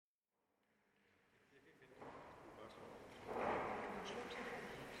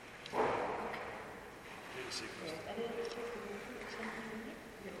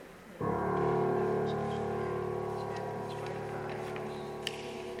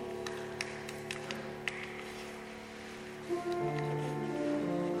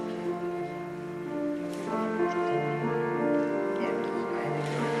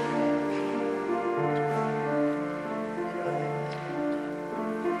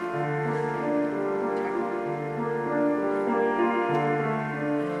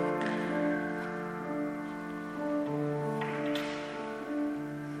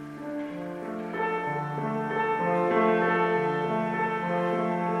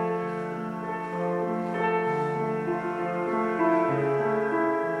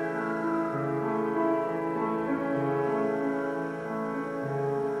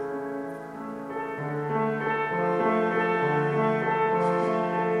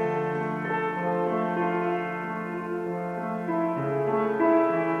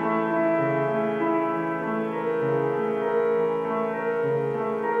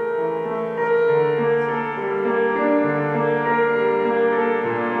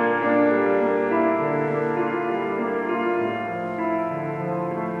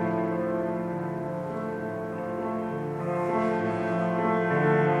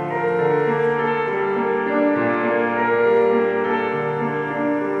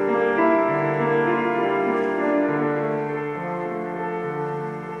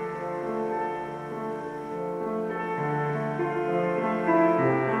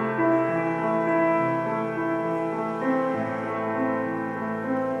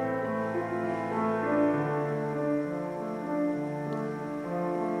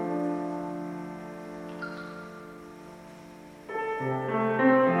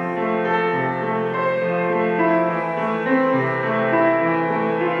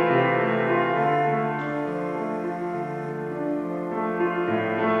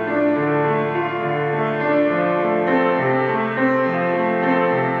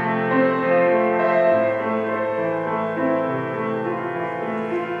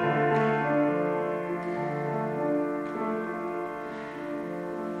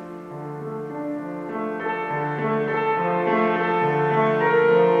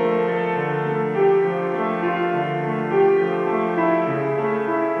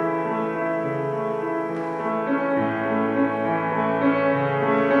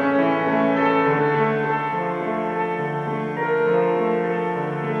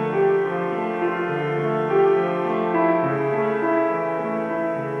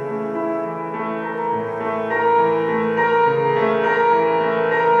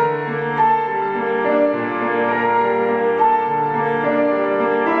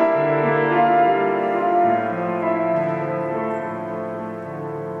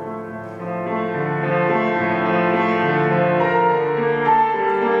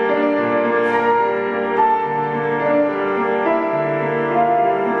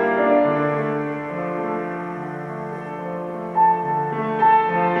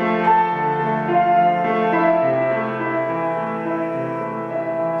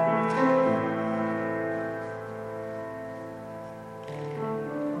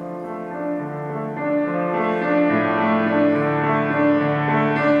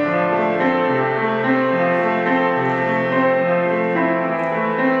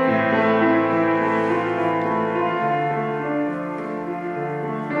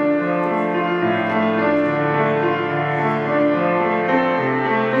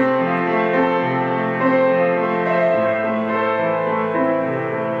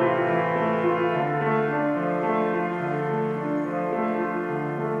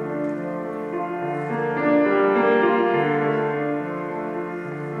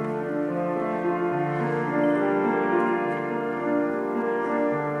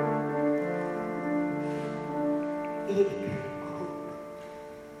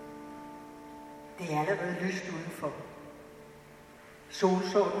lyst udenfor.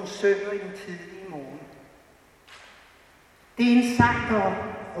 Solsorten synger i den tidlige morgen. Det er en sang, der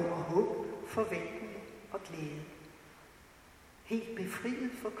rummer håb, forventning og glæde. Helt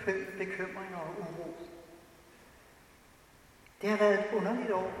befriet for bekymringer og uro. Det har været et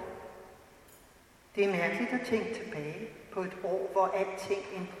underligt år. Det er mærkeligt at tænke tilbage på et år, hvor alting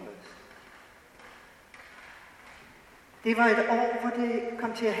ændredes. Det var et år, hvor det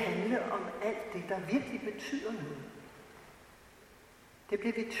kom til at handle om alt det, der virkelig betyder noget. Det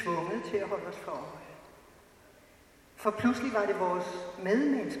blev vi tvunget til at holde os for øje. For pludselig var det vores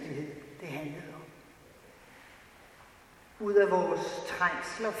medmenneskelighed, det handlede om. Ud af vores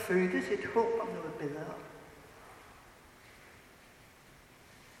trængsler fødtes et håb om noget bedre.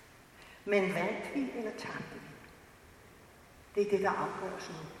 Men vandt vi eller tabte vi? Det er det, der afgør os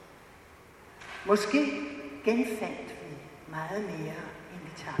nu. Måske genfandt vi meget mere, end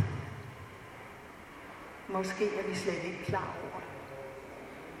vi tabte. Måske er vi slet ikke klar over det.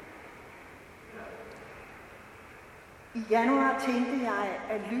 I januar tænkte jeg,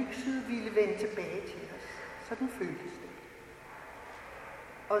 at lyset ville vende tilbage til os. Sådan føltes det.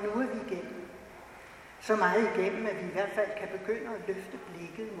 Og nu er vi igennem. Så meget igennem, at vi i hvert fald kan begynde at løfte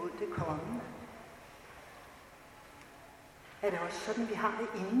blikket mod det kommende. Er det også sådan, vi har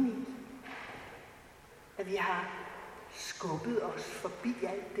det indeni? At vi har skubbet os forbi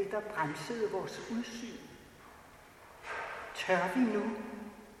alt det, der bremsede vores udsyn? Tør vi nu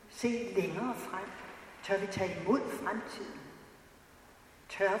se længere frem? Tør vi tage imod fremtiden?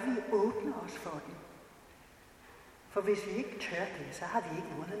 Tør vi åbne os for den? For hvis vi ikke tør det, så har vi ikke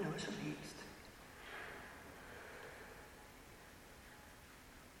vundet noget som helst.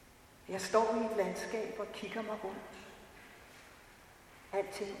 Jeg står i et landskab og kigger mig rundt.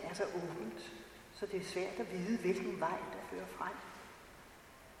 Alting er så åbent, så det er svært at vide, hvilken vej der fører frem.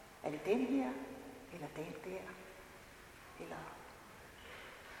 Er det den her, eller den der? Eller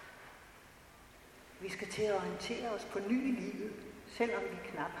vi skal til at orientere os på ny i livet, selvom vi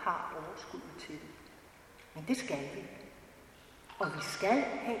knap har overskuddet til det. Men det skal vi. Og vi skal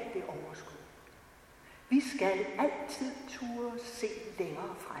have det overskud. Vi skal altid turde se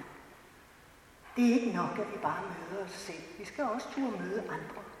længere frem. Det er ikke nok, at vi bare møder os selv. Vi skal også turde møde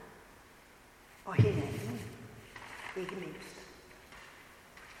andre. Og hinanden. Ikke mindst.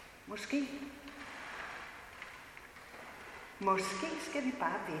 Måske skal vi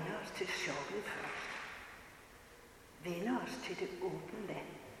bare vende os til chokket først. Vende os til det åbne land.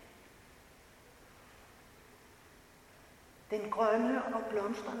 Den grønne og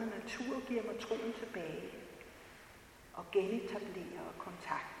blomstrende natur giver mig troen tilbage og genetablerer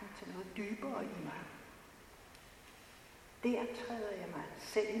kontakten til noget dybere i mig. Der træder jeg mig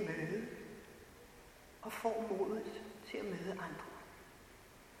selv i møde og får modet til at møde andre.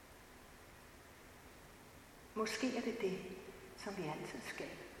 Måske er det det, som vi altid skal.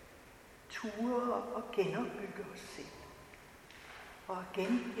 Ture og genopbygge os selv. Og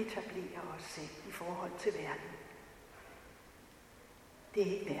genetablere os selv i forhold til verden. Det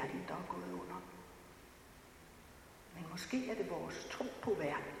er ikke verden, der er gået under. Men måske er det vores tro på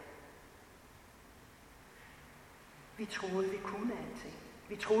verden. Vi troede, vi kunne alting.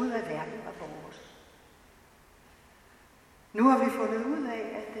 Vi troede, at verden var vores. Nu har vi fundet ud af,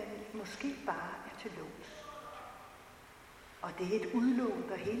 at den måske bare er til låns. Og det er et udlån,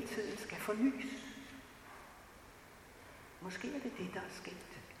 der hele tiden skal fornys. Måske er det det, der er sket.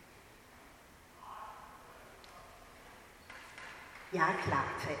 Jeg er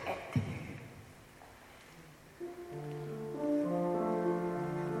klar til alt det nye.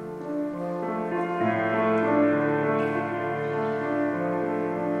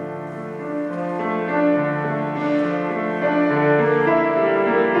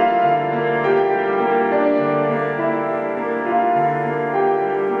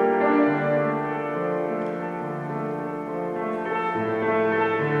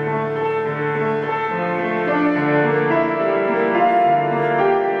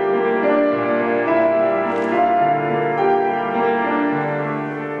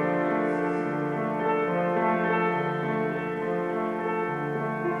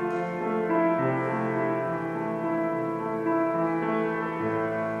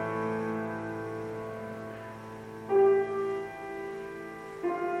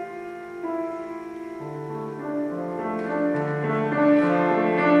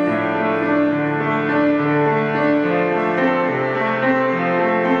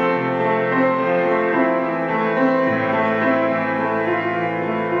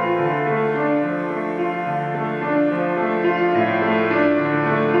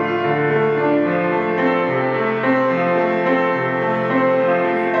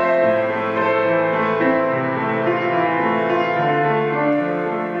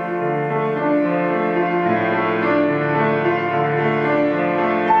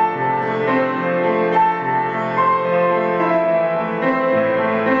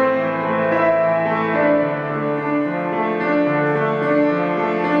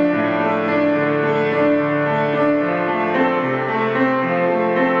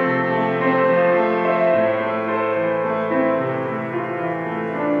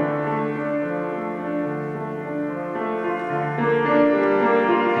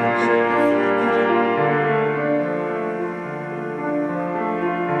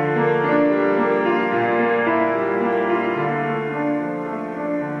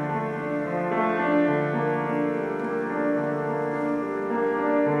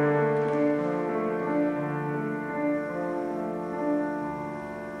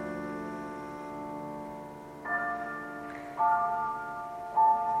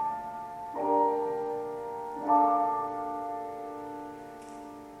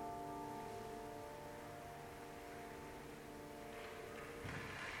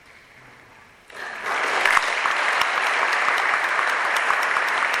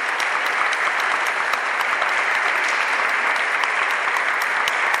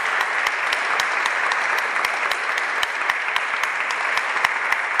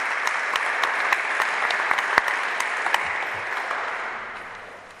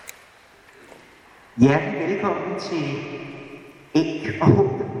 Hjertelig velkommen til Æg og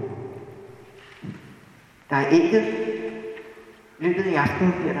Håb. Der er ægget. I løbet af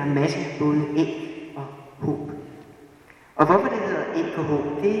aften bliver der en masse både æg og håb. Og hvorfor det hedder æg og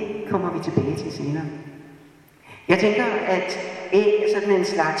håb, det kommer vi tilbage til senere. Jeg tænker, at æg er sådan en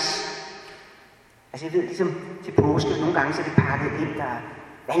slags... Altså jeg ved ligesom til påske, nogle gange så er det pakket ind, der er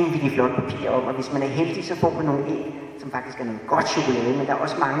vanvittigt flot papir om, og hvis man er heldig, så får man nogle æg, som faktisk er noget godt chokolade, men der er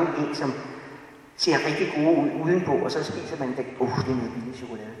også mange æg, som ser rigtig gode ud udenpå, og så spiser man det, det er noget billig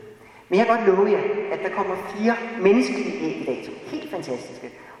chokolade. Men jeg kan godt love jer, at der kommer 4 menneskelige æg i dag, som er helt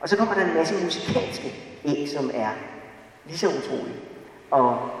fantastiske, og så kommer der en masse musikalske æg, som er lige så utrolige.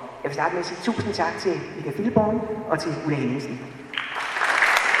 Og jeg vil starte med at sige tusind tak til Mika Philborn og til Ulla Henningsen.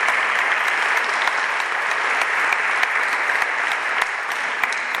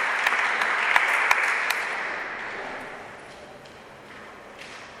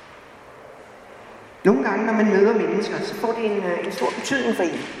 Nogle gange, når man møder mennesker, så får det en stor betydning for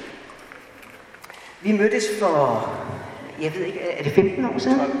en. Vi mødtes for, jeg ved ikke, er det 15 år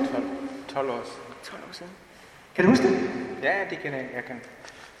siden? 12 år siden. 12 år siden. Kan du huske det? Ja, det kan jeg. Jeg kan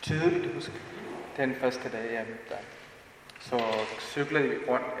tydeligt huske den første dag, jeg mødte dig. Så cyklede vi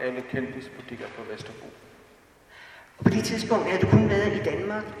rundt alle kendisbutikker på Vesterbro. Og på det tidspunkt havde du kun været i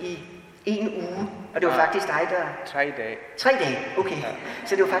Danmark i 1 uge, og det var faktisk dig, der... 3 dage. 3 dage, okay. Ja.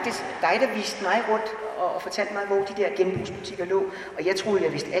 Så det var faktisk dig, der viste mig rundt og fortalte mig, hvor de der genbrugsbutikker lå, og jeg troede,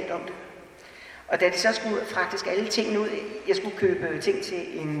 jeg vidste alt om det. Og da det så skulle faktisk alle tingene ud, jeg skulle købe ting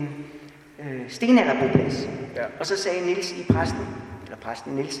til en stenalderboplads, ja. Og så sagde Niels i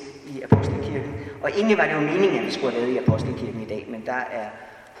præsten Niels i Apostelkirken, og egentlig var det jo meningen, at vi skulle have været i Apostelkirken i dag, men der er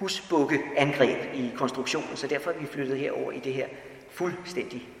husbukkeangreb i konstruktionen, så derfor er vi flyttet herover i det her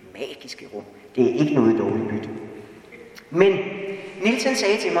fuldstændig magiske rum. Det er ikke noget dårligt bytte. Men Niels han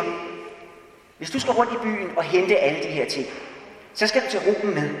sagde til mig, hvis du skal rundt i byen og hente alle de her ting, så skal du tage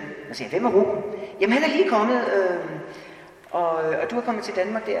Ruben med. Og siger, hvem er Ruben? Jamen han er lige kommet, og du er kommet til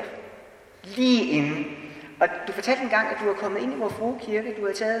Danmark der. Lige inden. Og du fortalte en gang, at du var kommet ind i Vor Frue Kirke.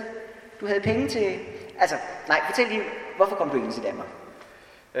 Du havde penge til... Altså, nej, fortæl lige, hvorfor kom du ind til Danmark?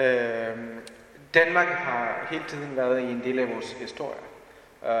 Danmark har hele tiden været en del af vores historie.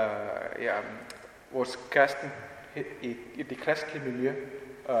 Vores kristen, i det kristne miljø,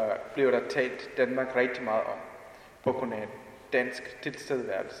 blev der talt Danmark rigtig meget om, på grund af dansk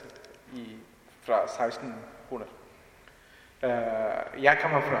tilstedeværelse fra 1600. Jeg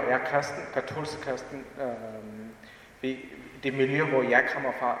er kristen, katolsk kristen. Det miljø, hvor jeg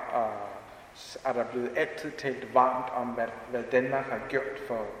kommer fra, er der blevet altid talt varmt om, hvad Danmark har gjort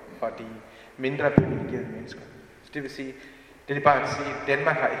for de mindre privilegerede mennesker. Så det vil sige, det er bare at sige, at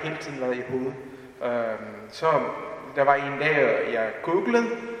Danmark har hele tiden været i hovedet. Så der var en dag, jeg googlede,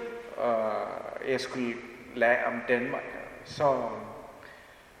 og jeg skulle lære om Danmark. Så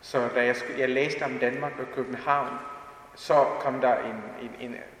da jeg læste om Danmark og København, så kom der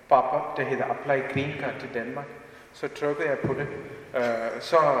en pop-up, der hedder Apply Green Card til Danmark. Så trykkede jeg på det.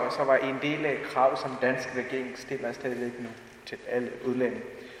 Så var en del af krav, som dansk regering stiller stadigvæk nu til alle udlændinge,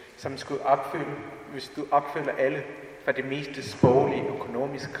 som skulle opfylde, hvis du opfylder alle for det meste sproglige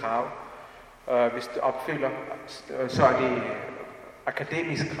økonomiske krav. Hvis du opfylder, så er det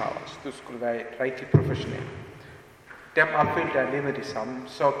akademisk krav, så du skulle være rigtig professionel. Dem opfyldte jeg lige med det samme.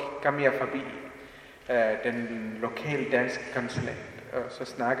 Så kom jeg forbi den lokale danske konsulat, og så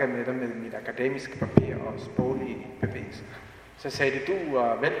snakkede jeg med dem med mit akademiske papir og sproglige bevægelse. Så sagde de, du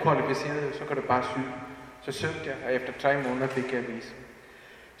er velkvalificeret, så kan du bare søge. Så søgte jeg, og efter 3 måneder fik jeg vise.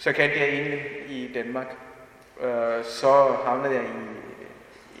 Så kendte jeg egentlig i Danmark. Så havnede jeg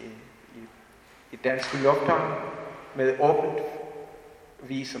i dansk lufthavn med åbent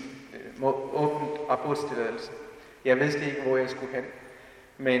visum, åbent opholdstilladelse. Jeg vidste ikke, hvor jeg skulle hen.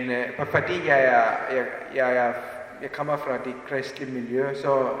 Men fordi jeg kommer fra det kristne miljø,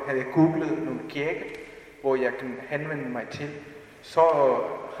 så havde jeg googlet nogle kirker, hvor jeg kan henvende mig til. Så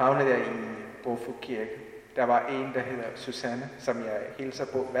havnede jeg i Vor Frue Kirke. Der var en, der hedder Sådan, som jeg hilser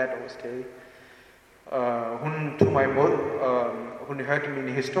på hvert år stadig. Hun tog mig imod, og hun hørte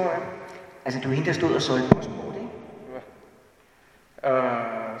mine historier. Altså, du er hende, der stod og solgte postkort, ikke?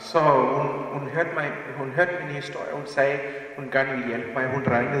 Så hun hørte min historie, hun sagde, hun gerne ville hjælpe mig. Hun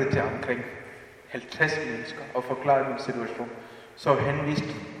regnede til omkring 50 mennesker og forklarede min situation. Så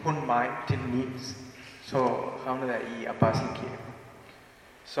henviste hun mig til Niels. Så havnede jeg i Apostelkirken.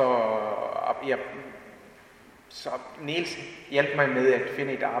 Så Niels hjalp mig med at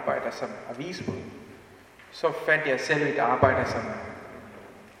finde et arbejde som avisbud. Så fandt jeg selv et arbejde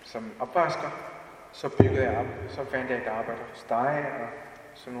som opvasker. Så byggede jeg op. Så fandt jeg et arbejde hos dig, og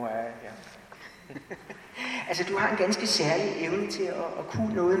så nu er jeg her. Altså, du har en ganske særlig evne til at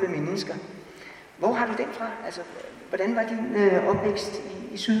kunne noget med mennesker. Hvor har du den fra? Altså, hvordan var din opvækst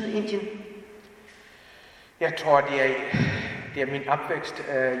i Sydindien? Jeg tror, det er min opvækst.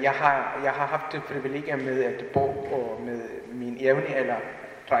 Jeg har haft det privilegium med at bo og med min jævne eller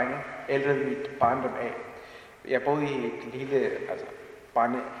drenge, ældre mit barndom af. Jeg boede i et lille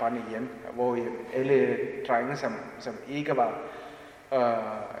barnehjem, hvor alle drenge, som ikke var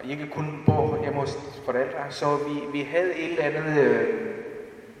ikke kunne bo hjemme hos forældre, så vi havde et eller andet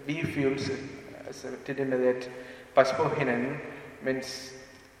vi-følelse. Altså det med at passe på hinanden, mens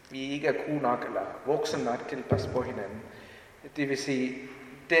vi ikke er gode nok eller voksne nok til at passe på hinanden. Det vil sige,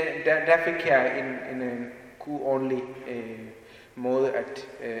 der fik jeg en god, ordentlig måde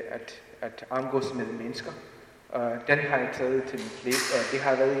at omgås med mennesker. Den har jeg taget til mit liv, og det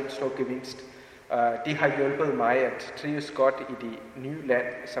har været en stor gevinst. Det har hjulpet mig at trives godt i det nye land,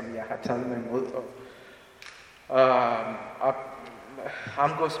 som jeg har taget mig imod. Og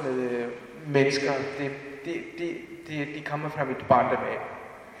omgås med mennesker, de kommer fra mit barndom af.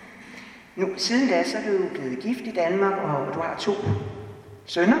 Nu, siden da, så er du blevet gift i Danmark, og du har 2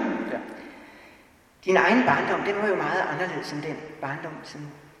 sønner. Ja. Din egen barndom, den var jo meget anderledes end den barndom, som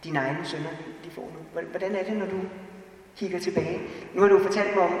dine egne sønner de får nu. Hvordan er det, når du kigger tilbage? Nu har du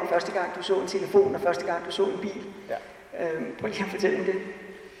fortalt mig om første gang, du så en telefon, og første gang, du så en bil. Ja. Prøv lige at fortælle om det.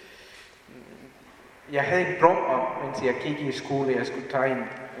 Jeg havde en drøm om, mens jeg gik i skole, at jeg skulle tage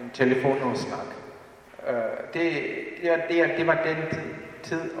en telefon og snakke. Det var den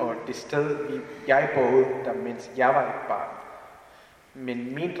tid og det sted, jeg boede, der, mens jeg var et barn.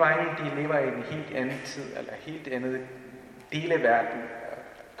 Men mine drenge, de lever i en helt anden tid, eller helt andet del af verden,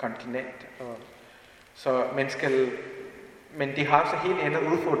 kontinent. Så men de har også helt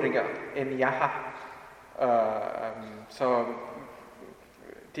andre udfordringer, end jeg har. Så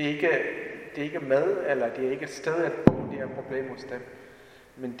det er ikke mad, eller det er ikke et sted at bo, det er et problem hos dem.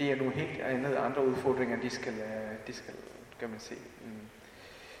 Men det er nogle helt andre udfordringer, de skal kan man sige,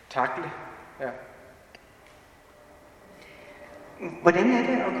 takle. Ja. Hvordan er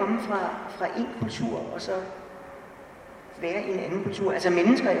det at komme fra en kultur og så være i en anden kultur? Altså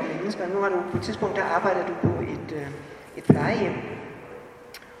mennesker er jo mennesker. Nu har du på et tidspunkt, der arbejder du på et plejehjem.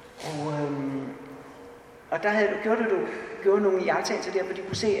 Og der gjorde nogle iagttagelser der, hvor de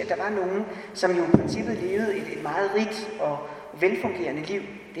kunne se, at der var nogen, som jo i princippet levede et meget rigt og velfungerende liv.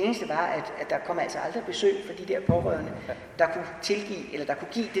 Det eneste var, at der kom altså aldrig besøg for de der pårørende, der kunne tilgive, eller der kunne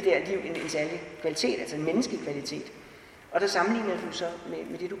give det der liv en særlig kvalitet, altså en menneskelig kvalitet. Og der sammenligner du så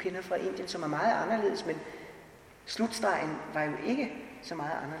med det, du kender fra Indien, som er meget anderledes, men slutstregen var jo ikke så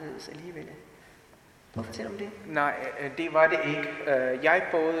meget anderledes alligevel. Prøv at fortælle om det. Nej, det var det ikke.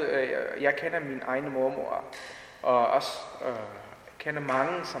 Jeg kender min egen mormor, og også kender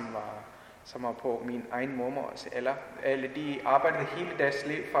mange, som var på min egen mormors alder. Alle de arbejdede hele deres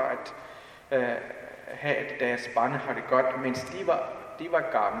liv for at have, at deres barn har det godt, mens de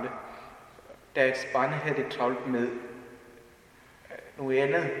var gamle. Deres barn havde det travlt med noget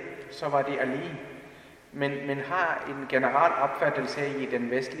andet, så var det alene. Men har en generel opfattelse i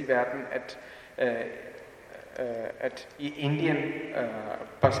den vestlige verden, at i Indien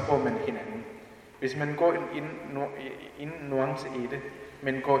passer på man hinanden. Hvis man går ind nuance i det,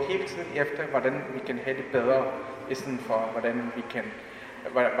 men går hele tiden efter, hvordan vi kan have det bedre, i stedet for, hvordan vi kan,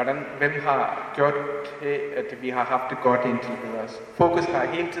 hvem har gjort det, at vi har haft det godt indtil videre. Fokus har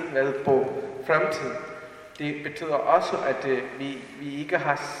hele tiden været på fremtiden. Det betyder også, at vi ikke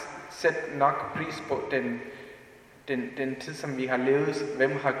har sat nok pris på den tid, som vi har levet.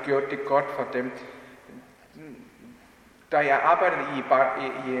 Hvem har gjort det godt for dem? Da jeg arbejdede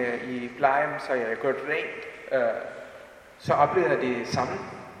i plejen, så jeg gjort rent, så oplevede jeg det samme.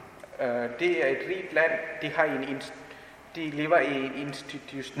 Det er et rigt land. De lever i en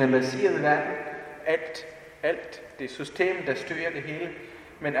institutionaliseret verden. Alt det system, der styrer det hele.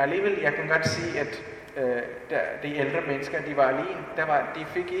 Men alligevel, jeg kan godt sige, at de ældre mennesker, de var alene. De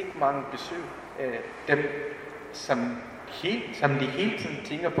fik ikke mange besøg. Dem, som de hele tiden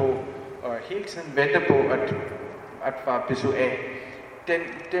tænker på, og hele tiden venter på at få besøg af.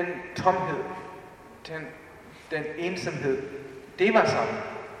 Den tomhed, den ensomhed, det var sammen.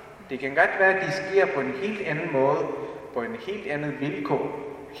 Det kan godt være, at de sker på en helt anden måde, på en helt anden vilkår.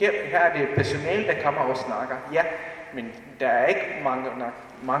 Her er det personale, der kommer og snakker. Ja, men der er ikke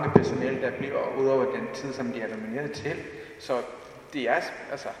mange personale, der bliver ud over den tid, som de er nomineret til. Så det er,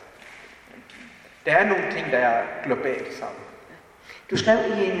 altså, der er nogle ting, der er globalt sammen. Du skrev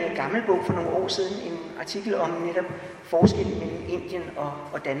i en gammel bog for nogle år siden en artikel om netop forskellen mellem Indien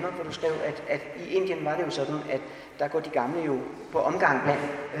og Danmark, hvor du skrev, at i Indien var det jo sådan, at der går de gamle jo på omgang blandt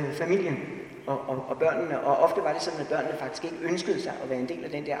familien. og børnene, og ofte var det sådan, at børnene faktisk ikke ønskede sig at være en del af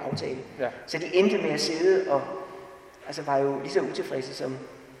den der aftale. Ja. Så de endte med at sidde og altså var jo lige så utilfredse som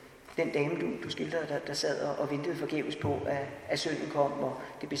den dame, du skildrede, der sad og ventede forgæves på, at sønnen kom, og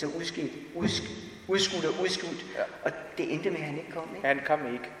det blev så udskudt, Ja. og det endte med, at han ikke kom, ikke?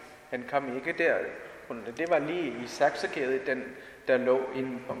 Han kom ikke der. Det var lige i Saxegade, der lå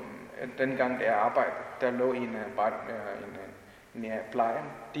dengang der arbejdede, der lå en plejen.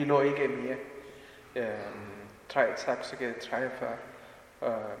 De lå ikke mere. Saxegade 43.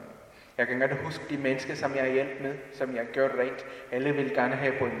 Jeg kan godt huske de mennesker, som jeg hjalp med, som jeg gjorde rent. Alle ville gerne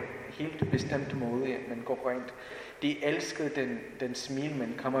have på en helt bestemt måde, man går rent. De elskede den smil,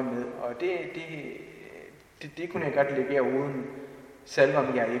 man kommer med, og det kunne jeg godt levere uden,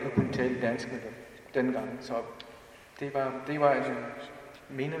 selvom jeg ikke kunne tale dansk med dem dengang. Så det var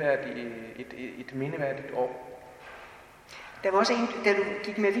et mindeværdigt år. Der var også en, da du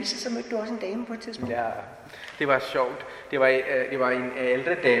gik med aviser, så mødte du også en dame på et tidspunkt. Ja, det var sjovt. Det var en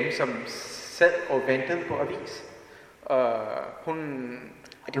ældre dame, som sad og ventede på avis. Og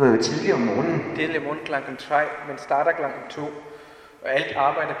det var jo tidligt om morgenen. Tidlig om morgenen klokken 3, men starter klokken 2. Og alt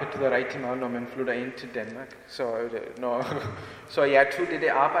arbejde betyder rigtig meget, når man flytter ind til Danmark. Så jeg tog det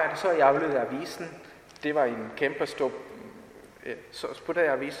arbejde, så jeg afleverede avisen. Det var en kæmpe stor. Så spurgte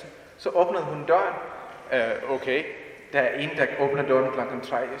jeg avisen. Så åbnede hun døren. Okay. Der er en, der åbner døren klokken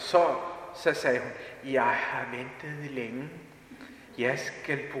 3. Så sagde hun, jeg har ventet længe. Jeg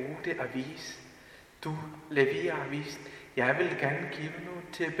skal bruge det avis. Du leverer avisen. Jeg vil gerne give noget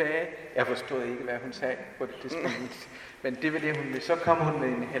tilbage. Jeg forstod ikke, hvad hun sagde på det tidspunkt. Men det var det, hun ville. Så kom hun med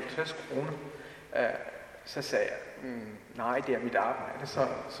en 50 kroner. Så sagde jeg, nej, det er mit arbejde. Så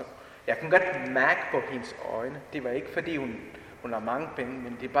jeg kunne godt mærke på hendes øjne. Det var ikke, fordi hun har mange penge,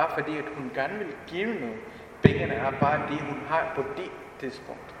 men det er bare fordi, at hun gerne ville give noget. Pengene er bare det, hun har på det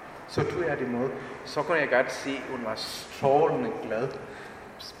tidspunkt. Så tog jeg det mod. Så kunne jeg godt se, at hun var strålende glad.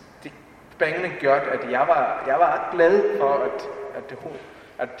 Pengene gjorde, at jeg var glad for,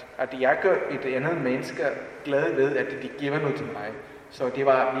 at jeg gør et andet menneske glad ved, at de giver noget til mig. Så vi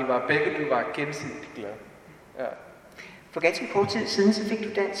var begge gensidigt glade. Ja. For ganske kort tid siden, så fik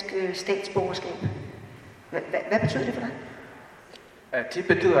du dansk statsborgerskab. Hvad betyder det for dig? Det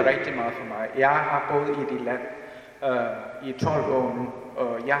betyder rigtig meget for mig. Jeg har boet i det land i 12 år nu,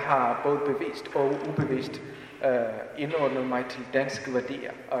 og jeg har både bevidst og ubevidst indordnet mig til danske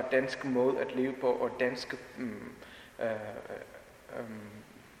værdier og dansk måde at leve på og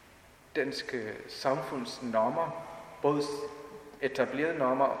danske samfundsnormer, både etablerede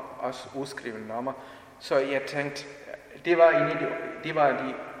normer og også uskrevne normer. Så jeg tænkte, det var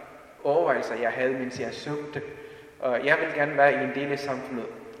de overvejelser, jeg havde, mens jeg søgte. Og jeg vil gerne være en del af samfundet,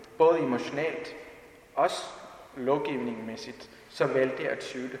 både emotionelt, også lovgivningsmæssigt, så valgte jeg at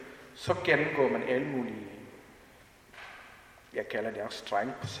søge det. Så gennemgår man alle mulige, jeg kalder det også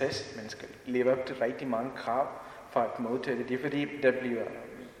streng proces, man skal leve op til rigtig mange krav for at modtage det. Det er fordi, der bliver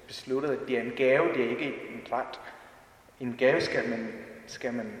besluttet, at det er en gave, det er ikke en ret. En gave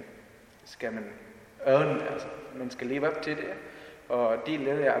skal man earn, altså man skal leve op til det. Og det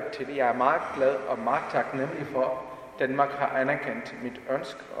leder jeg op til det. Jeg er meget glad og meget taknemmelig for, at Danmark har anerkendt mit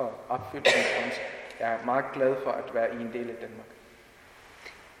ønske og opfyldt mit ønske. Jeg er meget glad for at være en del af Danmark.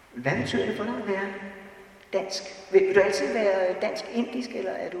 Hvad betyder det for dig at være dansk? Vil du altid være dansk-indisk,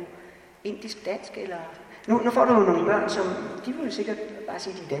 eller er du indisk-dansk? Eller? Nu får du jo nogle børn, som de vil jo sikkert bare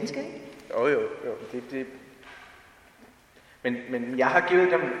sige, at de er danske, ikke? Jo. Men jeg har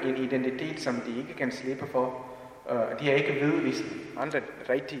givet dem en identitet, som de ikke kan slippe for. De har ikke ved, ligesom andre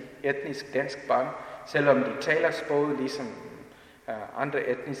rigtig etnisk dansk barn, selvom de taler sproget ligesom andre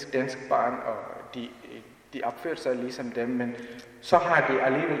etnisk dansk barn, og de opfører sig ligesom dem, men så har de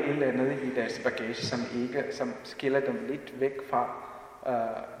alligevel et eller andet i deres bagage, som skiller dem lidt væk fra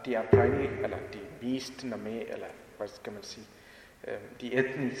de oprindelige, eller de viste med, eller hvad skal man sige, de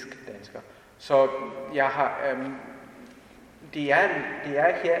etniske danskere. Så jeg har, de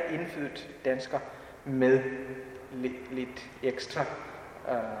er her indfødt danskere med lidt ekstra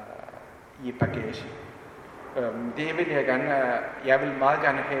i bagage. Det vil jeg gerne, jeg vil meget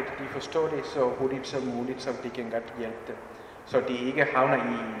gerne have, at de forstår det så hurtigt som muligt, så de kan godt hjælpe dem. Så de ikke havner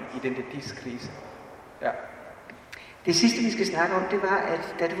i identitetskrise. Ja. Det sidste, vi skal snakke om, det var,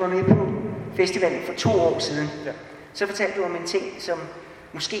 at da du var med på festivalen for 2 år siden, så fortalte du om en ting, som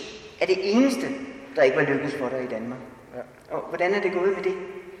måske er det eneste, der ikke var lykkedes for dig i Danmark. Ja. Og hvordan er det gået med det?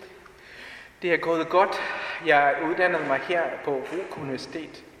 Det er gået godt. Jeg uddannede mig her på Aarhus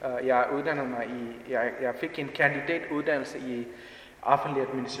Universitet. Jeg fik en kandidatuddannelse i offentlig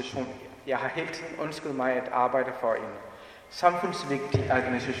administration. Jeg har hele tiden ønsket mig at arbejde for samfundsvigtig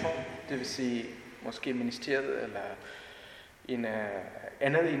organisation, det vil sige måske ministeriet eller en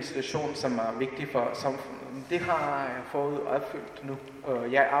anden institution, som er vigtig for samfundet. Det har jeg fået opfyldt nu.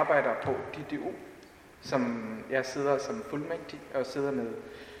 Jeg arbejder på DDU, som jeg sidder som fuldmægtig og sidder med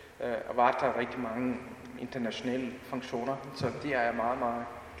og varetager rigtig mange internationale funktioner, så det er jeg meget, meget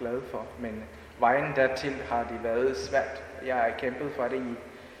glad for. Men vejen dertil har det været svært. Jeg har kæmpet for det i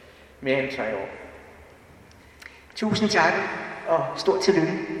mere end 3 år. Tusind tak, og stort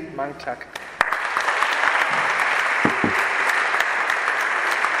tillykke. Mange tak.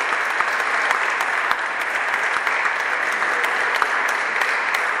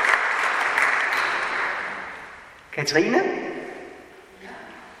 Katrine?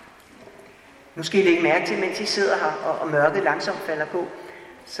 Nu skal I lægge mærke til, mens I sidder her, og mørket langsomt falder på,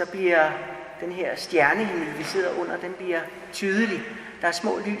 så bliver den her stjernehimmel, vi sidder under, den bliver tydelig. Der er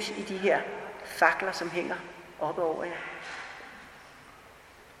små lys i de her fakler, som hænger oppe over jer.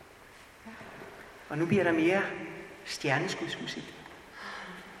 Og nu bliver der mere stjerneskudsmusik.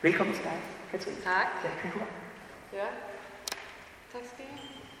 Velkommen til dig, Katrine. Tak. Ja. Ja. Tak skal I have.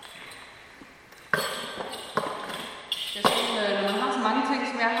 Jeg synes, når man har så mange ting,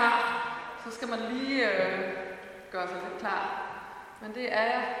 som jeg har, så skal man lige gøre sig lidt klar. Men det er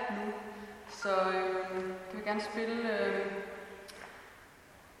jeg nu. Så jeg vil gerne spille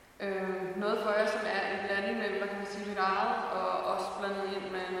noget for jer, som er en blanding med, hvad kan man sige, mit eget, og også blandet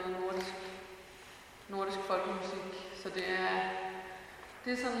ind med noget nordisk folkemusik. Så det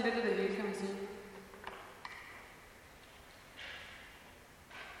er sådan lidt af det hele, kan man sige.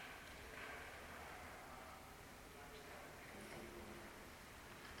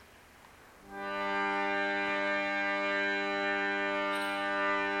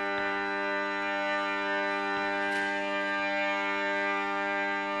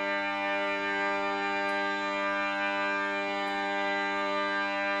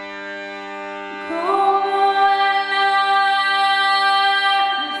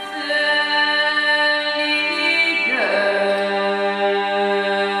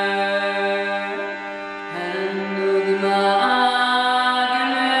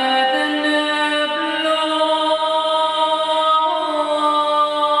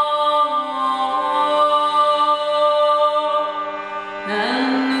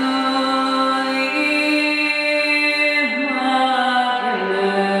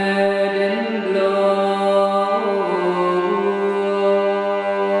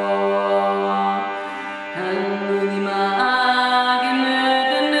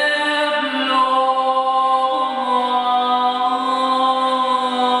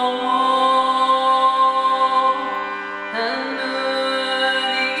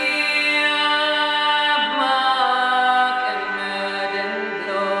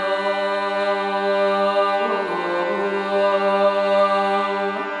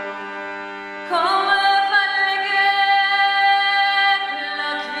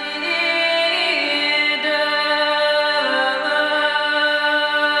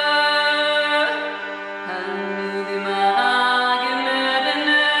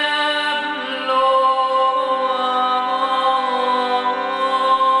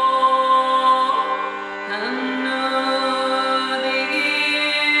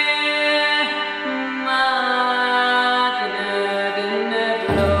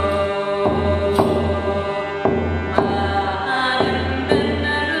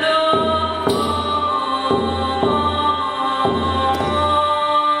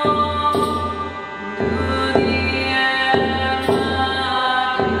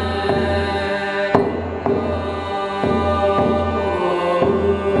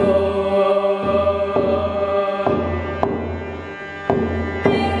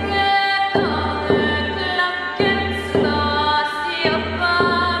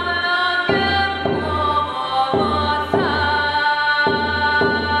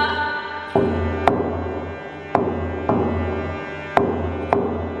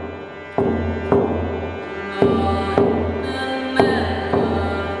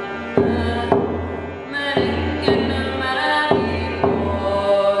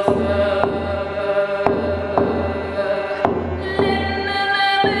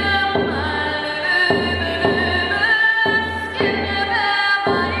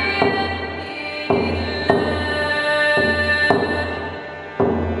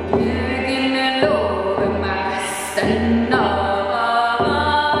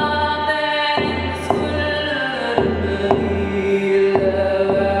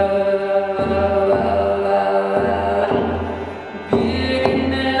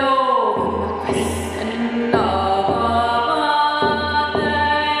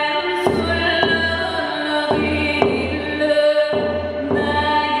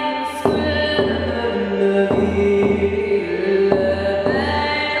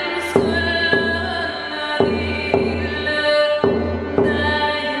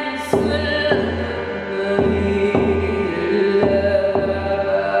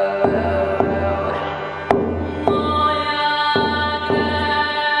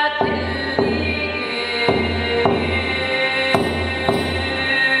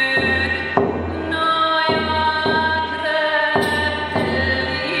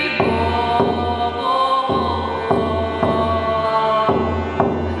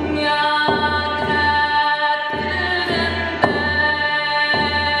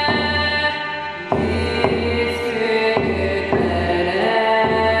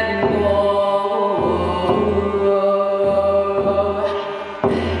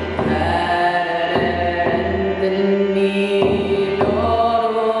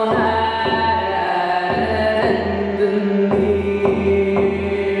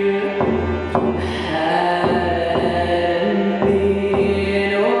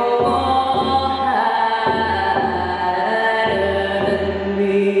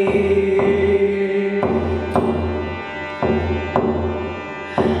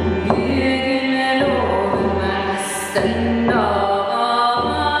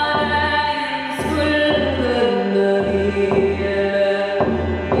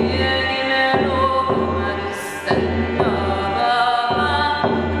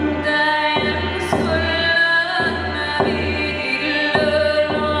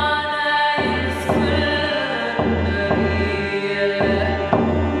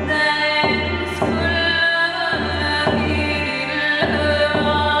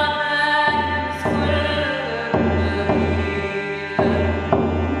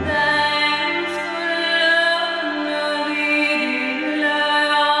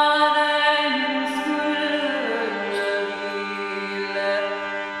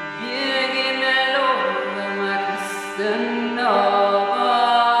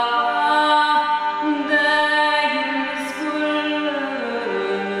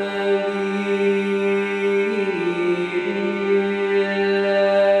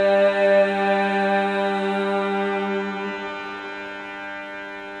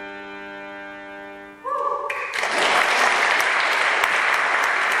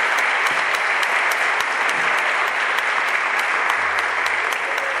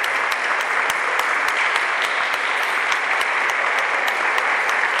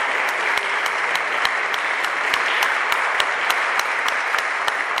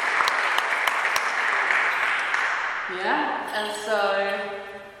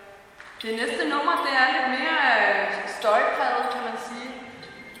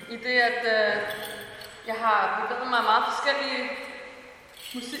 det, at jeg har bevæget mig meget forskellige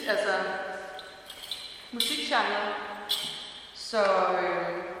musikgenre. Så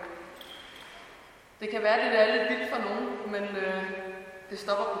det kan være, at det er lidt vildt for nogen, men det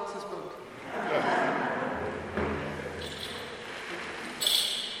stopper på et tidspunkt.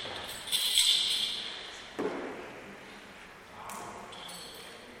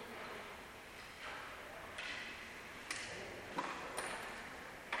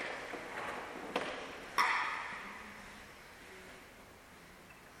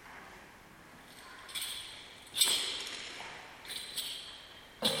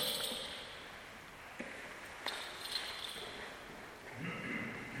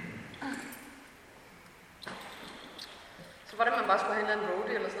 Så var det, man bare skulle have en eller anden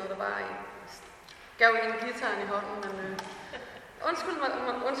roadie eller sådan noget, der bare gav en guitaren i hånden, men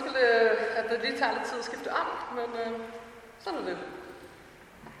undskyld, at det lige tager lidt tid at skifte om, men sådan er det.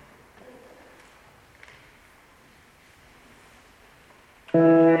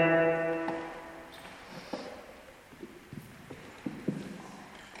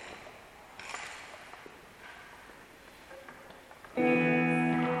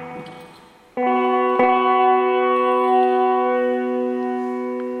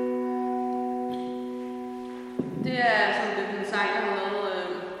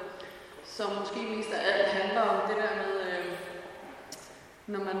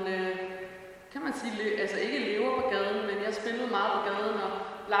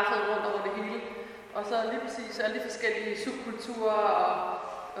 Så alle de forskellige subkulturer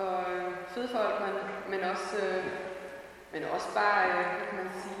og fede folk, men også bare, hvad kan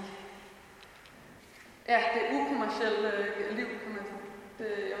man sige, ja, det ukommercielle liv, kan man sige.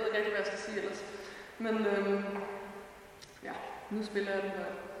 Jeg ved ikke rigtig, hvad jeg skal sige ellers. Men ja, nu spiller jeg den her.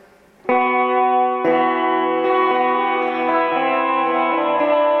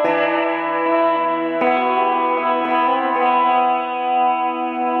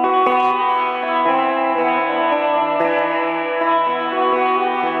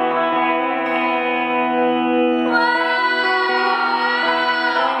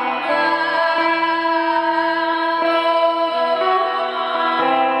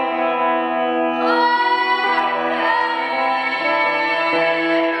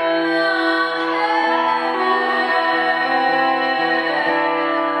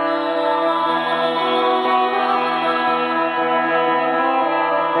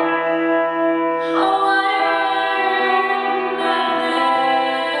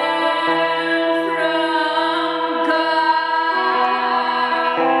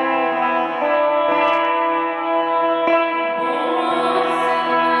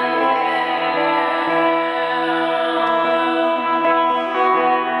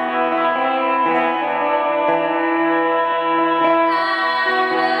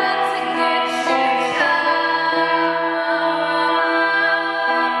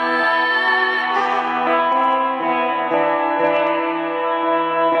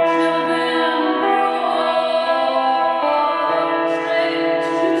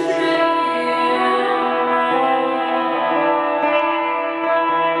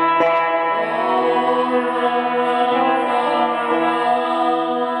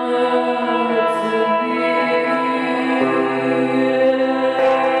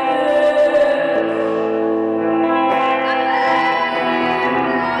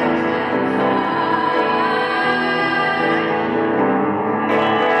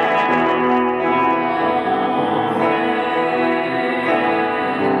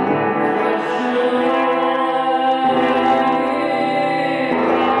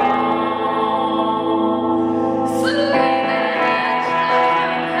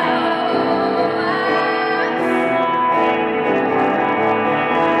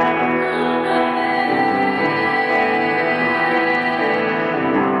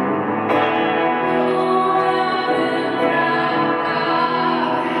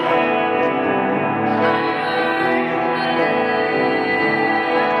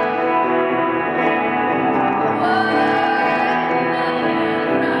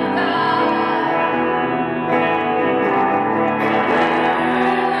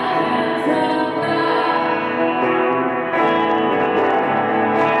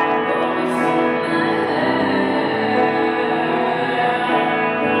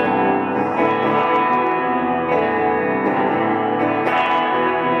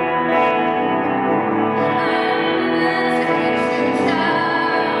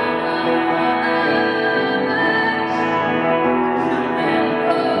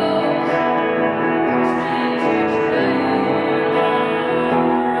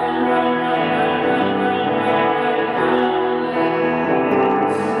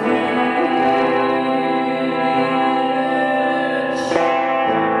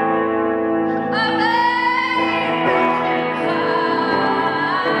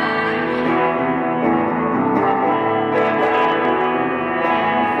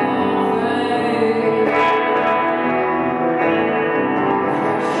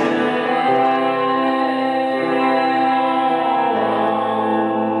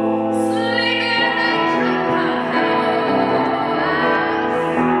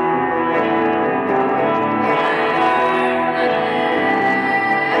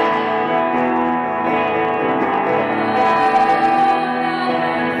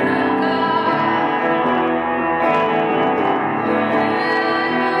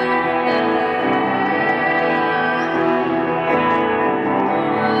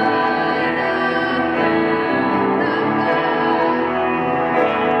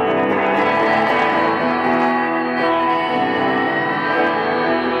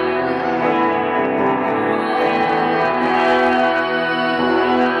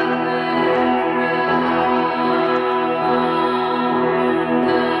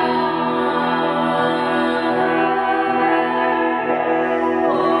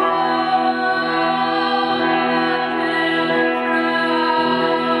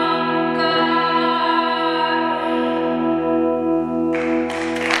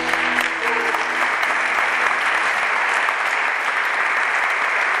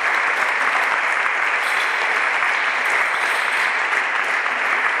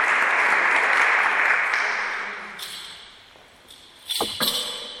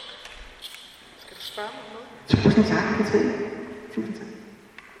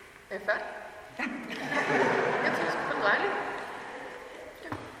 jeg færdig? Ja. Jeg synes, det er dejligt.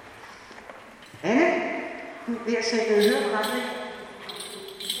 Anne, du er ved at sætte høreapparatet.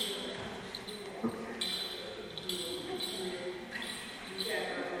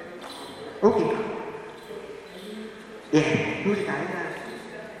 Okay. Ja, nu er det dig, der.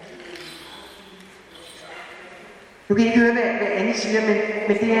 Nu kan I ikke høre, hvad Anne siger,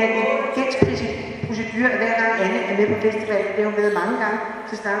 men det er en gængs procedure, at hver gang Anne er med på festivalen, det har hun været mange gange,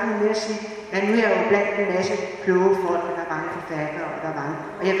 så starter hun med at sige, at nu er jeg jo blandt en masse kloge folk, og der er mange forfattere, og der er mange,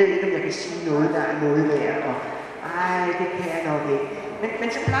 og jeg ved ikke, om jeg kan sige noget, der er noget værd, og det kan jeg nok ikke. Men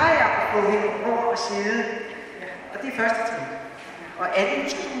så plejer jeg at gå hen over og sidde, og det er første trin. Og Anne, nu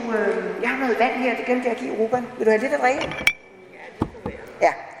skal du, jeg har noget vand her, det glemte jeg at give Ruben. Vil du have lidt at drikke? Ja, det kunne være.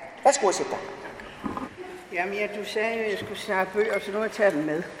 Ja, værsgo at sætte dig. Jamen ja, du sagde jo, at jeg skulle snakke bøger, så nu har jeg taget dem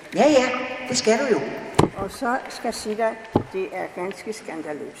med. Ja, det skal du jo. Og så skal jeg sige dig, det er ganske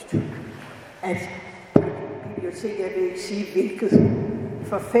skandaløst, at biblioteket, jeg vil ikke sige hvilket,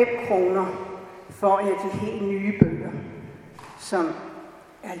 for 5 kroner får jeg de helt nye bøger, som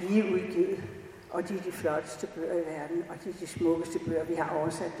er lige udgivet. Og de er de flotteste bøger i verden, og de er de smukkeste bøger, vi har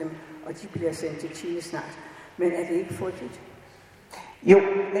oversat dem, og de bliver sendt til Chile snart. Men er det ikke frygteligt? Jo,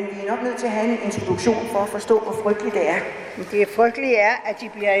 men vi er nok nødt til at have en introduktion for at forstå, hvor frygteligt det er. Men det frygtelige er, at de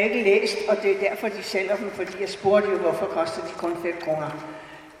bliver ikke læst, og det er derfor, de sælger dem, fordi jeg spurgte jo, hvorfor koster de kun 5 kroner.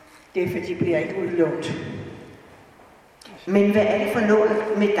 Det er, fordi de bliver ikke udlånt. Men hvad er det for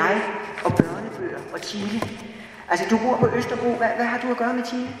noget med dig og børnebøger og Chile? Altså, du bor på Vesterbro. Hvad har du at gøre med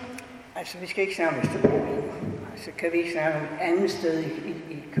Chile? Altså, vi skal ikke snakke om Vesterbro. Altså, kan vi ikke snakke om et andet sted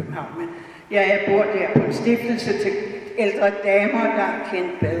i København. Men jeg bor der på en stiftelse til ældre damer, der har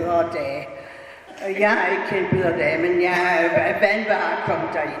kendt bedre dage. Og jeg har ikke kendt bedre dage, men jeg har vandvaret kommet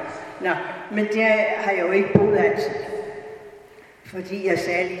derind. Nå, men der har jeg jo ikke boet altid. Fordi jeg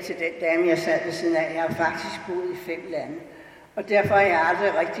sagde lige til den dame, jeg sad ved siden af, jeg har faktisk boet i 5 lande. Og derfor har jeg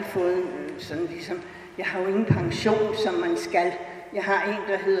aldrig rigtig fået sådan ligesom, jeg har jo ingen pension, som man skal. Jeg har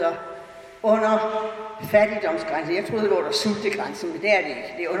en, der hedder under fattigdomsgrænsen. Jeg troede, det var under sultegrænsen, men det er det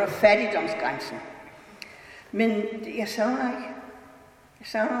ikke. Det er under fattigdomsgrænsen. Men jeg savner ikke. Jeg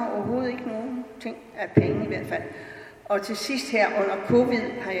savner overhovedet ikke nogen ting af penge i hvert fald. Og til sidst her under covid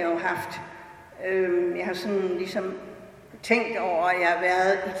har jeg jo haft, jeg har sådan ligesom tænkt over, at jeg har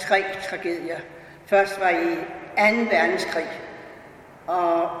været i 3 tragedier. Først var i 2. verdenskrig,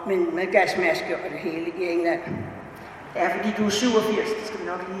 men med gasmaske og det hele i England. Ja, fordi du er 87, det skal vi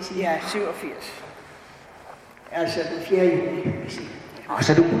nok lige sige. Ja, 87. Altså den 4. juni, vil jeg sige. Og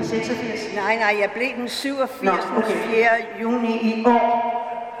så er du kun 86? Nej, jeg blev den 87. Den 4. juni i år.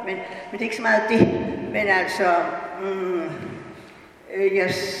 Men det er ikke så meget det. Men altså,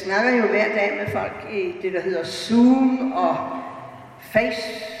 jeg snakker jo hver dag med folk i det, der hedder Zoom og Face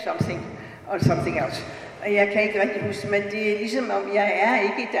something og something else. Og jeg kan ikke rigtig huske, men det er ligesom om, jeg er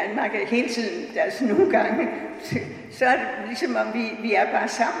ikke i Danmark hele tiden. Altså nogle gange, så er det ligesom om, vi er bare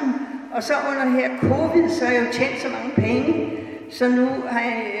sammen. Og så under her covid, så har jeg jo tjent så mange penge, så nu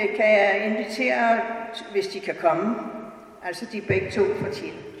kan jeg invitere, hvis de kan komme. Altså de begge 2 fra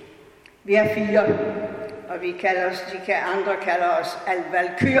Chile. Vi er 4, og vi kalder os, andre kalder os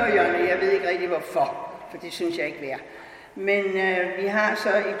valkyrierne. Jeg ved ikke rigtig hvorfor, for det synes jeg ikke vi er. Men vi har så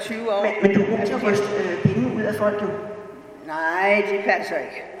i 20 år... Men du bruger til at ryste penge ud af folk, jo? Nej, det passer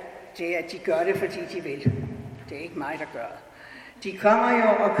ikke. Det er, de gør det, fordi de vil. Det er ikke mig, der gør det. De kommer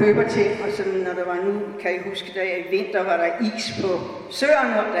jo og køber ting, og sådan, når der var nu, kan I huske, da i vinter var der is på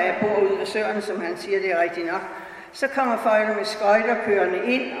Søerne, og da jeg bor ude ved Søerne, som han siger, det er rigtigt nok, så kommer folk med skøjter kørende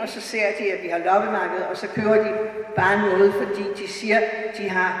ind, og så ser de, at vi har loppemarked, og så køber de bare noget, fordi de siger, at de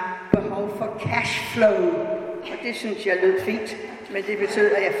har behov for cash flow. Og det synes jeg lød fint, men det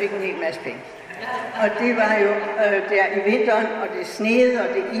betød, at jeg fik en hel masse penge. Og det var jo der i vinteren, og det sneede, og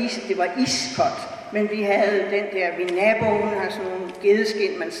det var iskoldt. Men vi havde den der, naboen har sådan nogle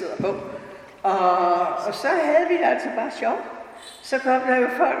gedeskin, man sidder på. Og så havde vi det altså bare sjovt. Så kom der jo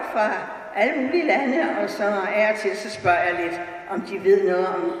folk fra alle mulige lande, og så af og til, så spørger jeg lidt, om de ved noget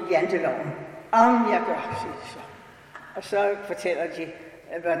om janteloven. Om jeg gør, siger de så. Og så fortæller de,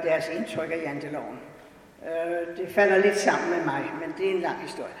 hvad deres indtryk af janteloven. Det falder lidt sammen med mig, men det er en lang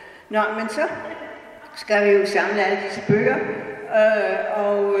historie. Nå, men så skal vi jo samle alle disse bøger,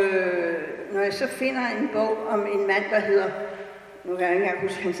 og når jeg så finder en bog om en mand, der hedder, nu kan jeg ikke engang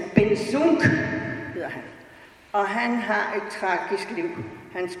huske, han hedder Ben Zunk, hedder han. Og han har et tragisk liv.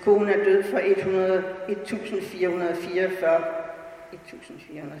 Hans kone er død for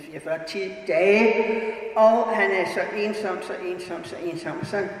 1444 10 dage, og han er så ensom. Og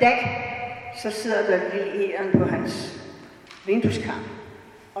så en dag, så sidder der en lille æren på hans vindueskarm.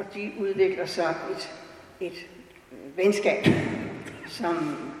 og de udvikler så et venskab,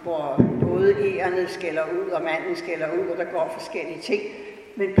 hvor både egerne skælder ud, og manden skælder ud, og der går forskellige ting.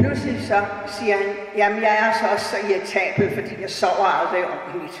 Men pludselig så siger han, jamen jeg er så også så irritabel, fordi jeg sover aldrig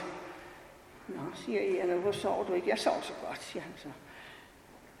ordentligt. Nå, siger egerne, hvor sover du ikke? Jeg sover så godt, siger han så.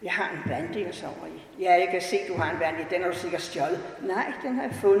 Jeg har en vante, jeg sover i. Ja, jeg kan se, du har en vante, den har du sikkert stjålet. Nej, den har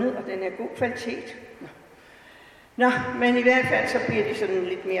jeg fundet, og den er god kvalitet. Nå, men i hvert fald så bliver de sådan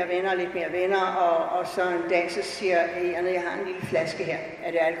lidt mere venner, og så en dag så siger egerne, jeg har en lille flaske her.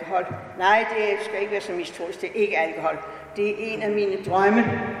 Er det alkohol? Nej, det skal ikke være så mistroisk, det er ikke alkohol. Det er en af mine drømme.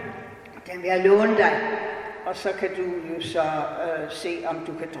 Den vil jeg låne dig. Og så kan du jo så se, om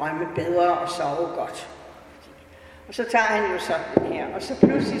du kan drømme bedre og sove godt. Og så tager han jo så den her, og så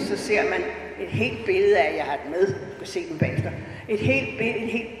pludselig så ser man et helt billede af, jeg har den med, du kan se den bagefter. Et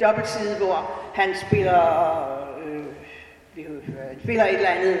helt dobbeltside, hvor han spiller et eller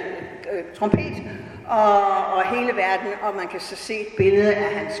andet trompet, og hele verden, og man kan så se et billede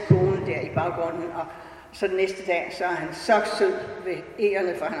af hans kone der i baggrunden, og så den næste dag, så er han så sød ved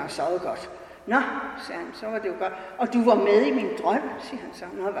egerne, for han har sovet godt. Nå, siger han, så var det jo godt. Og du var med i min drøm, siger han så.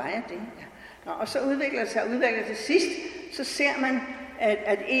 Nå, var jeg det? Ja. Nå, og så udvikler det sig, til sidst, så ser man,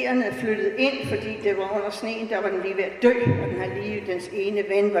 at egerne er flyttet ind, fordi det var under sneen, der var den lige ved at dø, og dens ene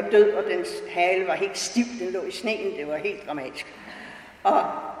ven var død, og dens hale var helt stiv, den lå i sneen, det var helt dramatisk.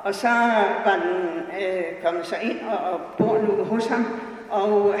 Og så var den kommet så ind og bor nu hos ham,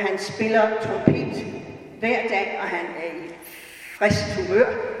 og han spiller trompet hver dag, og han er i frisk humør,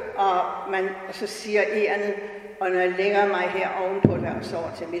 og så siger egerne, og når jeg lægger mig her ovenpå der og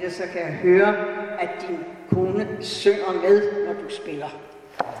sover til middag, så kan jeg høre, at din kone synger med, når du spiller.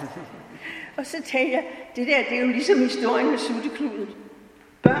 Og så tænker jeg, det er jo ligesom historien med suttekluden.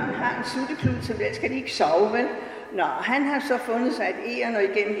 Børn har en sutteklud, så vel skal de ikke sove, vel? Nå, han har så fundet sig et egern, og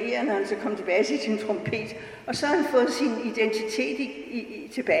igennem egern har han så kommet tilbage til sin trompet, og så har han fået sin identitet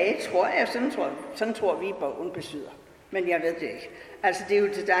tilbage, tror jeg. Sådan tror vi, bogen betyder. Men jeg ved det ikke. Altså, det er jo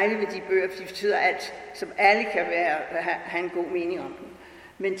det dejlige ved de bøger, for de betyder alt, som alle kan have en god mening om dem.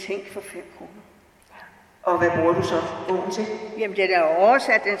 Men tænk for 5 kroner. Og hvad bruger du så bogen til? Jamen, det er da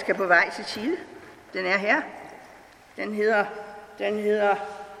oversat, den skal på vej til Chile. Den er her. Den hedder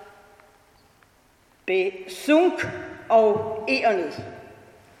Besunk og Egernet.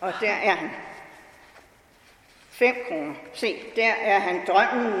 Og der er han. 5 kroner. Se, der er han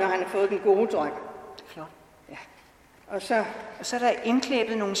drømmen, når han har fået den gode drøm. Flot. Ja. Og så er der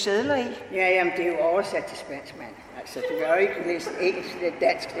indklæbet nogle sedler i. Ja, jamen det er jo oversat til spansk, mand. Altså, du kan jo ikke læse engelsk eller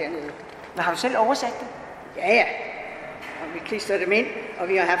dansk dernede. Men har du selv oversat det? Ja. Og vi klister dem ind, og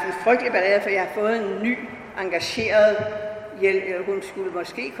vi har haft en frygtelig ballade, for jeg har fået en ny, engageret hjælp. Hun skulle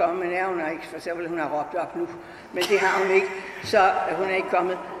måske komme, men er hun ikke, for så ville hun have råbt op nu. Men det har hun ikke, så hun er ikke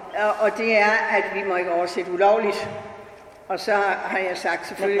kommet. Og det er, at vi må ikke oversætte ulovligt. Og så har jeg sagt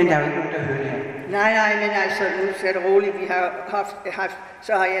selvfølgelig... Men der er jo ikke nogen, der hører det her. Nej, men altså, nu er det roligt. Vi har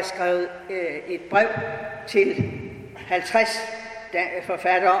så har jeg skrevet et brev til 50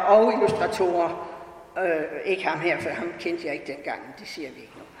 forfattere og illustratorer. Ikke ham her, for ham kendte jeg ikke dengang. Det siger vi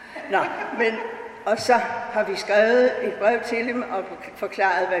ikke nu. Nå, men... Og så har vi skrevet et brev til dem og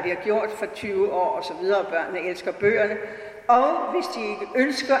forklaret, hvad vi har gjort for 20 år og så videre. Børnene elsker bøgerne. Og hvis de ikke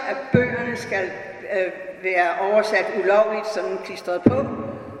ønsker, at bøgerne skal være oversat ulovligt, sådan klistret på,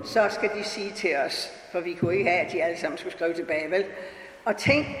 så skal de sige til os, for vi kunne ikke have, at de alle sammen skulle skrive tilbage, vel? Og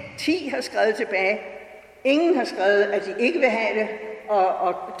tænk, 10 har skrevet tilbage. Ingen har skrevet, at de ikke vil have det,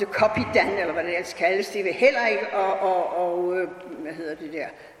 og det copydan, eller hvad det ellers kaldes, de vil heller ikke, og hvad hedder det der...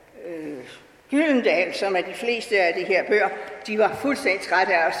 Gyldendal, som er de fleste af de her bøger, de var fuldstændig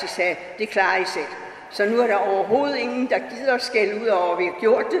trætte af os. De sagde, det klarer I selv. Så nu er der overhovedet ingen, der gider at skælde ud over, at vi har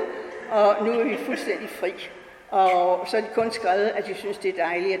gjort det, og nu er vi fuldstændig fri. Og så er de kun skrevet, at de synes, det er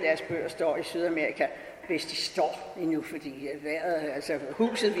dejligt, at deres bøger står i Sydamerika, hvis de står endnu, fordi vejret, altså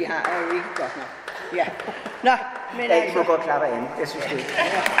huset, vi har, er jo ikke godt nok. Ja. Nå, men ja, I må godt klappe af, jeg synes det.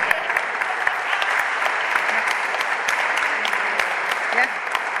 Ja.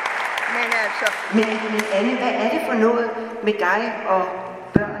 Men Anne, hvad er det for noget med dig og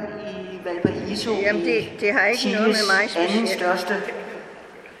børn i Valparaiso? Jamen det har ikke noget med mig specielt. Anden største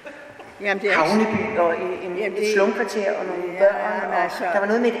havneby og et slumkvarter og nogle børn. Altså, der var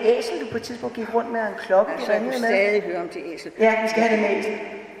noget med et æsel, du på et tidspunkt gik rundt med en klokke. Altså, jeg kan stadig høre om det æsel. Ja, vi skal have det med æsel.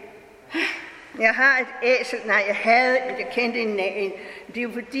 Jeg har et æsel, jeg kendte en. Det er jo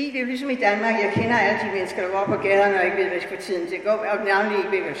fordi, det er jo ligesom i Danmark, jeg kender alle de mennesker, der går op på gaderne og ikke ved, hvad for tiden det går, og navnlig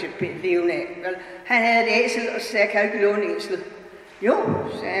ikke ved, hvad levende af. Han havde et æsel, og så sagde jeg, kan jeg ikke låne æslet? Jo,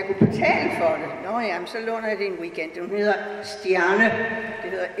 så jeg kunne betale for det. Nå jamen, så låner jeg det en weekend. Hun hedder Stjerne.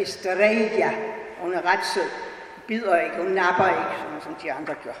 Det hedder Estrella. Hun er ret sød. Bider ikke, hun napper ikke, som de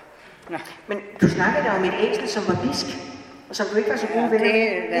andre gør. Nå. Men du snakkede der om et æsel, som var bisk, og som du ikke var så god ved.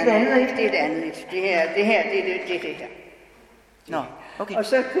 Det er et andet et. Det er et andet et. Det her, det er det her. Nå, okay. Og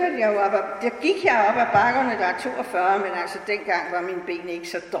så kørte jeg jo op, der gik jeg op ad bakkerne, der er 42, men altså dengang var mine ben ikke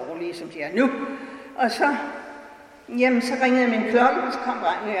så dårlige, som de er nu. Og så ringede min klokke, og så kom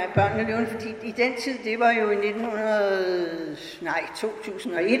børnene løbende, fordi i den tid, det var jo i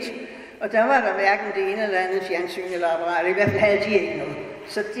 2001, og der var der hverken det ene eller andet fjernsyn eller apparat, i hvert fald havde de ikke noget.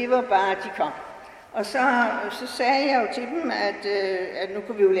 Så det var bare, at de kom. Og så sagde jeg jo til dem, at nu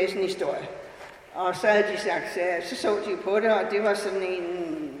kunne vi jo læse en historie. Og så havde de sagt, så de på det, og det var sådan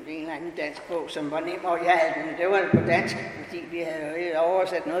en eller anden dansk bog, som var nem, og jeg havde den, det var på dansk, fordi vi havde jo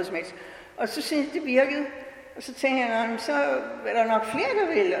oversat noget som helst. Og så syntes det virkede, og så tænkte jeg, så er der nok flere,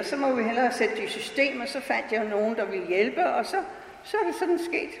 der vil, og så må vi hellere sætte det i system, og så fandt jeg nogen, der ville hjælpe, og så er det sådan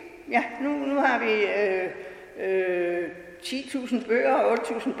sket. Ja, nu har vi 10.000 bøger og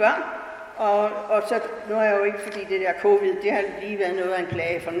 8.000 børn, og så, nu er jeg jo ikke, fordi det der covid, det har lige været noget af en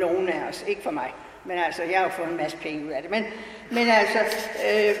plage for nogen af os, ikke for mig. Men altså, jeg har jo fået en masse penge ud af det. Men altså,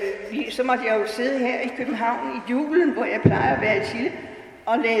 så måtte jeg jo sidde her i København i julen, hvor jeg plejer at være i Chile,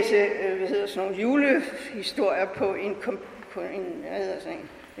 og læse sådan nogle julehistorier på en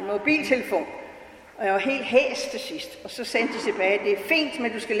mobiltelefon. Og jeg var helt hæs til sidst. Og så sendte de tilbage, det er fint,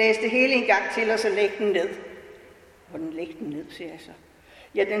 men du skal læse det hele en gang til, og så lægge den ned. Hvordan lægge den ned, siger jeg så.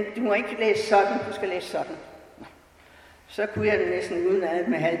 Ja, du må ikke læse sådan, du skal læse sådan. Nå. Så kunne jeg det næsten uden ad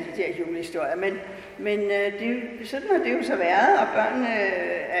med alle de der julehistorier. Men sådan har det jo så været, og børnene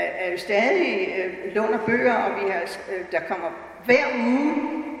er jo stadig låner bøger, og der kommer hver uge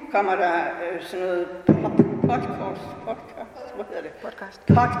kommer der sådan noget podcast. Hvad hedder det?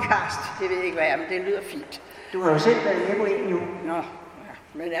 Podcast. Det ved jeg ikke, hvad er, men det lyder fint. Du har jo selv været med på en jo. Nå, ja.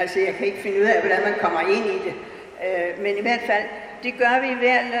 Men altså, jeg kan ikke finde ud af, hvordan man kommer ind i det. Men i hvert fald, det gør vi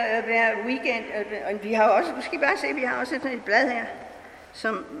hver weekend. Og vi har også, du skal bare se, vi har også et blad her.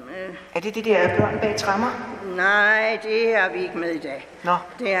 Som, er det det der børn bag trammer? Nej, det har vi ikke med i dag. Nå.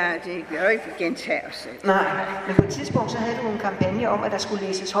 Det gør jo ikke, vi gentager os selv. Nej, men på et tidspunkt så havde du en kampagne om, at der skulle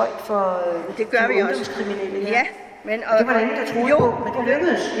læses højt for det gør vi også. Ja. Men, og det var der ingen, der troede på, men det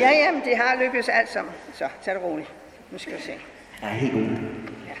lykkedes. Ja, jamen, det har lykkedes alt sammen. Så, tag det roligt. Nu skal vi se. Ja, helt god.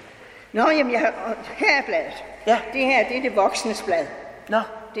 Ja. Nå, jamen, her er bladet. Ja. Det her, det er det voksnes blad. Nå.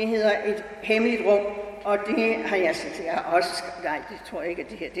 Det hedder Et hemmeligt rum, og det har jeg også skrevet. Nej, det tror jeg ikke, at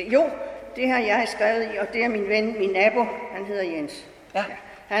det her. Jo, det har jeg skrevet i, og det er min ven, min nabo, han hedder Jens. Ja.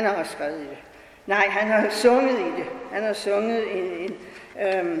 Han har også skrevet i det. Nej, han har sunget i det. Han har sunget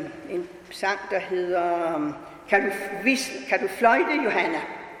en sang, der hedder Kan du fløjte, Johanna?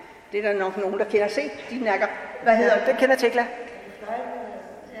 Det er der nok nogen, der kender. Se, de nakker. Hvad hedder det? Den kender Tekla.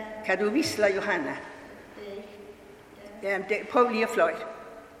 Kan du visle, Johanna? Jamen, prøv lige at fløjte.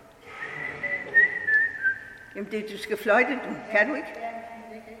 Jamen, du skal fløjte den. Kan du ikke?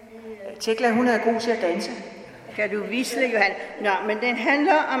 Tekla, hun er god til at danse. Kan du visle, Johanna? Nå, men den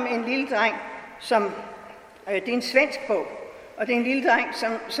handler om en lille dreng, som... det er en svensk bog. Og det er en lille dreng,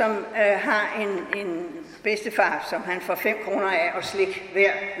 som har en bedstefar, som han får 5 kroner af og slik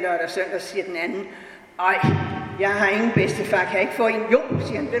hver lørdag og søndag, siger den anden. Ej, jeg har ingen bedstefar, kan jeg ikke få en? Jo,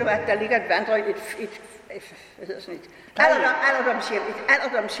 siger han. Ved du hvad, der ligger et vandrøg, hvad hedder sådan et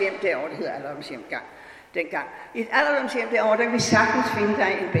alderdomshjem derovre, det hedder alderdomshjem dengang. Et alderdomshjem derovre, der kan vi sagtens finde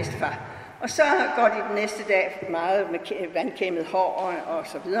dig en bedstefar. Og så går de den næste dag meget med vandkæmmet hår og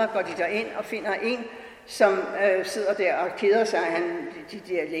så videre, går de derind og finder en, som sidder der og keder sig. De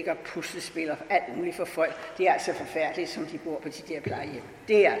der ligger puslespiller, alt muligt for folk. Det er altså forfærdeligt, som de bor på de der plejehjem.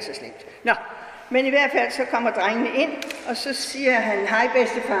 Det er altså slemt. Nå, men i hvert fald så kommer drengene ind, og så siger han, hej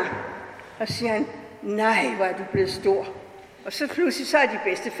bedstefar. Og så siger han, nej, hvor er du blevet stor. Og så pludselig så er de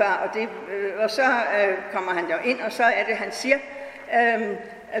bedstefar, og så kommer han der ind, og så er det, han siger,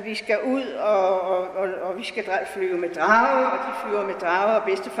 at vi skal ud, og vi skal flyve med drager, og de flyver med drager, og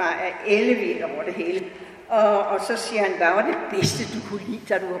bedstefar er ellevild over det hele. Og så siger han, hvad var det bedste, du kunne lide,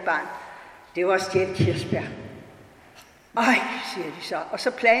 da du var barn? Det var at stjæle kirsebær. Ej, siger de så. Og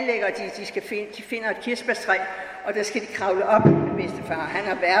så planlægger de finder et kirsebærstræ, og der skal de kravle op med bedstefar. Han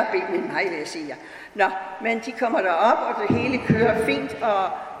har værre ben end mig, vil jeg sige. Nå, men de kommer derop, og det hele kører fint,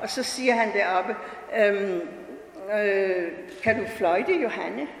 og så siger han deroppe, kan du fløjte,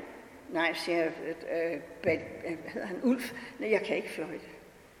 Johanne? Nej, siger hvad hedder han, Ulf? Nej, jeg kan ikke fløjte.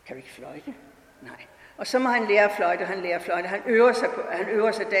 Kan du ikke fløjte? Nej. Og så må han lære at fløjte, Han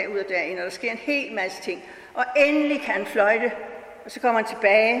øver sig dag ud og dag ind, og der sker en hel masse ting. Og endelig kan han fløjte, Og så kommer han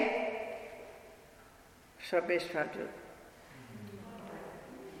tilbage, så er bedstefar død.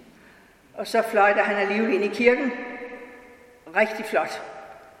 Og så fløjter han alligevel ind i kirken. Rigtig flot.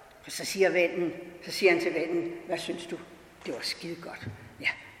 Og så siger han til vennen, hvad synes du? Det var skide godt. Ja,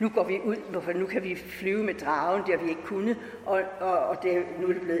 nu går vi ud, for nu kan vi flyve med dragen, det har vi ikke kunnet, og nu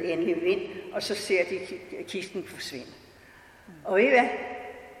er det blevet endelig vind, og så ser de kisten forsvinde. Og ved I hvad?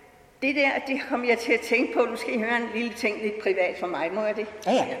 Det kom jeg til at tænke på. Nu skal I høre en lille ting lidt privat for mig. Må jeg det?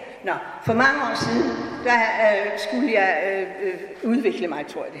 Ja. Nå, for mange år siden, der skulle jeg udvikle mig,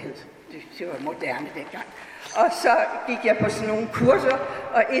 tror jeg det hed. Det var moderne dengang. Og så gik jeg på sådan nogle kurser,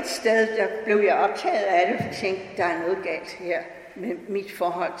 og et sted, der blev jeg optaget af det, og tænkte, der er noget galt her med mit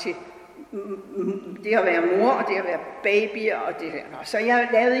forhold til det at være mor, og det at være babyer, og det der. Så jeg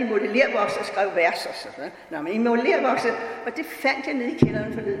lavede i modellervoks og skrev vers og sådan noget. Nå, men i modellervoks, og det fandt jeg nede i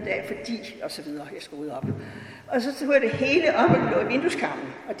kælderen forleden dag, fordi, og så videre, jeg skulle ud op. Og så tog jeg det hele op og lå i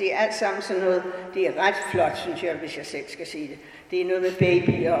vindueskarmen, og det er alt sammen sådan noget, det er ret flot, synes jeg, hvis jeg selv skal sige det. Det er noget med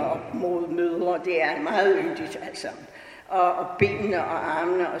babyer og mødre, det er meget yndigt alt sammen. Og benene og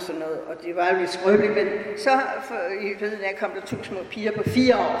armene og sådan noget, og det var jo lidt skrøbeligt, men så kom der 2 små piger på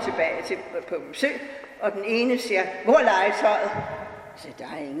 4 år tilbage på besøg, og den ene siger, hvor er legetøjet? Så der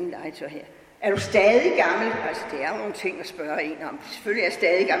er ingen legetøj her. Er du stadig gammel? Altså, det er jo nogle ting at spørge en om. Selvfølgelig er jeg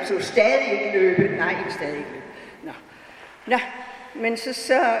stadig gammel, så er du stadig ikke løbe? Nej, ikke stadig ikke løbe. Nå, men så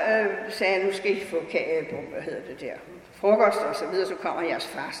sagde jeg, nu skal I få frokost og så videre, så kommer jeres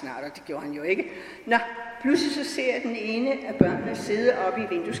far snart, og det gjorde han jo ikke. Nå, pludselig så ser jeg den ene af børnene sidde oppe i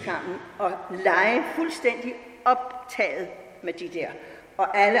vindueskarmen og lege fuldstændig optaget med de der.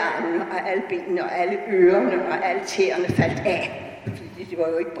 Og alle armene, og alle benene, og alle ørerne, og alle tæerne faldt af. Fordi det var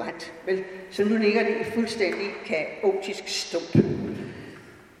jo ikke brændt, vel? Så nu ligger det i fuldstændig kaotisk stump.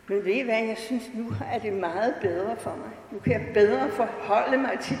 Men ved I hvad, jeg synes, nu er det meget bedre for mig. Nu kan jeg bedre forholde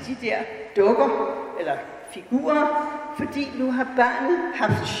mig til de der dukker, eller figurer, fordi nu har barnet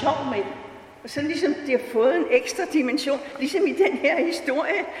haft sjov med det. Og så ligesom det har fået en ekstra dimension, ligesom i den her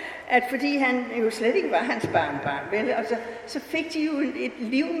historie, at fordi han jo slet ikke var hans barnbarn, vel? Og så fik de jo et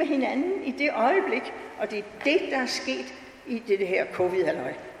liv med hinanden i det øjeblik, og det er det, der er sket i det her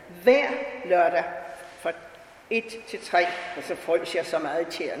covid-halløj. Hver lørdag fra 1 til 3, og så frøs jeg så meget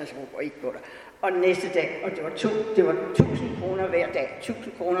i tæerne, så jeg ikke på der. Og næste dag, og det var 1.000 kroner hver dag.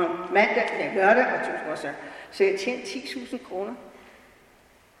 1.000 kroner mandag, lørdag og 1.000 kroner søndag. Så jeg tjente 10.000 kroner.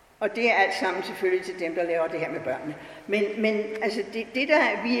 Og det er alt sammen selvfølgelig til dem, der laver det her med børnene. Men altså,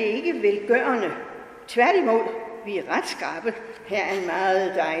 vi er ikke velgørende. Tværtimod, vi er ret skarpe. Her er en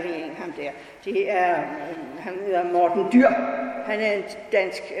meget dejlig en, ham der. Det er, han hedder Morten Dyr. Han er en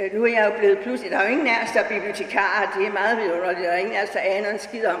dansk, nu er jeg jo blevet pludselig, der er jo ingen af os, der er bibliotekarer, det er meget vidunderligt, der er ingen af os, der aner en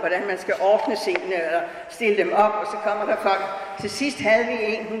skid om, hvordan man skal ordne scenene, eller stille dem op, og så kommer der folk. Til sidst havde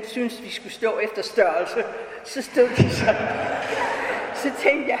vi en, hun syntes, vi skulle stå efter størrelse, så stod de sådan. Så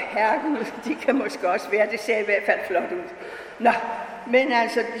tænkte jeg, herregud, de kan måske også være, det ser i hvert fald flot ud. Nå, men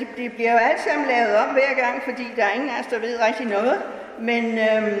altså, det bliver jo alt sammen lavet om hver gang, fordi der er ingen af os, der ved rigtig noget.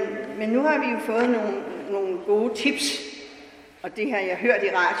 Men nu har vi jo fået nogle gode tips, og det har jeg hørt i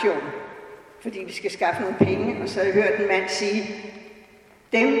radioen, fordi vi skal skaffe nogle penge, og så har jeg hørt en mand sige,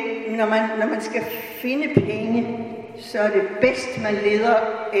 når man skal finde penge, så er det bedst, man leder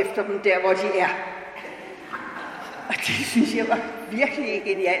efter dem der, hvor de er. Og det synes jeg var virkelig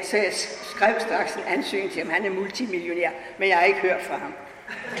genialt, så jeg skrev straks en ansøgning til ham. Han er multimillionær, men jeg har ikke hørt fra ham.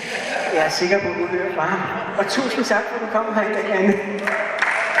 Jeg er sikker på, at du hører fra ham. Og tusind tak, for at du kom her i dag, Anne.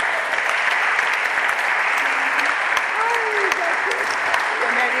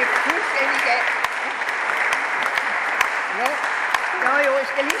 Jeg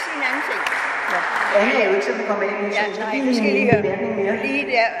skal lige sige en anden ting. Anne er jo ikke sådan, at komme ind. Nu skal lige høre.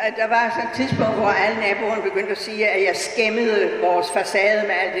 Lige der var sådan et tidspunkt, hvor alle naboerne begyndte at sige, at jeg skæmmede vores facade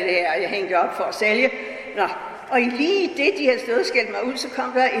med alt det der, og jeg hængte op for at sælge. Nå, og lige det, de havde stået og skældt mig ud, så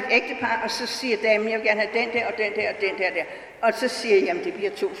kom der et ægtepar, og så siger damen, jeg vil gerne have den der, og den der, og den der. Og så siger jeg, jamen det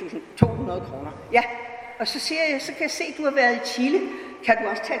bliver 2.200 kroner. Ja, og så siger jeg, så kan jeg se, at du har været i Chile. Kan du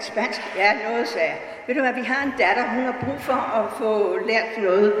også tage et spansk? Ja, noget, sagde jeg. Ved du hvad, vi har en datter, hun har brug for at få lært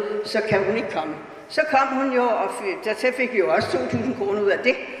noget, så kan hun ikke komme. Så kom hun jo, og så fik vi jo også 2.000 kroner ud af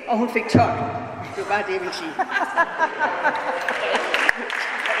det, og hun fik 12. Det var bare det, jeg ville sige.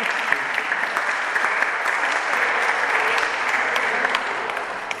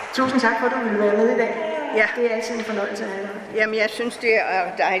 Tusind tak for, at du ville være med i dag. Ja. Det er altid en fornøjelse at have dig. Jamen, jeg synes, det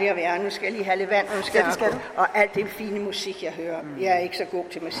er dejligt at være. Nu skal jeg lige have lidt vand, og nu skal jeg og alt det fine musik, jeg hører. Jeg er ikke så god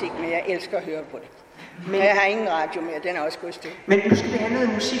til musik, men jeg elsker at høre på det. Men jeg har ingen radio mere, den er også gået stille. Men nu skal vi have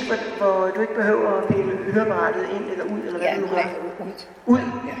noget musik, hvor du ikke behøver at pille høreapparatet ind eller ud, eller hvad Ja, du nej, har. ud.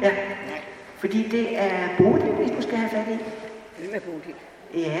 Ja. Nej. Fordi det er Bodil, hvis du skal have fat i. Hvem er Bodil?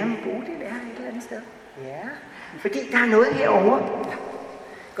 Ja, men Bodil er et eller andet sted. Ja. Fordi der er noget herovre.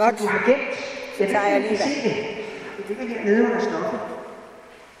 Godt. Du har gemt. Så tager jeg lige se det. Det ligger hernede under stoffet.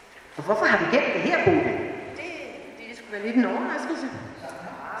 Og hvorfor har vi gemt det her, Bodil? Det skulle være lidt en overraskelse.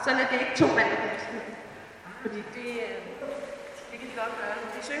 Sådan at det ikke tog vand. Fordi det kan de godt gøre.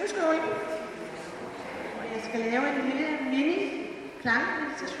 Det er syngeskole. Og jeg skal lave en lille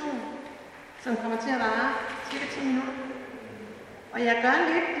mini-klangmeditation, som kommer til at vare cirka 10 minutter. Og jeg gør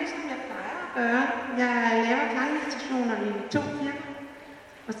lidt ligesom jeg plejer at gøre. Jeg laver klangmeditationer i 2 kirker.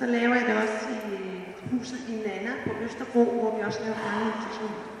 Og så laver jeg det også i huset i Nana på Vesterbro, hvor vi også laver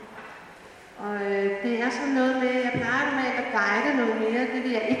klangmeditationer. Og det er sådan noget med, jeg plejer normalt at guide noget mere, det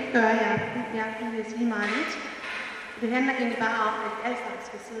vil jeg ikke gøre i aften. I aften vil jeg sige meget lidt. Det handler egentlig bare om, at alt sammen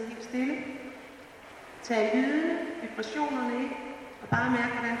skal sidde helt stille. Tag lydene, vibrationerne ind, og bare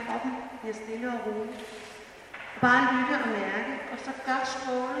mærke, hvordan kroppen bliver stille og rolig. Og bare lytte og mærke, og så gør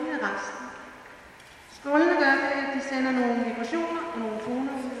skålene resten. Skålene gør det, at de sender nogle vibrationer og nogle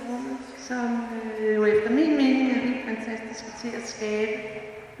toner ud i rummet, som jo efter min mening er helt fantastiske til at skabe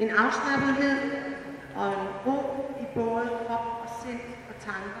en afslappethed og en ro i både krop og sind og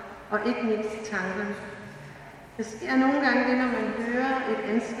tanker, og ikke mindst tankerne. Det sker nogle gange det, når man hører et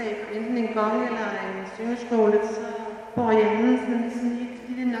anslag, enten en gong eller en syngeskåle, så får hjernen sådan et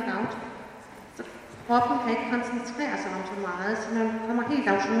lille knockout. Så kroppen kan ikke koncentrere sig om så meget, så man kommer helt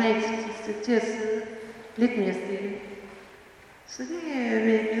automatisk til at sidde lidt mere stille. Så det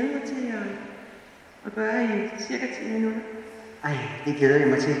vil jeg glæde mig til at gøre i cirka 10 minutter. Ej, det glæder jeg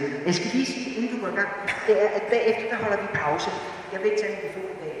mig til. Jeg skal lige sige, inden du går i gang, det er, at bagefter der holder vi pause. Jeg vil ikke tage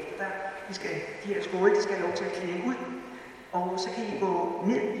mikrofonen bagefter. De her skåle, de skal have lov til at klinge ud. Og så kan I gå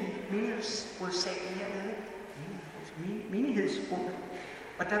ned i menighedsrådssalen hernede. Menighedsrummet.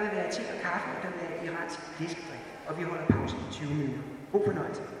 Og der vil være te og kaffe, og der vil være iransk fiskedrik. Og vi holder pause i 20 minutter. God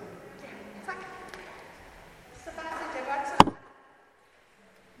fornøjelse. Tak. Så bare synes jeg godt så.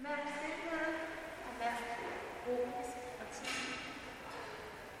 Mærk stillheden og mærk roligt og tid.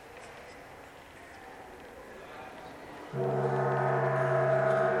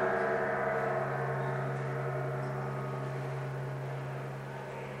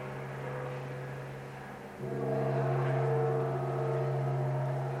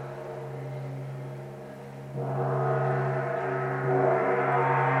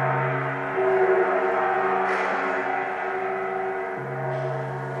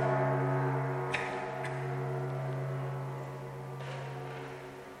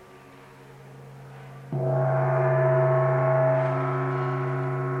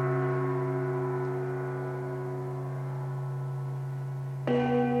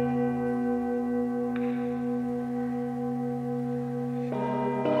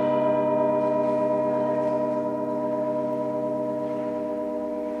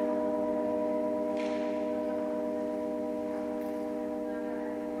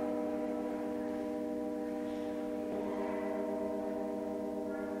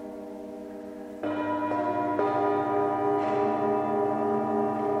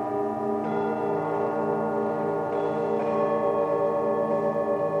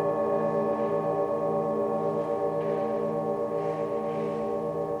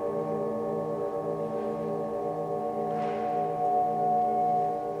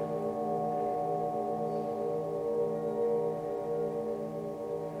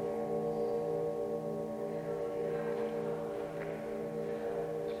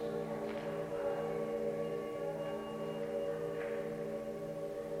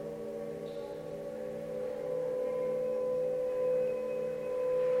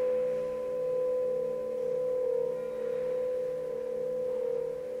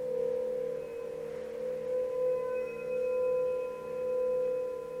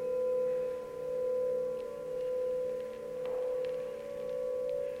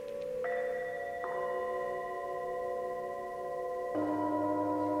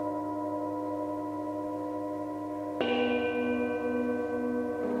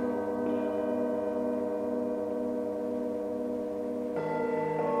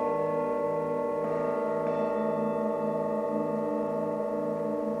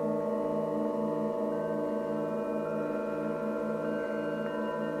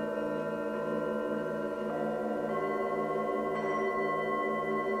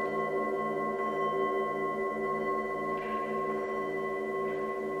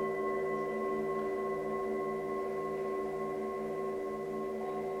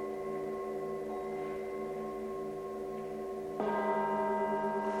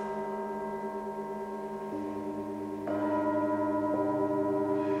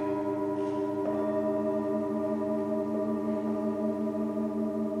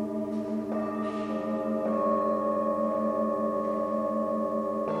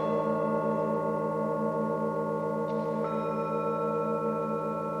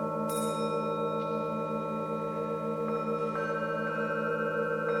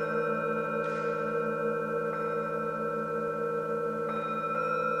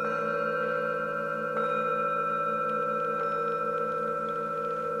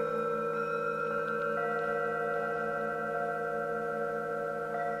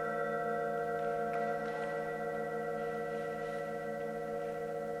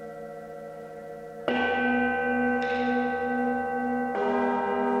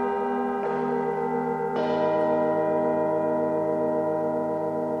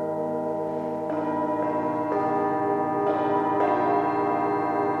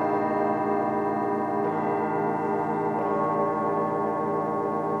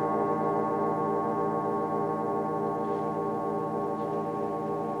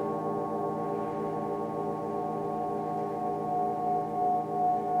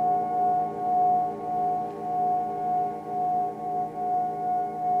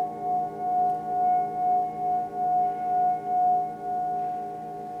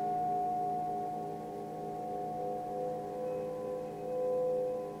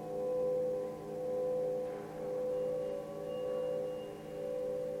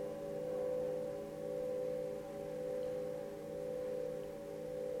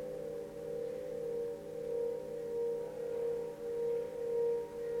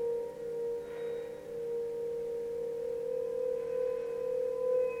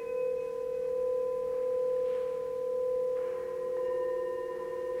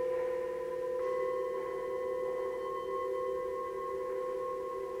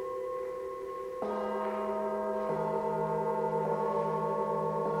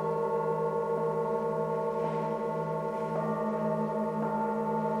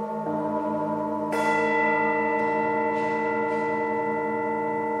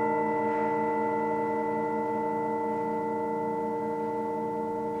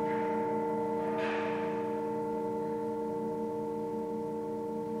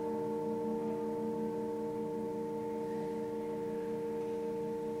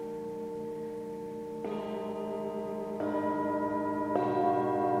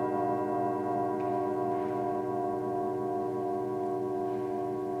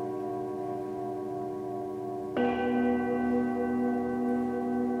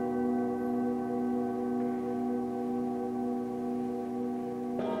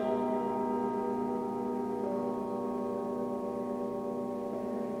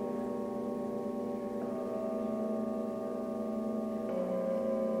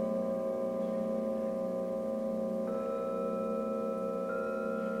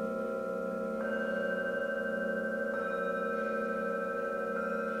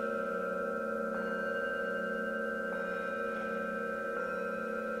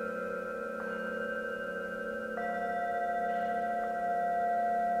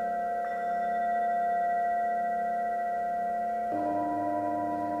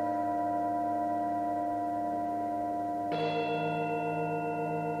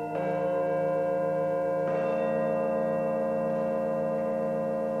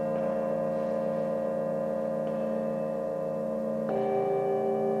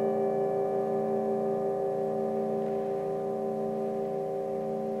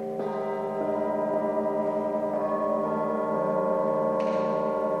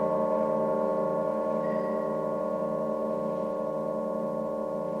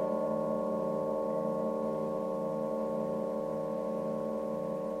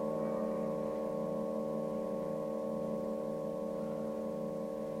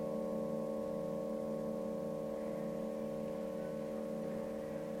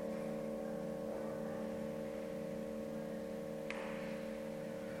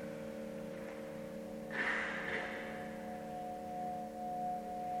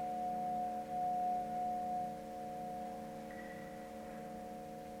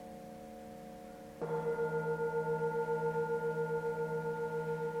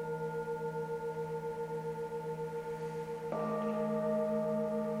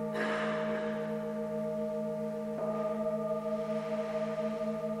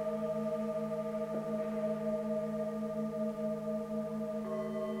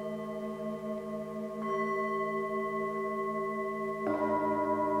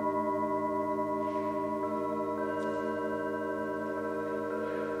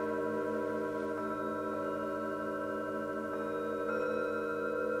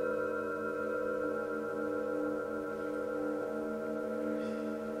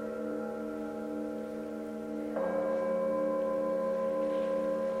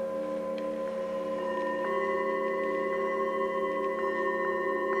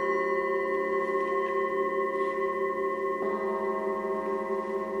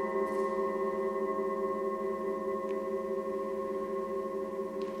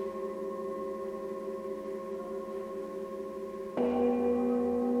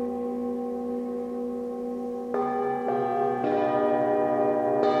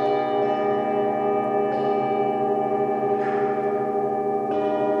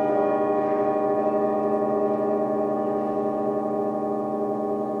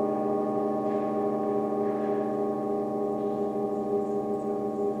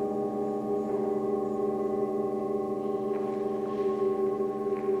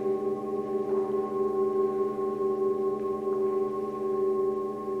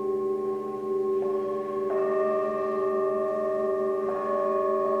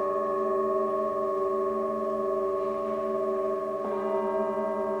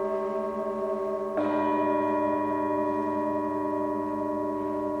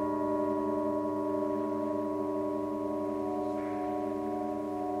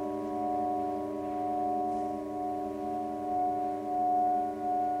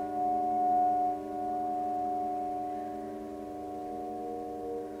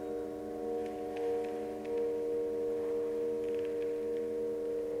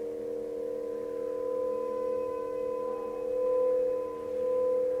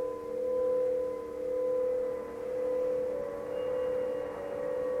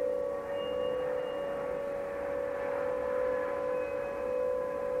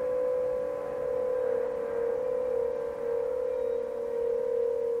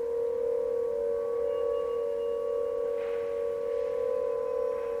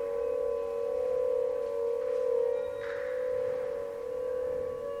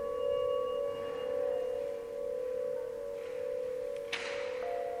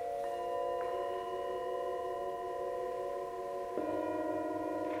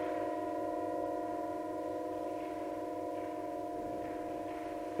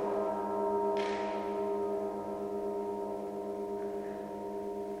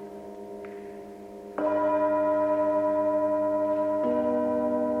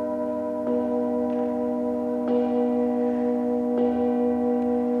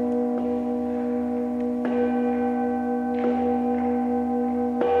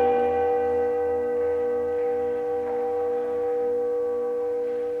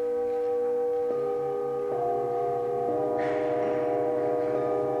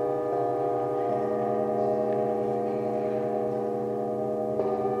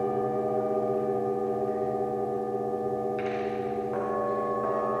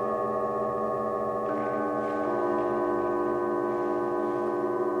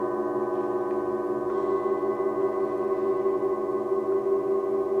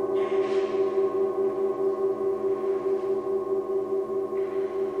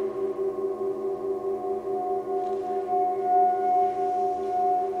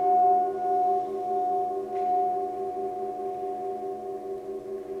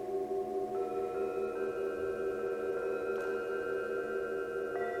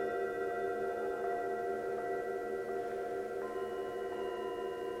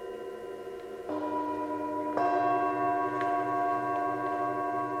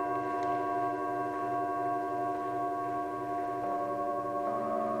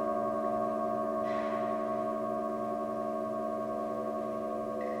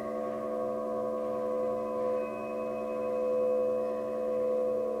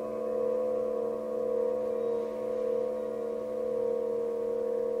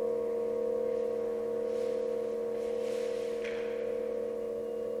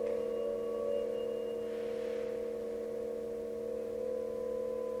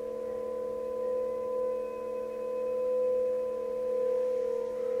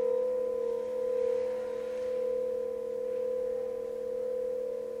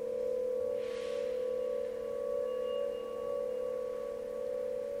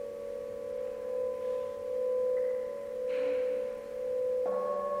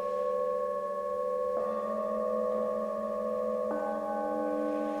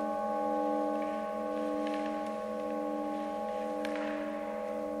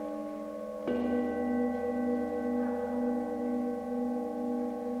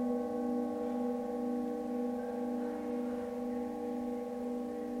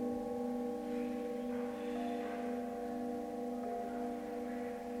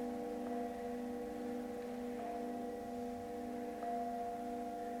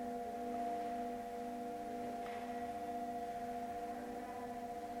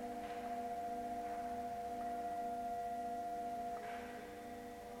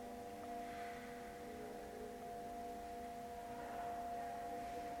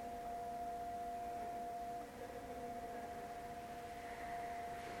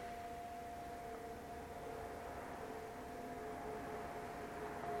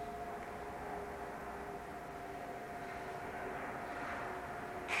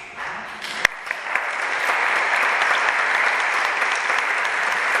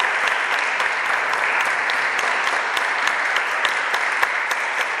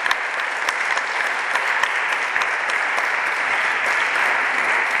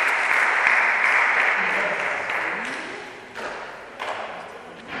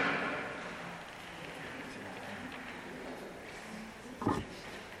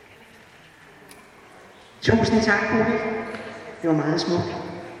 Tusind tak, Bodil. Det var meget smukt.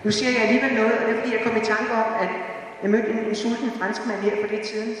 Nu siger jeg alligevel noget, og det er fordi, jeg kom i tanke om, at jeg mødte en sulten franskmand her for lidt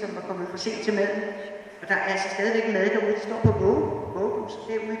siden, som var kommet for sent til maden. Og der er altså stadigvæk mad derude. Det står på vågehuset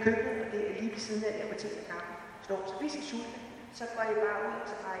derude i køkkenet, og det er lige ved siden af der, hvor til og kaffe står. Så hvis I sulten, så går I bare ud, og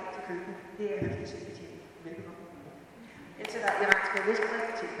så bare ind til køkkenet. Det er høfligt selv betjent. Velkommen. Indtil der er iransk og Vesterbro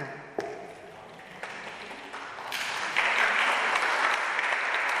til kaffe.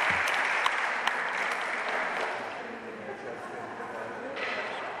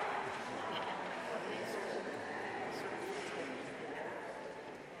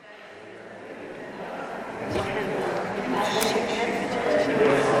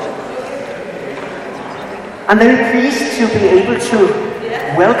 I'm very pleased to be able to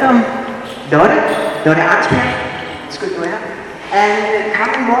welcome Lotte Arnsberg. It's good to have. And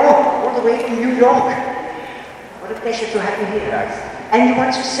Carmen Moore, all the way from New York. What a pleasure to have you here. Yes. And you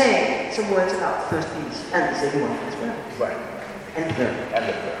want to say some words about the first piece and the second one as well. Right. And the third. And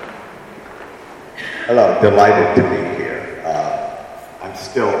the third. Hello, delighted to be here. I'm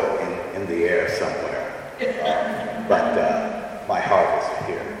still in the air somewhere, but my heart is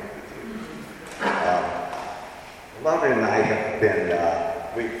here with you. Lotte and I have been,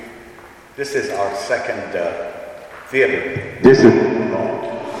 this is our second theater. This is,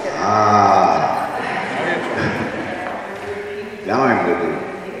 now I'm with you.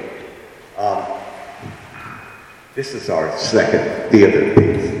 This is our second theater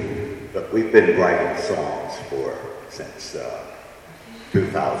piece, but we've been writing songs since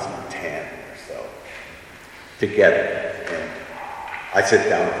 2010 or so, together. And I sit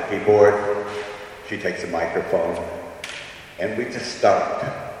down at the keyboard, she takes a microphone, and we just start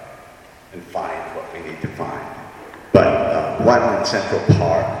and find what we need to find. But while in Central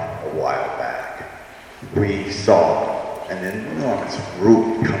Park a while back, we saw an enormous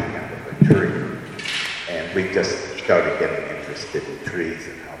root coming out of a tree, and we just started getting interested in trees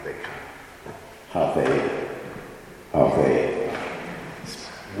and how they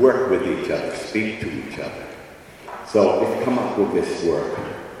work with each other, speak to each other. So we've come up with this work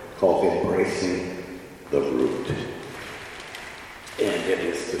called Embracing the Root. And it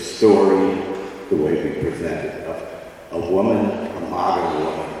is the story, the way we present it, of a woman, a modern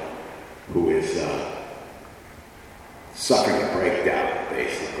woman, who is suffering a breakdown,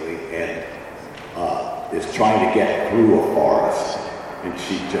 basically, and is trying to get through a forest, and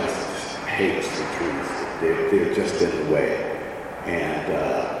she just hates the trees. They're just in the way. And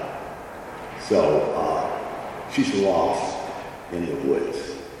so she's lost in the woods.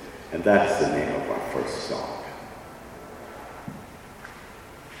 And that's the name of our first song.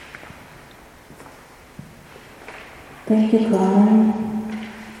 Thank you, Carmen.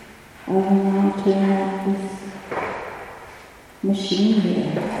 I will now turn off this machine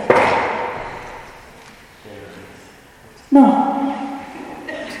here. No.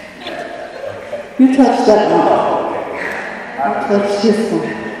 You touch that one. I'll touch this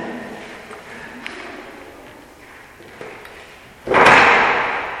one.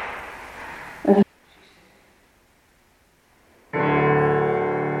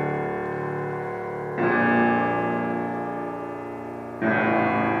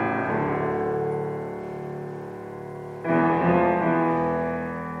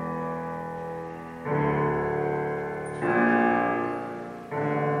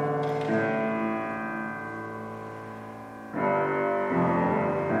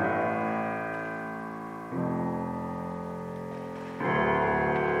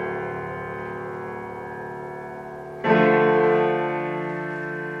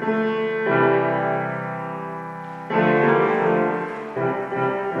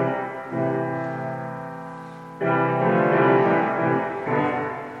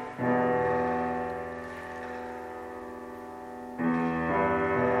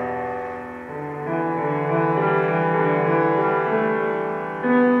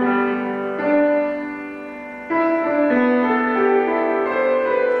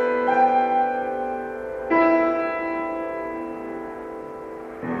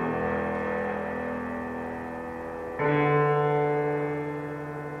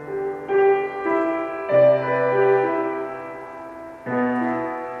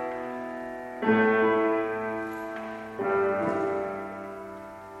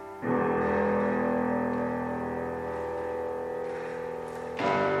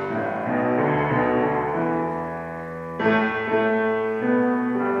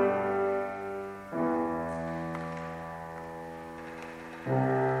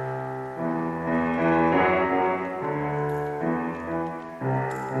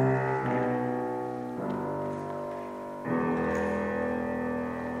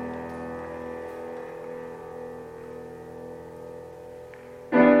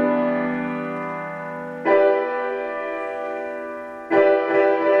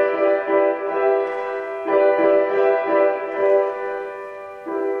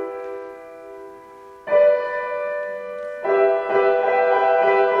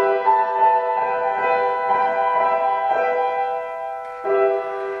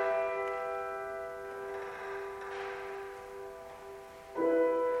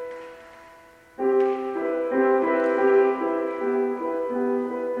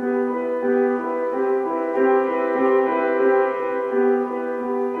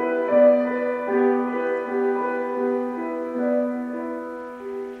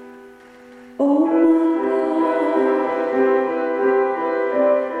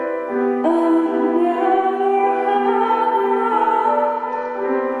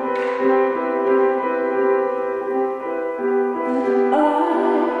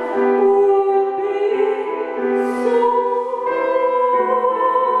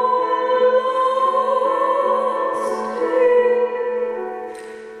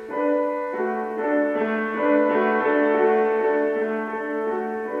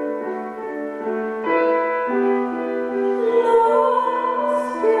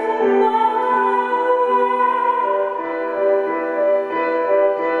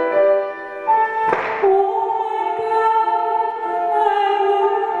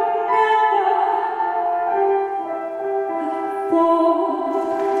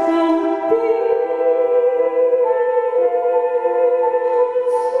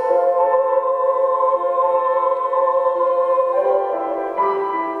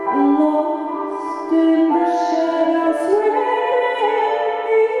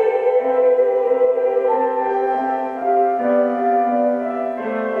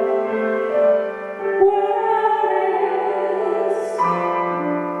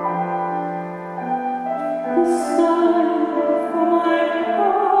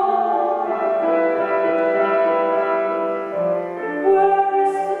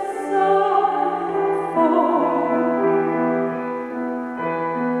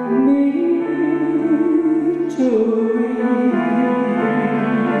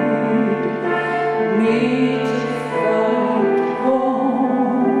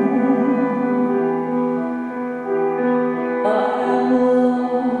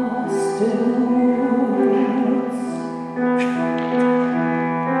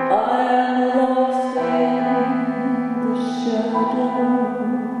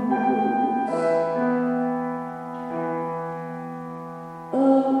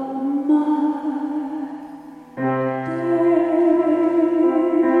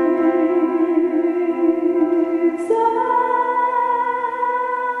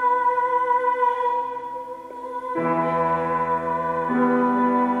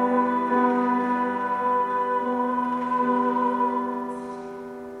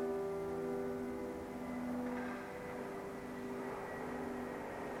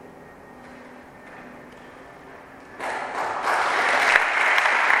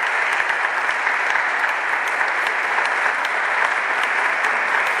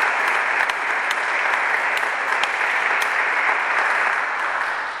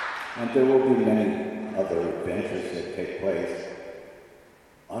 And there will be many other adventures that take place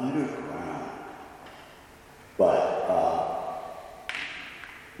underground. But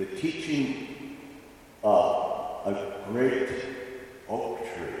the teaching of a great oak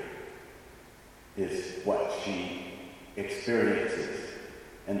tree is what she experiences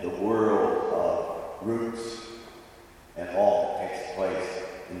in the world of roots and all that takes place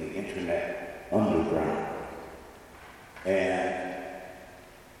in the internet underground. And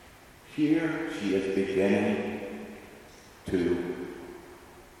here she is beginning to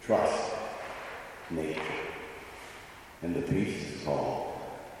trust nature. And the piece is called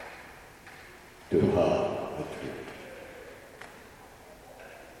To Hug a Tree.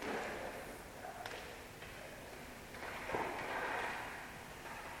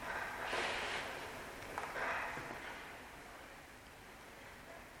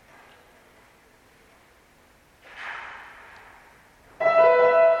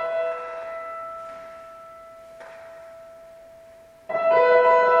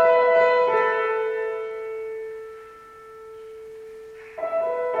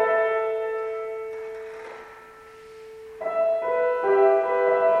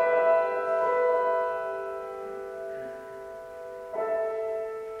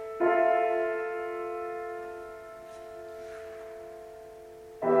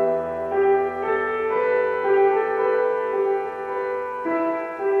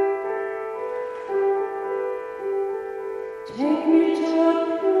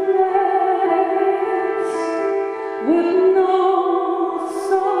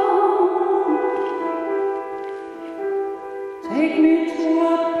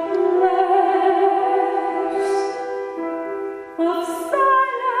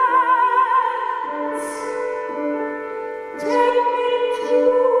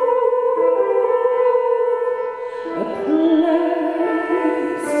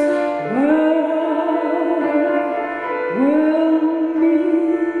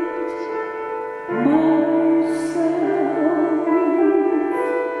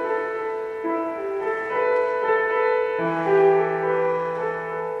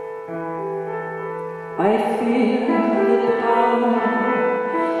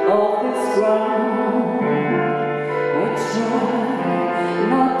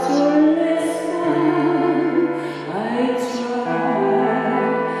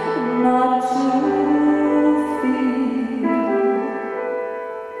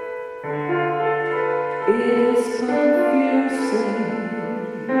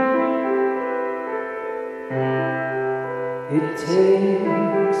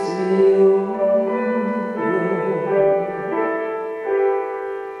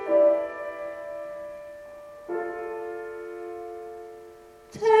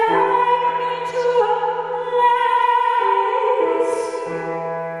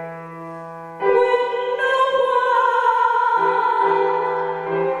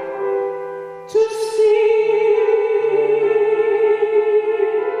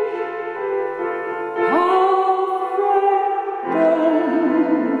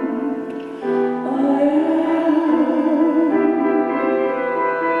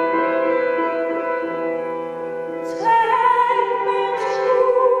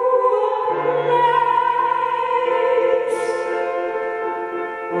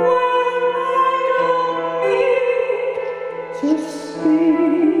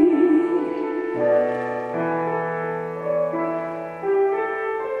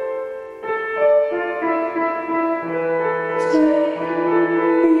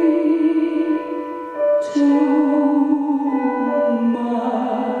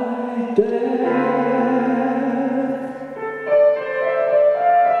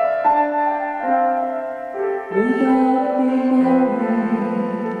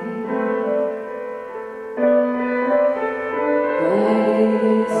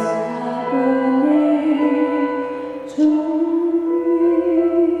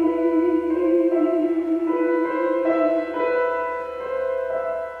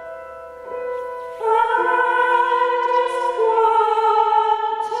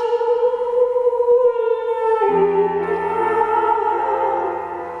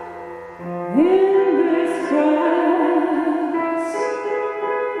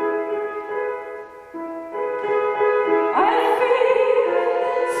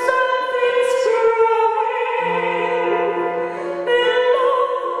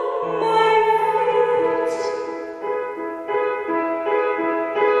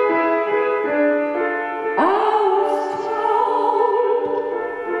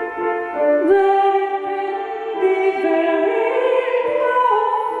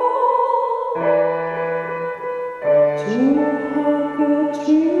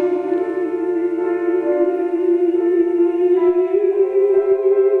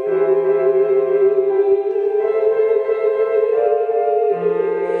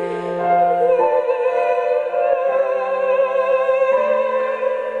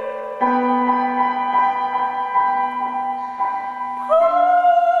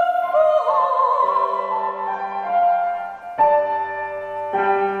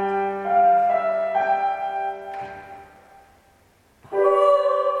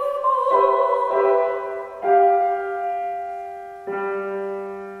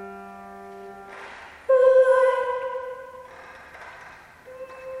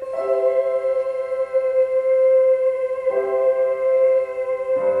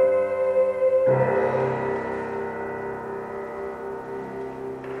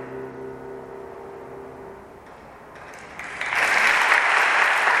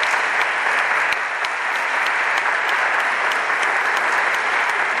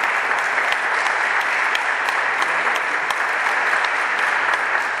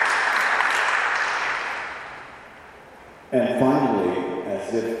 And finally,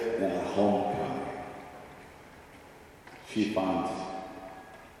 as if in a homecoming, she finds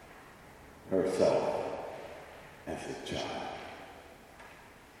herself as a child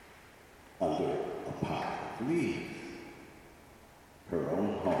under a pile of leaves, her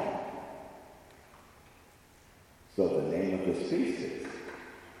own home. So the name of this piece is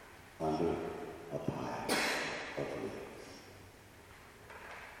Under a Pile of Leaves.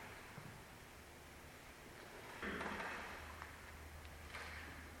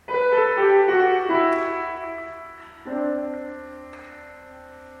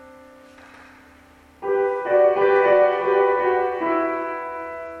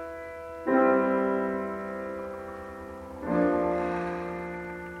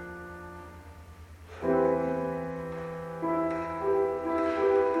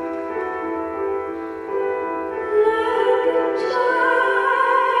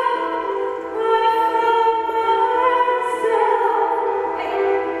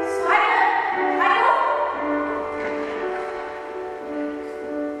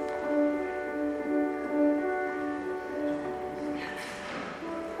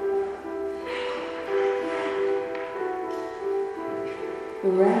 The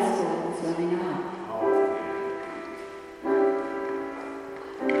rascal is running out.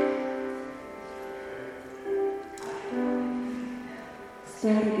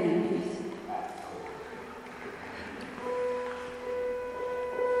 Start again, please.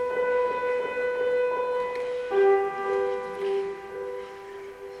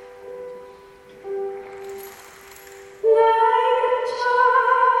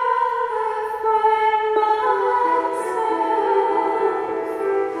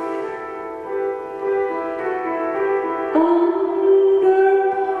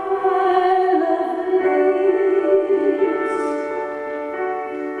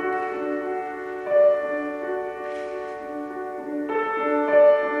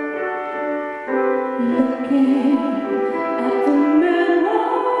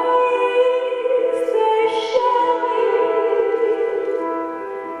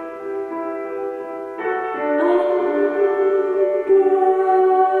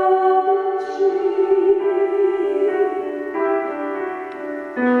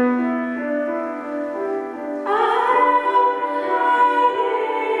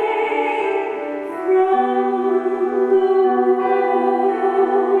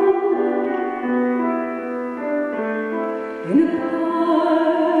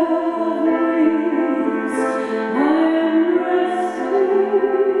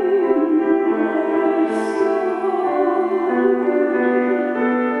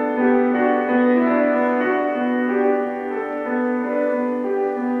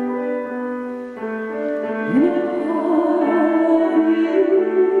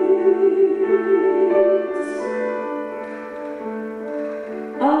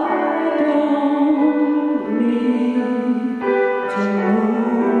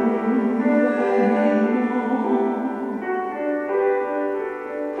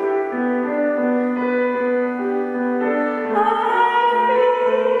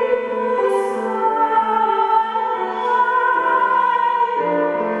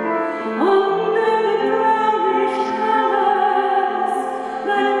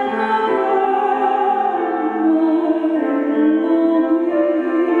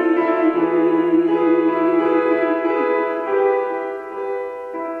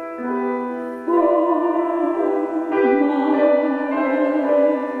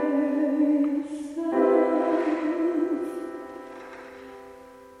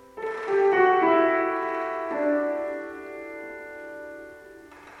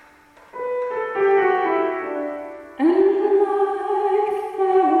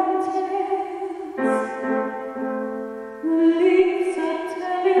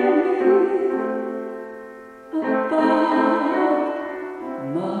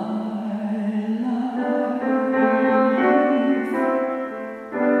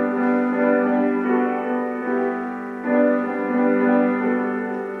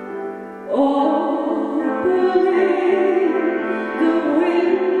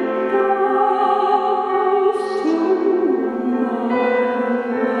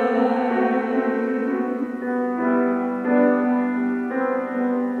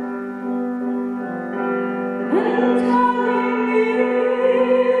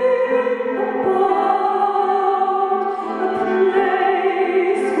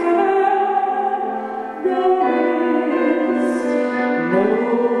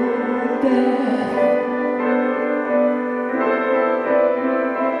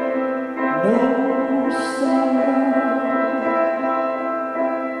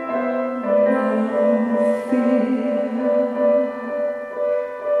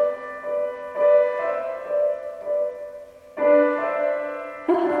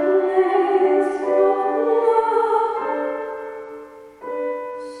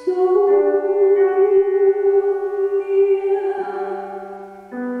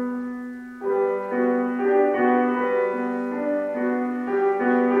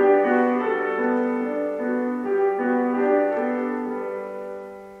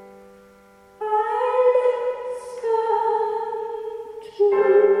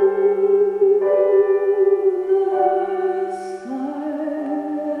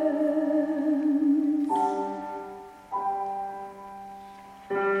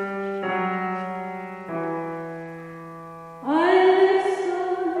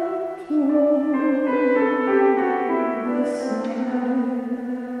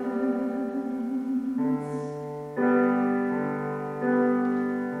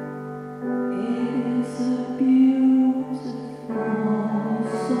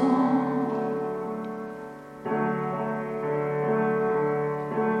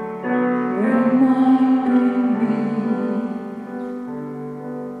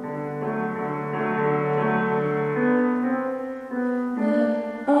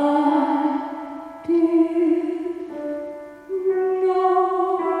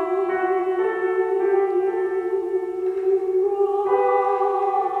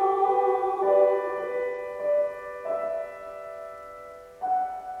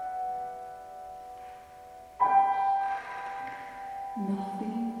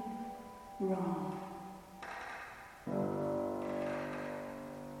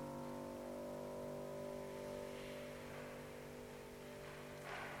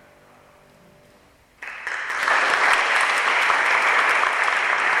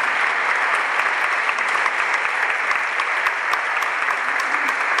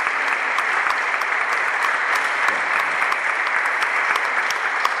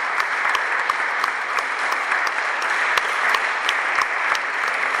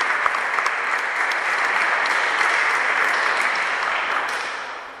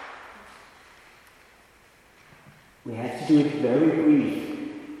 We have to do it very brief.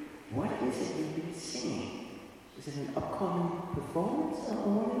 What is it you've been singing? Is it an upcoming performance or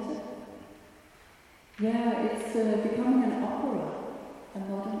what is it? Yeah, it's becoming an opera, a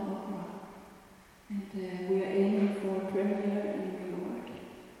modern opera. And we are aiming for a premiere in New York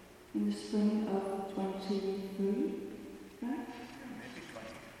in the spring of 23, right?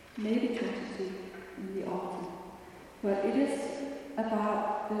 Maybe 22 in the autumn. But it is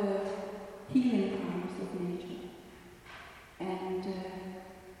about the healing powers of nature and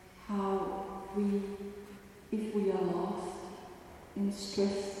how we, if we are lost in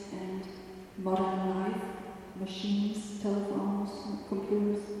stress and modern life, machines, telephones,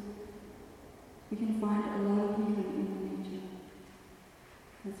 computers, we can find a lot of healing in nature.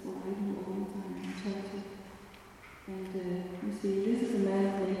 That's what I do all the time in charity. And you see, this is a man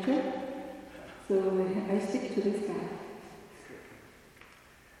of nature, so I stick to this guy.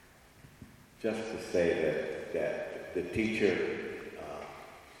 Just to say that the teacher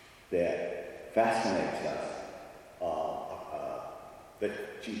that fascinates us, the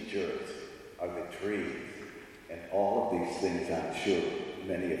teachers are the trees, and all of these things I'm sure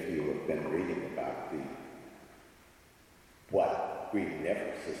many of you have been reading about. What we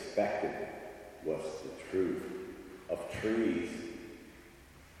never suspected was the truth of trees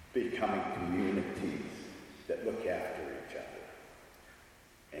becoming communities that look after each other.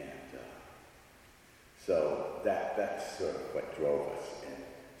 And so that's sort of what drove us. And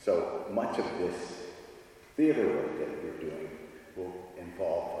so much of this theater work that we're doing will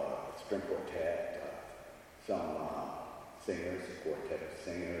involve a string quartet, some singers, a quartet of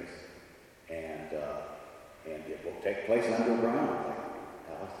singers, and it will take place underground, like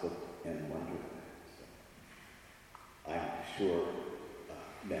Alice in Wonderland. So I'm sure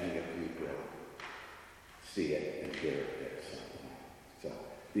many of you will see it and hear it at some point. So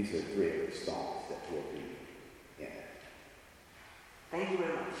these are 3 of the songs that will be in it. Thank you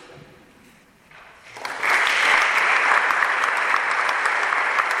very much.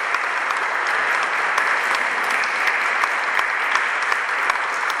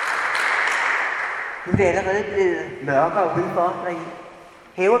 Nu er det allerede blevet mørkere udenfor. Når I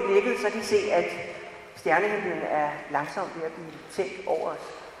hæver blikket, så kan I se, at stjernehimlen er langsomt ved at blive tændt over os.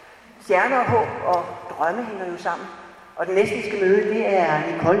 Stjerner og håb og drømme hænger jo sammen. Og den næste, vi skal møde, det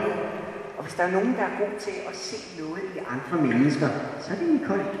er Nicole. Og hvis der er nogen, der er god til at se noget i andre mennesker, så er det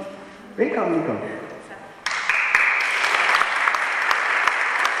Nicole. Velkommen, Nicole.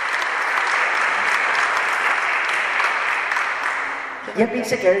 Jeg blev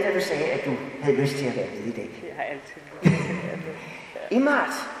så glad, da du sagde, at du havde lyst til at være med i dag. Jeg har altid lyst til at være med.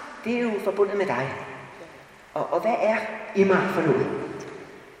 Imart, det er jo forbundet med dig. Og hvad er Imart for noget?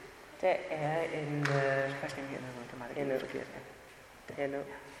 Der er en...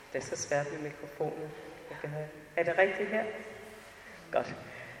 Det er så svært med mikrofonen. Er det rigtigt her? Godt.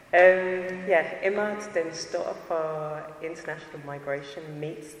 Imart, den står for International Migration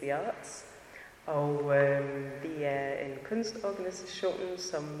Meets the Arts. Og vi er en kunstorganisation,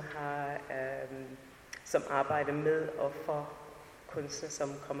 som arbejder med at få kunstnere, som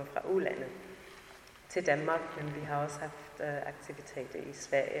kommer fra udlandet til Danmark, men vi har også haft aktiviteter i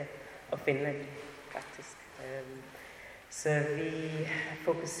Sverige og Finland faktisk. Så vi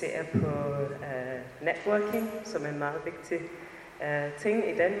fokuserer på networking, som er en meget vigtig ting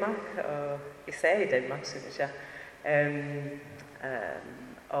i Danmark, og især i Danmark, synes jeg.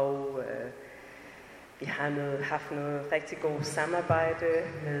 Vi har haft noget rigtig godt samarbejde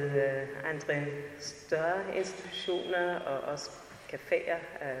med andre større institutioner og også caféer,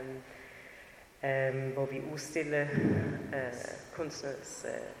 hvor vi udstiller kunstners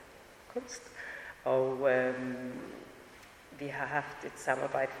kunst. Og vi har haft et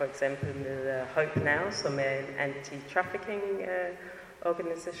samarbejde for eksempel med Hope Now, som er en anti-trafficking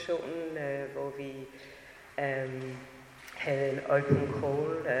organisation, hvor vi havde en open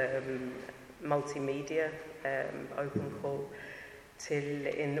call, multimedia open call til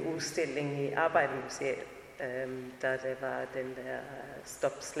en udstilling i Arbejdermuseet, da det var den der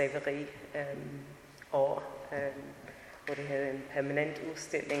Stop Slaveri år, hvor det havde en permanent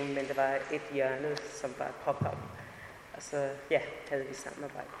udstilling, men det var et hjørne, som var pop-up. Og så havde vi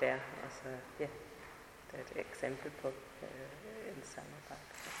samarbejde der, og så det er et eksempel på en samarbejde.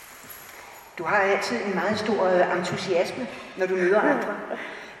 Du har altid en meget stor entusiasme, når du møder andre.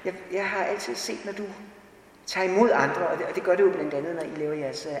 Jeg har altid set, når du tager imod andre, og det gør det jo blandt andet, når I laver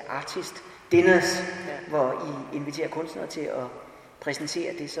jeres artist dinners, hvor I inviterer kunstnere til at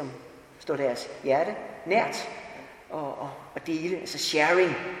præsentere det, som står deres hjerte nært, og dele, altså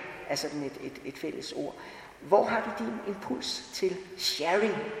sharing er sådan et fælles ord. Hvor har du din impuls til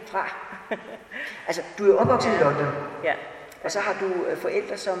sharing fra? Altså, du er jo opvokset i London. Ja. Og så har du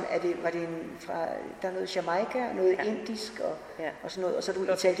forældre, som, var det der er noget Jamaica, noget indisk og sådan noget, og så er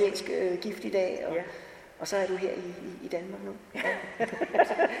du italiensk gift i dag, og så er du her i Danmark nu. Ja.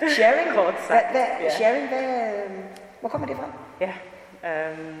 Sharing, sharing, hvor kommer det fra?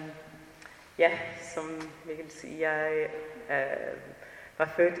 Ja, som Mikkel siger, jeg var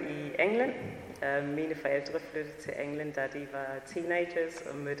født i England. Mine forældre flyttede til England, da de var teenagers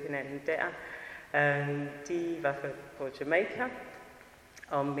og mødte hinanden der. De var født på Jamaica,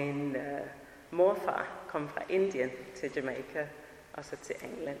 og min morfar kom fra Indien til Jamaica og så til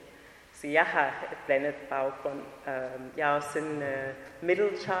England. Så jeg har et blandet baggrund. Jeg er også en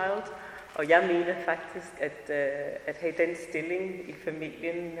middle child, og jeg mener faktisk, at have den stilling i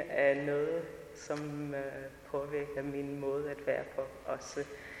familien er noget, som påvirker min måde at være på også.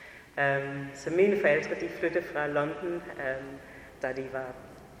 Så mine forældre, de flyttede fra London, da de var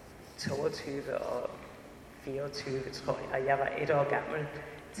 22 og 24, tror jeg, og jeg var 1 år gammel,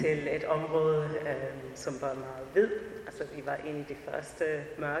 til et område, som var meget hvid. Altså, vi var en af de første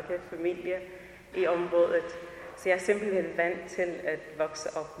mørke familier i området. Så jeg er simpelthen vant til at vokse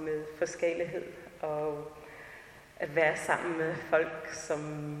op med forskellighed og at være sammen med folk,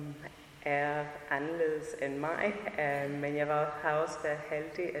 som er anderledes end mig. Men jeg har også været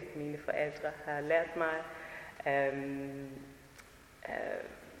heldig, at mine forældre har lært mig,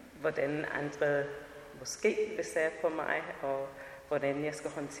 hvordan andre måske vil se på mig, og hvordan jeg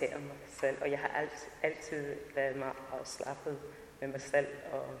skal håndtere mig selv. Og jeg har altid været meget afslappet med mig selv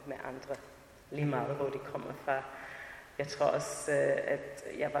og med andre, lige meget hvor de kommer fra. Jeg tror også, at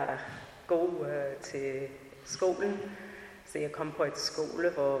jeg var god til skolen. Så jeg kom på et skole,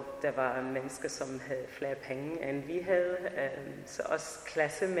 hvor der var mennesker, som havde flere penge, end vi havde. Så også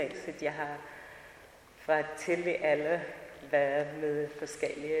klassemæssigt, jeg har fra tidlig alder været med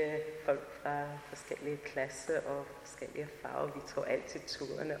forskellige folk fra forskellige klasser og forskellige farver. Vi tog altid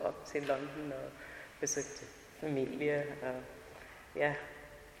turene op til London og besøgte familie. Og ja,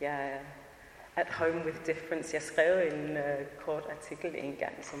 jeg er at home with difference. Jeg skrev en kort artikel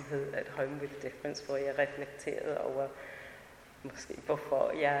engang, som hed At home with difference, hvor jeg reflekterede over måske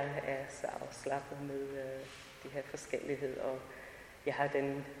hvorfor jeg er så afslappet med de her forskellighed, og jeg har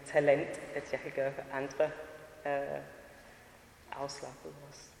den talent, at jeg kan gøre andre afslappet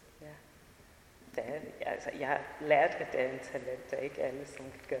også. Ja. Jeg har lært, at det er en talent, der er ikke alle, som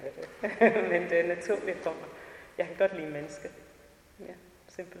kan gøre det. Men det er naturligt for mig. Jeg kan godt lide mennesker. Ja,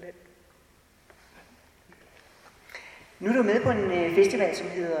 simpelthen. Nu er du med på en festival, som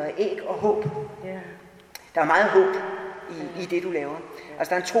hedder Æg og Håb. Ja. Der er meget håb i det, du laver. Altså,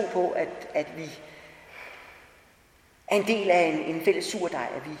 der er en tro på, at vi er en del af en fælles surdej,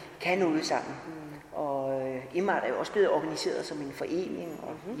 at vi kan noget sammen. Og Imart er jo også blevet organiseret som en forening,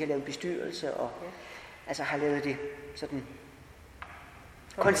 og I har lavet bestyrelse, og altså har lavet det sådan,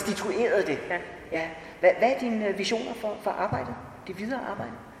 konstitueret det. Ja. Hvad er dine visioner for arbejdet, det videre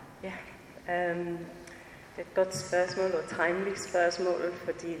arbejde? Ja, det er et godt spørgsmål og timely spørgsmål,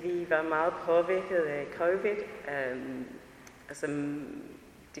 fordi vi var meget påvirket af COVID. Altså,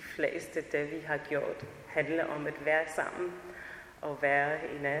 de fleste, det vi har gjort, handler om at være sammen og være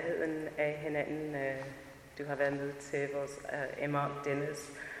i nærheden af hinanden. Du har været med til vores Imart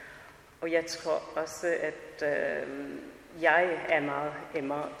Dinners. Og jeg tror også, at jeg er meget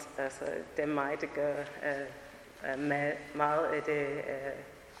Imart. Altså, det er mig, der gør meget af det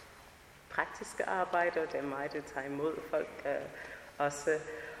praktiske arbejde, og det er mig, der tager imod folk også.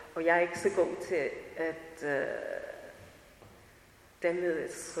 Og jeg er ikke så god til at det med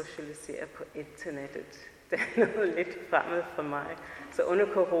at socialisere på internettet. Det er noget lidt fremmed for mig. Så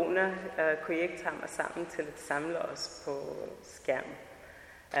under corona kunne jeg ikke tage mig sammen til at samle os på skærm.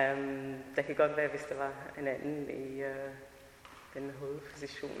 Det kan godt være, hvis der var en anden i den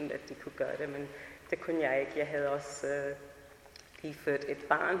hovedposition, at de kunne gøre det, men det kunne jeg ikke. Jeg havde også lige født et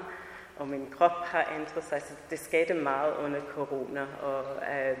barn, og min krop har ændret sig, så det skete meget under corona. Og,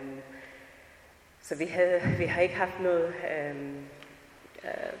 så vi har ikke haft noget,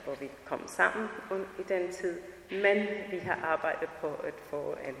 hvor vi kom sammen i den tid, men vi har arbejdet på at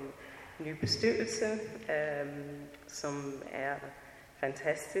få en ny bestyrelse, som er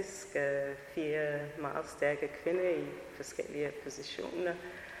fantastisk. 4 meget stærke kvinder i forskellige positioner,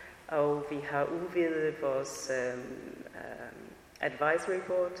 og vi har udvidet vores advisory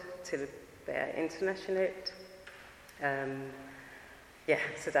board til at være internationalt.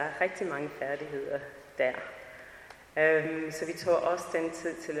 Så der er rigtig mange færdigheder der. Så vi tog også den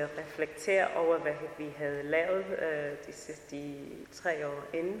tid til at reflektere over, hvad vi havde lavet de 3 år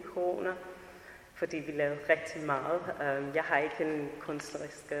inden corona, fordi vi lavede rigtig meget. Jeg har ikke en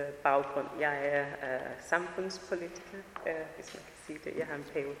kunstnerisk baggrund. Jeg er samfundspolitiker, hvis man kan sige det. Jeg har en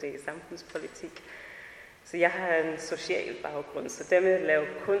Ph.D. i samfundspolitik. Så jeg har en social baggrund, så det med at lave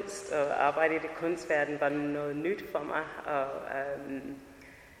kunst og arbejde i det kunstverden var noget nyt for mig. Og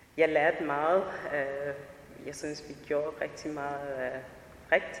jeg lærte meget. Jeg synes, vi gjorde rigtig meget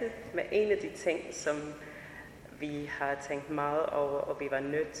rigtigt. Men en af de ting, som vi har tænkt meget over, og vi var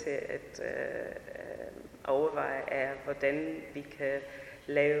nødt til at overveje, er, hvordan vi kan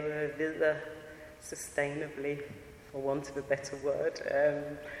lave videre sustainably, for want of a better word.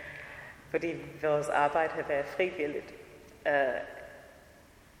 Fordi vores arbejde har været frivilligt.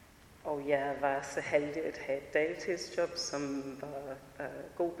 Og jeg var så heldig at have et deltidsjob, som var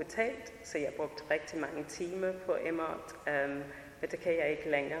god betalt, så jeg brugte rigtig mange timer på Emart, men det kan jeg ikke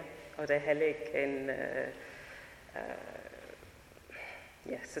længere. Og det er heller ikke en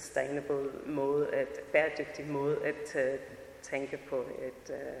sustainable måde, bæredygtig måde at tænke på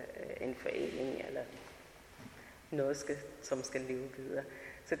en forening eller noget, som skal leve videre.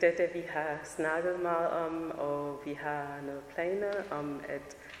 Så det er det, vi har snakket meget om, og vi har nogle planer om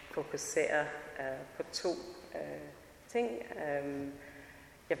at fokusere på 2 ting.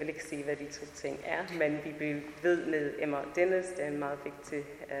 Jeg vil ikke sige, hvad de 2 ting er, men vi ved med Emma Dennis, det er en meget vigtig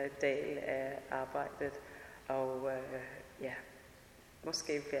del af arbejdet, og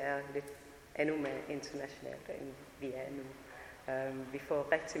måske vi er lidt endnu mere internationalt, end vi er nu. Vi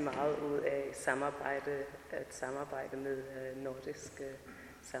får rigtig meget ud af at samarbejde med nordiske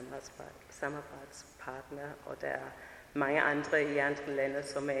samarbejdspartnere, og der er mange andre i andre lande,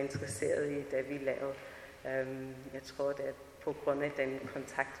 som er interesseret i det, vi laver. Jeg tror, det er på grund af den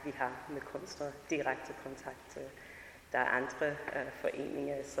kontakt, vi har med kunstnere, direkte kontakt. Der er andre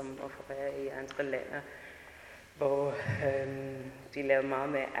foreninger, som opererer i andre lande, hvor de laver meget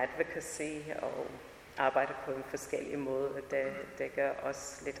med advocacy og arbejder på en forskellig måde. Og det gør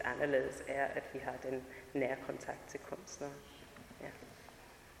os lidt anderledes, er, at vi har den nære kontakt til kunstnere. Ja.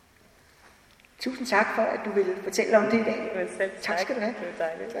 Tusind tak for, at du ville fortælle om det i dag. Tak skal du have. Det var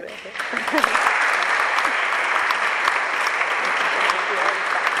dejligt. Tak.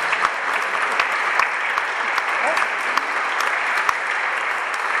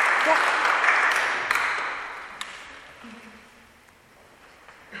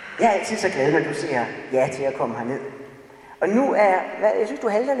 Jeg er altid så glad, når du siger ja til at komme herned. Og nu jeg synes, du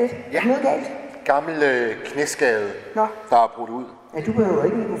halter lidt. Ja. Er noget galt? Gammel knæskade, der er brudt ud. Ja, du behøver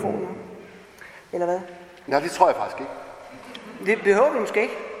ikke mikrofonen nu. Eller hvad? Nej, det tror jeg faktisk ikke. Det behøver vi måske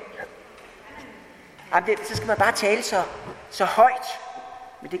ikke. Jamen, så skal man bare tale så højt.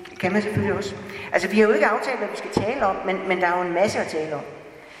 Men det kan man selvfølgelig også. Altså, vi har jo ikke aftalt, hvad vi skal tale om, men der er jo en masse at tale om.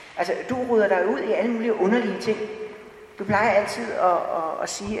 Altså, du rydder dig ud i alle mulige underlige ting. Du plejer altid at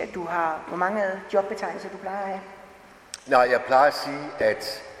sige, at du har... Hvor mange jobbetegnelser du plejer at have? Nej, jeg plejer at sige,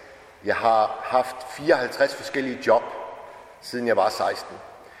 at jeg har haft 54 forskellige job, siden jeg var 16.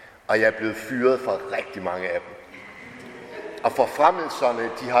 Og jeg er blevet fyret fra rigtig mange af dem. Og forfremmelserne,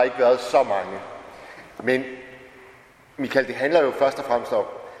 de har ikke været så mange. Men, Michael, det handler jo først og fremmest om,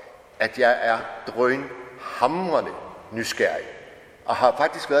 at jeg er drønhamrende nysgerrig. Og har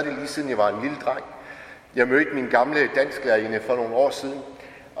faktisk været det lige siden jeg var en lille dreng. Jeg mødte min gamle dansklærerinde for nogle år siden,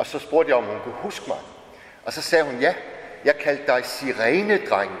 og så spurgte jeg, om hun kunne huske mig. Og så sagde hun, ja, jeg kaldte dig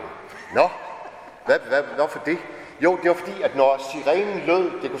sirenedrengen. Nå, hvorfor det? Jo, det var fordi, at når sirenen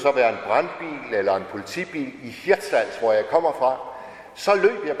lød, det kunne så være en brandbil eller en politibil i Hirtshals, hvor jeg kommer fra, så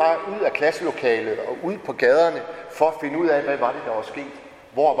løb jeg bare ud af klasselokalet og ud på gaderne for at finde ud af, hvad var det, der var sket.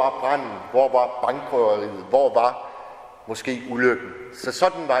 Hvor var branden? Hvor var bankrøveriet? Hvor var måske ulykken? Så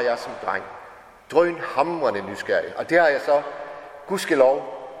sådan var jeg som dreng. Drønhamrende nysgerrig. Og det har jeg så,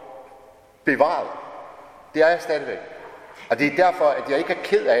 gudskelov, bevaret. Det er jeg stadigvæk. Og det er derfor, at jeg ikke er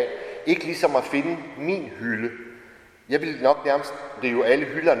ked af, ikke ligesom at finde min hylde. Jeg vil nok nærmest rive alle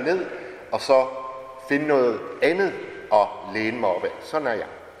hylder ned, og så finde noget andet at læne mig op af. Sådan er jeg.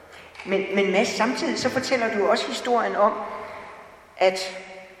 Men Mads, samtidig så fortæller du også historien om, at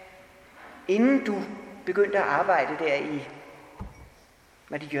inden du begyndte at arbejde der i,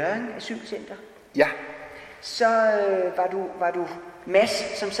 var det Hjørring Asylcenter? Ja. Så var du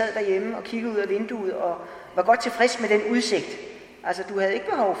Mads, som sad derhjemme og kiggede ud af vinduet og var godt tilfreds med den udsigt. Altså, du havde ikke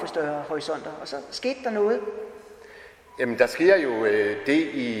behov for større horisonter, og så skete der noget. Jamen, der sker jo det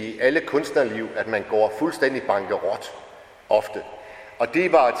i alle kunstnerliv, at man går fuldstændig bankerot ofte. Og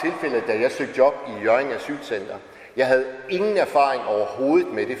det var tilfældet, da jeg søgte job i Hjørring Asylcenter. Jeg havde ingen erfaring overhovedet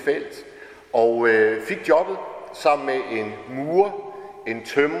med det felt, og fik jobbet sammen med en murer, en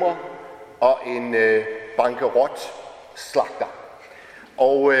tømrer og en bankerot slagter.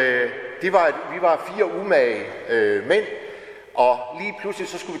 Og vi var 4 umage mænd, og lige pludselig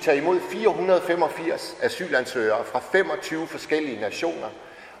så skulle vi tage imod 485 asylansøgere fra 25 forskellige nationer.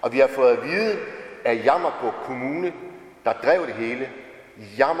 Og vi har fået at vide af Jammerbugt Kommune, der drev det hele.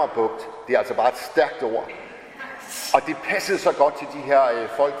 Jammerbugt, det er altså bare et stærkt ord. Og det passede så godt til de her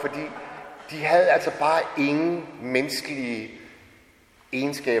folk, fordi de havde altså bare ingen menneskelige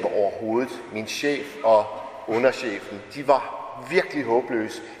egenskaber overhovedet. Min chef og underchefen, de var virkelig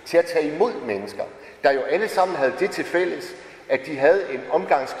håbløse til at tage imod mennesker, der jo alle sammen havde det til fælles, at de havde en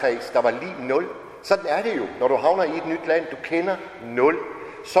omgangskreds, der var lige 0. Sådan er det jo, når du havner i et nyt land, du kender 0.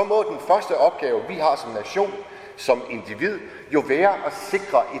 Så må den første opgave, vi har som nation, som individ, jo være at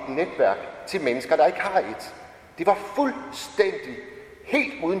sikre et netværk til mennesker, der ikke har et. Det var fuldstændig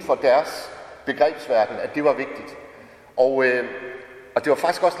helt uden for deres begrebsverden, at det var vigtigt. Og det var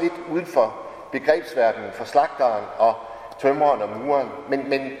faktisk også lidt uden for begrebsverdenen for slagteren og tømreren og mureren.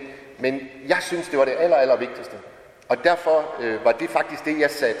 Men jeg synes, det var det aller vigtigste. Og derfor var det faktisk det,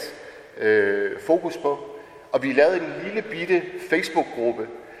 jeg satte fokus på. Og vi lavede en lille bitte Facebook-gruppe.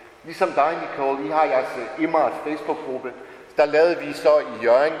 Ligesom dig, Nicole, I har jeres Immers Facebook-gruppe. Der lavede vi så i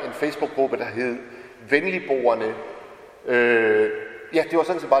Hjørring en Facebook-gruppe, der hed Venligboerne. Ja, det var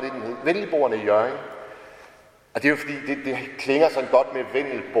sådan set bare det, den hed. Venligboerne i Hjørring. Og det er jo fordi, det klinger sådan godt med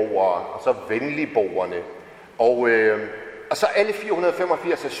venligboere, og så venligboerne. Og så alle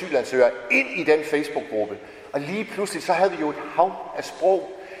 485 asylansøgere ind i den Facebook-gruppe. Og lige pludselig, så havde vi jo et hav af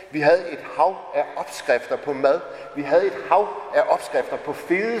sprog. Vi havde et hav af opskrifter på mad. Vi havde et hav af opskrifter på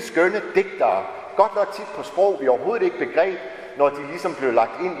fede, skønne digtere. Godt nok tit på sprog, vi overhovedet ikke begreb, når de ligesom blev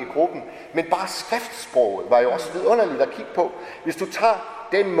lagt ind i gruppen. Men bare skriftsproget var jo også vidunderligt at kigge på. Hvis du tager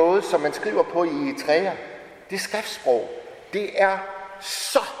den måde, som man skriver på i Eritrea, det skriftsprog, det er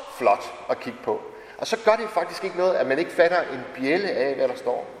så flot at kigge på. Og så gør det faktisk ikke noget, at man ikke fatter en bjælle af, hvad der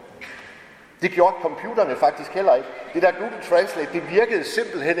står. Det gjorde computerne faktisk heller ikke. Det der Google Translate, det virkede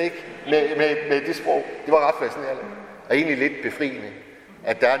simpelthen ikke med det sprog. Det var ret fascinerende. Og egentlig lidt befriende,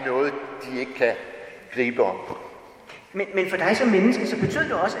 at der er noget, de ikke kan gribe om. Men for dig som menneske, så betød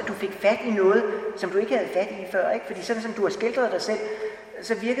det også, at du fik fat i noget, som du ikke havde fat i før, ikke? Fordi sådan som du har skildret dig selv,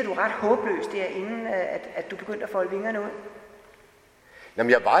 så virkede du ret håbløs der, inden at du begyndte at folde vingerne ud.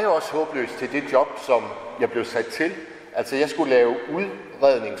 Jamen, jeg var jo også håbløs til det job, som jeg blev sat til. Altså, jeg skulle lave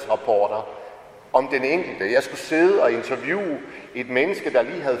udredningsrapporter om den enkelte. Jeg skulle sidde og interviewe et menneske, der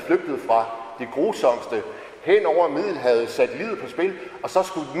lige havde flygtet fra det grusomste hen over Middelhavet, sat livet på spil, og så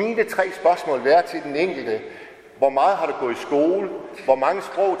skulle mine 3 spørgsmål være til den enkelte. Hvor meget har du gået i skole? Hvor mange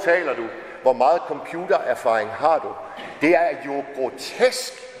sprog taler du? Hvor meget computererfaring har du? Det er jo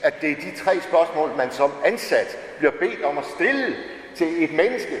grotesk, at det er de 3 spørgsmål, man som ansat bliver bedt om at stille til et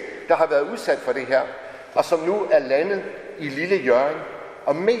menneske, der har været udsat for det her, og som nu er landet i lille Hjørring,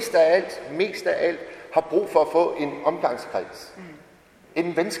 og mest af alt har brug for at få en omgangskreds.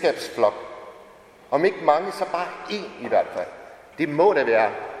 En venskabsflok. Om ikke mange, så bare én i hvert fald. Det må da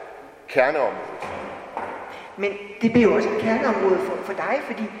være kerneområdet. Men det bliver jo også et kerneområde for dig,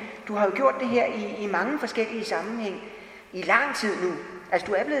 fordi du har jo gjort det her i mange forskellige sammenhæng i lang tid nu. Altså,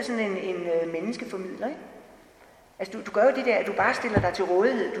 du er blevet sådan en menneskeformidler, ikke? Altså, du gør jo det der, at du bare stiller dig til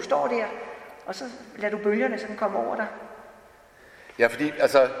rådighed. Du står der, og så lader du bølgerne sådan komme over dig. Ja, fordi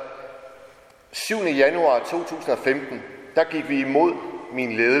altså 7. januar 2015, der gik vi imod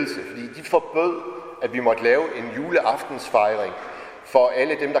min ledelse, fordi de forbød, at vi måtte lave en juleaftensfejring for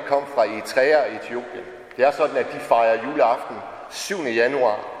alle dem, der kom fra Eritrea og Etiopien. Det er sådan, at de fejrer juleaften 7.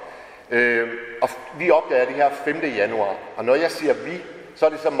 januar, og vi opdager det her 5. januar. Og når jeg siger vi, så er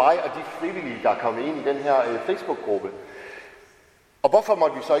det så mig og de frivillige, der er kommet ind i den her Facebook-gruppe. Og hvorfor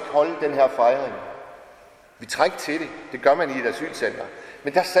måtte vi så ikke holde den her fejring? Vi trækker til det. Det gør man i et asylcenter.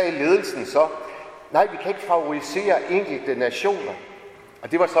 Men der sagde ledelsen så, nej, vi kan ikke favorisere enkelte nationer.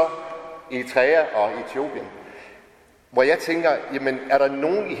 Og det var så Eritrea og Etiopien. Hvor jeg tænker, jamen er der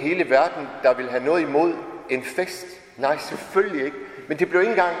nogen i hele verden, der vil have noget imod en fest? Nej, selvfølgelig ikke. Men det blev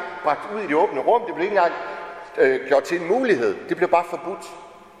ikke engang bragt ud i det åbne rum. Det blev ikke engang gjort til en mulighed. Det blev bare forbudt.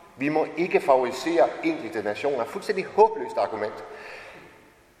 Vi må ikke favorisere enkelte nationer. Fuldstændig håbløst argument.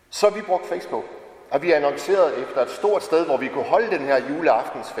 Så vi brugte Facebook. Og vi annoncerede efter et stort sted, hvor vi kunne holde den her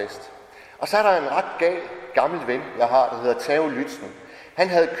juleaftensfest. Og så er der en ret gal gammel ven, jeg har, der hedder Tave Lytzen. Han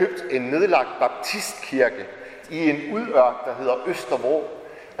havde købt en nedlagt baptistkirke i en udørk, der hedder Vesterbro.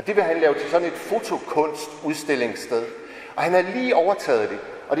 Og det vil han lave til sådan et fotokunstudstillingssted. Og han havde lige overtaget det.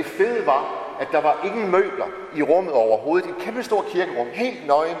 Og det fede var, at der var ingen møbler i rummet overhovedet. Et kæmpe stort kirkerum, helt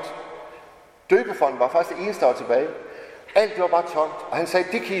nøgent. Døbefonden var faktisk det eneste, der var tilbage. Alt det var bare tomt. Og han sagde,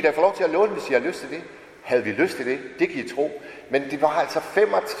 det kan I da få lov til at låne, hvis I har lyst til det. Havde vi lyst til det? Det kan I tro. Men det var altså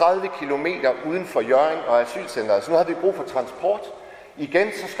 35 kilometer uden for Hjørring og asylcenteret, så nu havde vi brug for transport.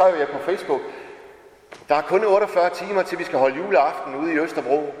 Igen så skrev jeg på Facebook, der er kun 48 timer til vi skal holde juleaften ude i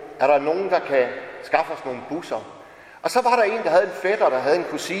Vesterbro. Er der nogen, der kan skaffe os nogle busser? Og så var der en, der havde en fætter, der havde en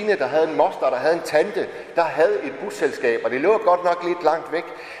kusine, der havde en moster, der havde en tante, der havde et busselskab, og det lå godt nok lidt langt væk.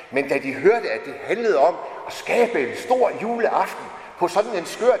 Men da de hørte, at det handlede om at skabe en stor juleaften på sådan en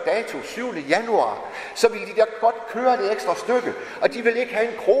skør dato, 7. januar, så ville de der godt køre det ekstra stykke, og de ville ikke have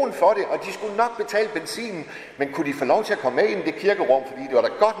en krone for det, og de skulle nok betale benzinen, men kunne de få lov til at komme med ind i det kirkerum, fordi det var da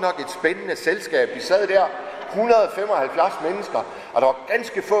godt nok et spændende selskab. Vi sad der 175 mennesker, og der var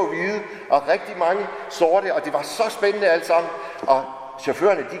ganske få hvide, og rigtig mange sorte, og det var så spændende alt sammen, og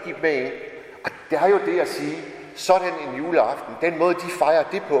chaufførerne, de gik med ind. Og det er jo det at sige, sådan en juleaften, den måde de fejrer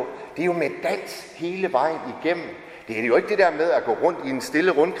det på, det er jo med dans hele vejen igennem. Det er jo ikke det der med at gå rundt i en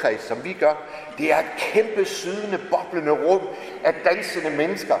stille rundkreds, som vi gør. Det er et kæmpe sydende, boblende rum af dansende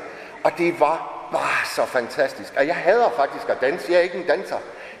mennesker. Og det var bare så fantastisk. Og jeg hader faktisk at danse. Jeg er ikke en danser.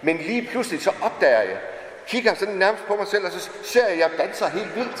 Men lige pludselig så opdager jeg, kigger sådan nærmest på mig selv, og så ser jeg, at jeg danser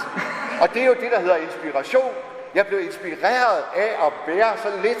helt vildt. Og det er jo det, der hedder inspiration. Jeg blev inspireret af at være så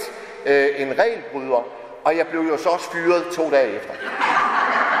lidt en regelbryder. Og jeg blev jo så også fyret 2 dage efter.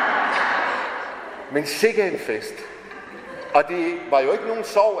 Men sikke en fest. Og det var jo ikke nogen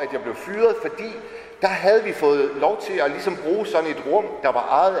sorg, at jeg blev fyret, fordi der havde vi fået lov til at ligesom bruge sådan et rum, der var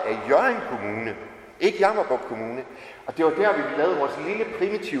ejet af Hjørring Kommune, ikke Jammerbugt Kommune. Og det var der, vi lavede vores lille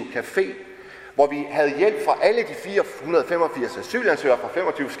primitive café, hvor vi havde hjælp fra alle de 485 asylansøgere fra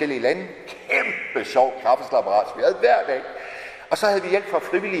 25 forskellige lande. Kæmpe sjov kaffeslapperat, vi havde hver dag. Og så havde vi hjælp fra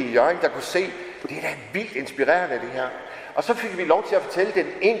frivillige i Hjørring, der kunne se, det er da vildt inspirerende det her. Og så fik vi lov til at fortælle den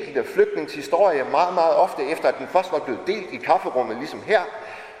enkelte flygtnings historie meget, meget ofte, efter at den først var blevet delt i kafferummet, ligesom her.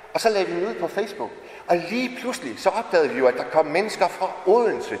 Og så lagde vi den ud på Facebook. Og lige pludselig, så opdagede vi jo, at der kom mennesker fra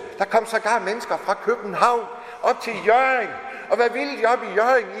Odense. Der kom sågar mennesker fra København op til Hjørring. Og hvad ville de op i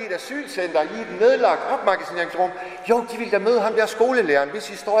Hjørring i et asylcenter, i et nedlagt opmagasineringsrum? Jo, de ville da møde ham der skolelæreren, hvis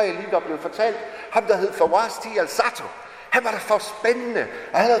historie lige var blevet fortalt. Ham, der hed Fawaz Al-Sato. Han var da for spændende,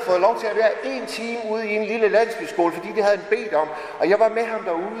 og han havde fået lov til at være 1 time ude i en lille landsbyskole, fordi det havde han bedt om. Og jeg var med ham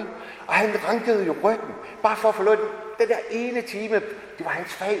derude, og han rankede jo ryggen, bare for at få den der ene time. Det var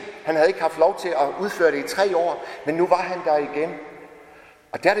hans fag. Han havde ikke haft lov til at udføre det i 3 år, men nu var han der igen.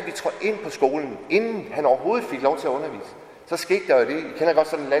 Og der da vi trådte ind på skolen, inden han overhovedet fik lov til at undervise, så skete der jo det. I kender godt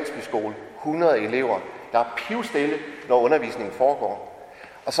sådan en landsbyskole, 100 elever, der er pivstille, når undervisningen foregår.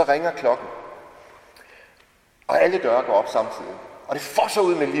 Og så ringer klokken. Og alle døre går op samtidig. Og det fosser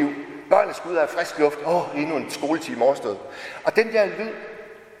ud med liv. Børnene skal ud af frisk luft. Endnu en skoletime overstået. Og den der lyd,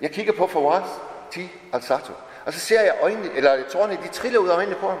 jeg kigger på Fawaz Al-Sato. Og så ser jeg øjnene, eller tårerne, de triller ud af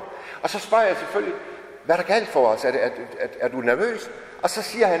øjnene på ham. Og så spørger jeg selvfølgelig, hvad er der galt for os? Er du nervøs? Og så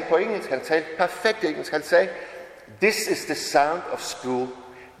siger han på engelsk, han talte perfekt engelsk, han sagde, "This is the sound of school.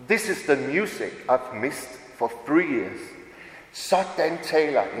 This is the music I've missed for 3 years." Sådan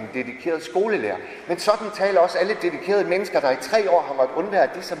taler en dedikeret skolelærer. Men sådan taler også alle dedikerede mennesker, der i 3 år har måttet undvære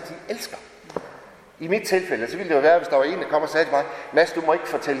det, som de elsker. I mit tilfælde, så ville det jo være, hvis der var en, der kom og sagde til mig, Mads, du må ikke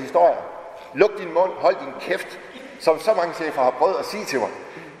fortælle historier. Luk din mund, hold din kæft, som så mange chefer har prøvet at sige til mig.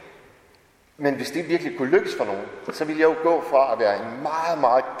 Men hvis det virkelig kunne lykkes for nogen, så ville jeg jo gå fra at være en meget,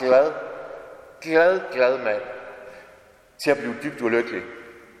 meget glad mand, til at blive dybt ulykkelig.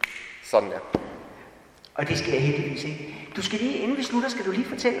 Sådan der. Og det skal jeg heldigvis ikke. Du skal lige, inden vi slutter, skal du lige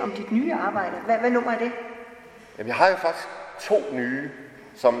fortælle om dit nye arbejde. Hvad nummer er det? Jamen, jeg har jo faktisk 2 nye,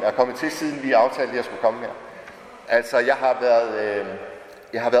 som er kommet til, siden vi aftalte, at jeg skulle komme her. Altså, jeg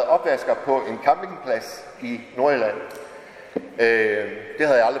har været opvasker på en campingplads i Nordjylland. Det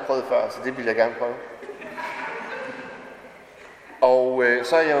havde jeg aldrig prøvet før, så det ville jeg gerne prøve. Og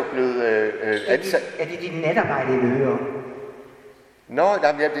så er jeg jo blevet ansat... Er det dit natarbejde, I hører om? Nå, der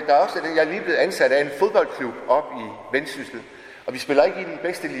er også det. Jeg er lige blevet ansat af en fodboldklub op i Vendsyssel. Og vi spiller ikke i den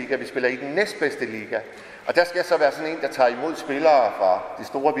bedste liga, vi spiller i den næstbedste liga. Og der skal jeg så være sådan en, der tager imod spillere fra det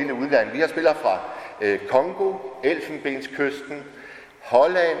store vilde udland. Vi har spillere fra Kongo, Elfenbenskysten,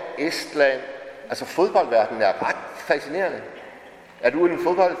 Holland, Estland. Altså fodboldverdenen er ret fascinerende. Er du en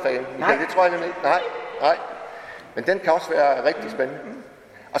fodboldfan? Nej. Det tror jeg nemlig ikke. Nej. Men den kan også være rigtig spændende.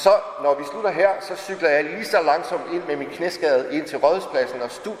 Og så, når vi slutter her, så cykler jeg lige så langsomt ind med min knæskade ind til Rådhuspladsen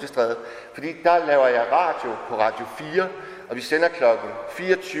og Studiestræde, fordi der laver jeg radio på Radio 4, og vi sender klokken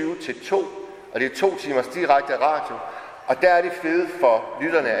 24 til 2, og det er 2 timers direkte radio. Og der er det fede for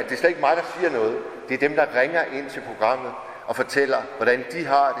lytterne, at det er slet ikke mig, der siger noget. Det er dem, der ringer ind til programmet og fortæller, hvordan de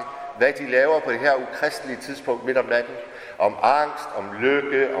har det, hvad de laver på det her ukristelige tidspunkt midt om natten. Om angst, om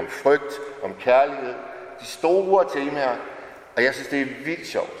lykke, om frygt, om kærlighed. de store temaer, og jeg synes, det er vildt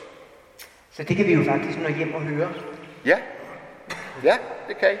sjovt. Så det kan vi jo faktisk nå hjem og høre. Ja,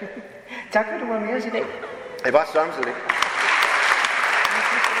 det kan I. Tak for, at du var med os i dag. Det var sådan så det.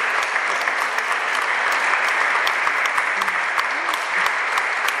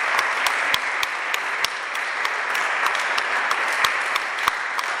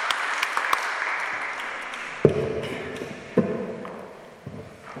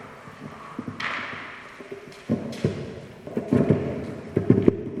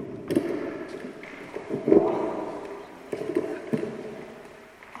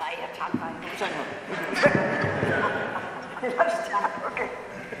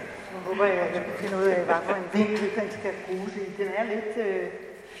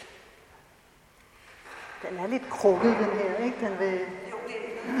 Den er lidt krukket, den her, ikke? Den vil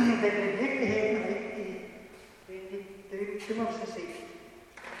virkelig have en rigtig... Det må vi så se.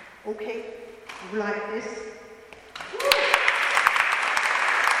 Okay, you like this?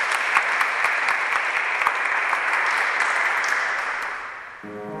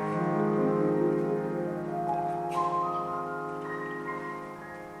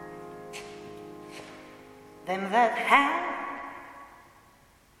 Them that have,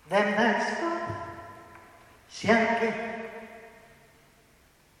 them that's got, shall get.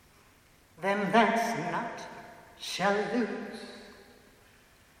 Them that's not, shall lose.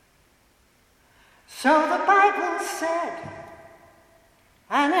 So the Bible said,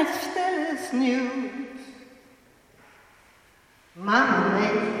 and it still is news. Mama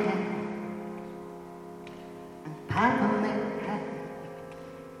may have, and Papa may have.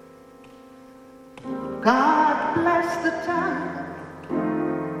 God bless the time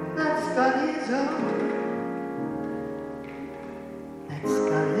that's got his own. That's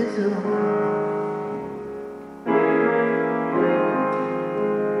got his own.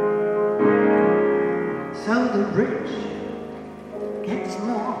 So the rich gets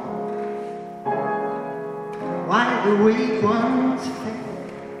more, while the weak ones fail.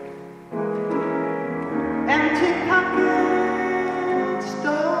 Empty pockets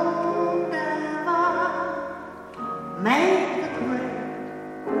don't ever make the grave.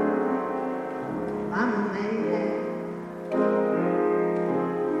 Mama may have,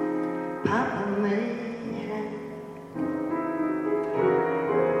 Papa may have.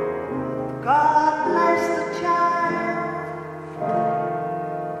 God bless the child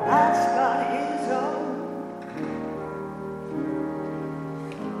that's got his own.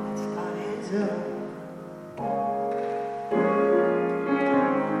 That's got his own.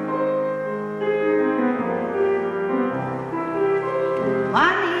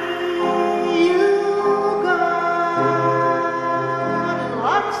 Money you got and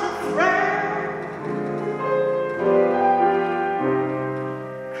lots of friends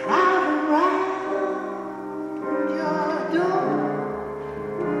crowd around your door.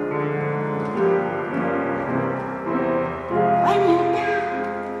 When you're down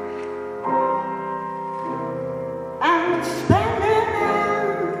and spending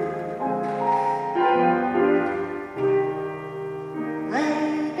them, they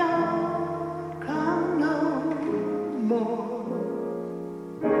don't come no more.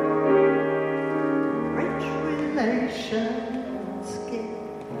 Rich relations get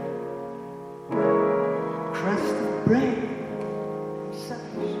crust of bread and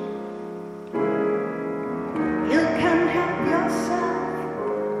such. You can help yourself,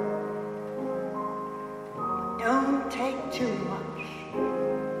 don't take too much.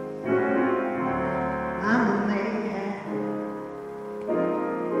 Mama may have,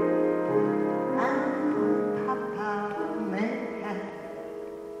 and Papa may have.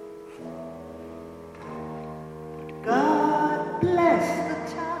 God bless the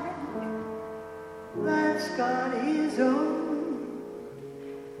time that's got his own.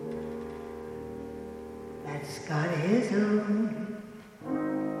 That's got his own.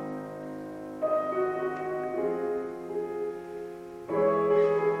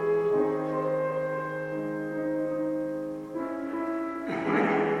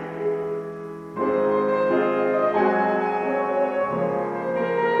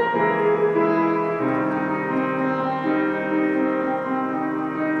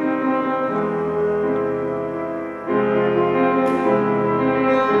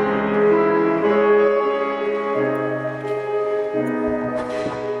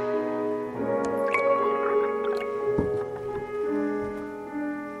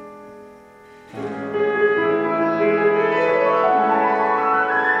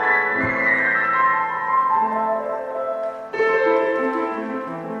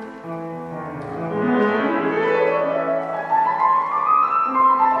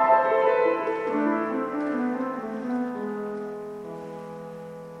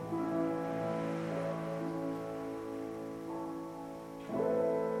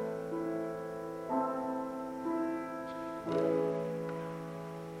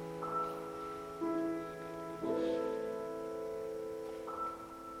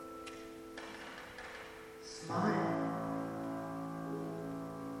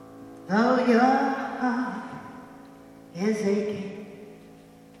 Though your heart is aching,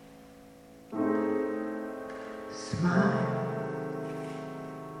 smile,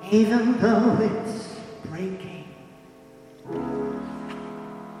 even though it's breaking.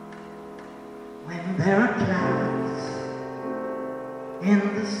 When there are clouds in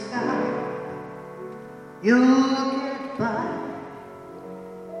the sky, you'll get by.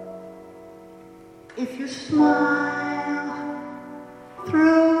 If you smile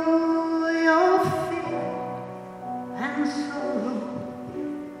through your fear and sorrow,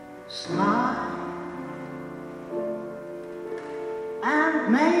 smile, and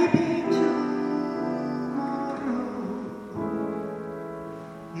maybe tomorrow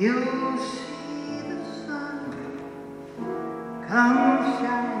you'll see the sun come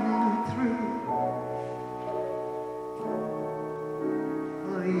shining through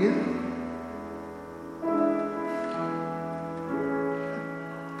for you.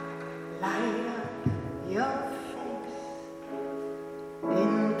 Light up your face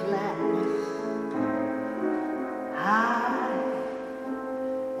in gladness, hide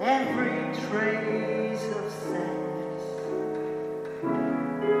every trace of sadness.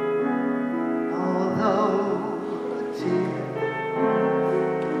 Although a tear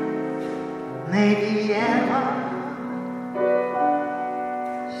may be ever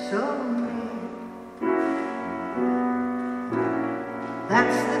so near,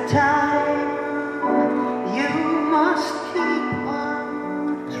 that's the time you must keep on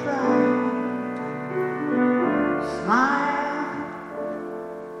trying. Smile,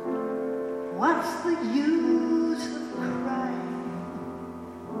 what's the use of crying?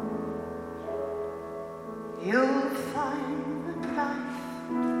 You'll find that life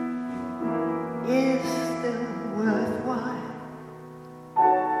is still worthwhile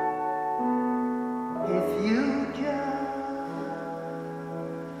if you just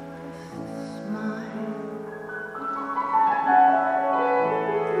smile.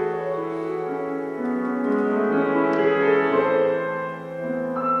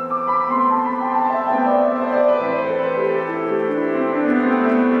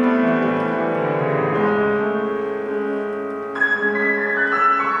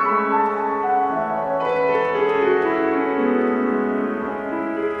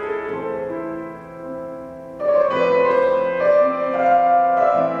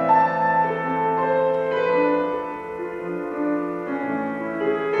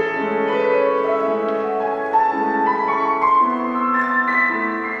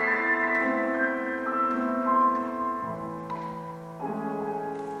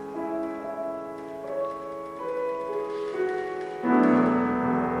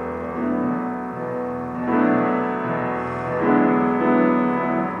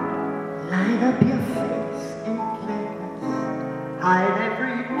 Light up your face in gladness, hide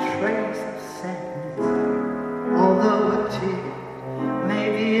every trace of sadness. Although a tear may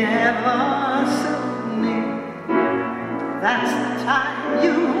be ever so near, that's the time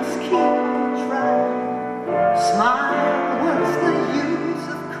you must keep on trying. Smile, what's the use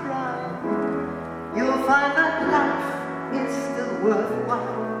of crying? You'll find that life is still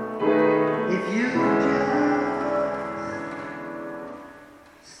worthwhile if you just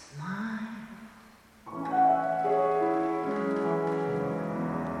smile.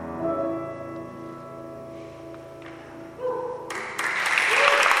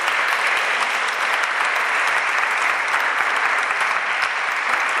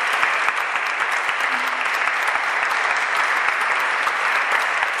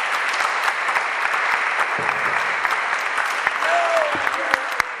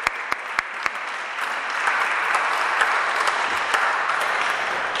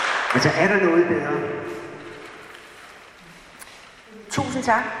 Altså, er der noget bedre? Tusind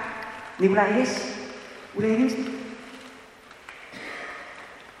tak. Nikolaj Hess. Ulla Henningsen.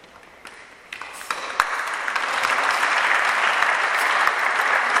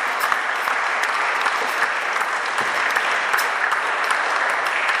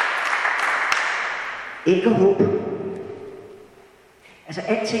 Æg og håb. Altså,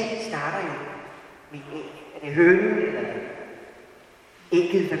 alting starter jo med æg. Er det hønen eller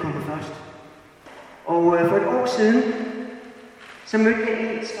ægget, der kommer først? Og for et år siden, så mødte jeg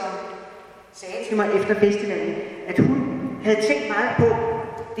en, som sagde til mig efter festivalen, at hun havde tænkt meget på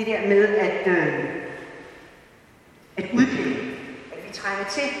det der med at udklæde. At vi trænger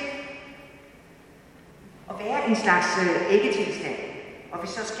til at være en slags æggetilstand. Og vi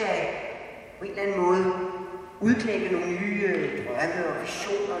så skal på en eller anden måde udklække nogle nye drømme og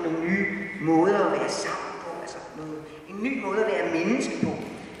visioner, nogle nye måder at være sammen på, altså en ny måde at være menneske på.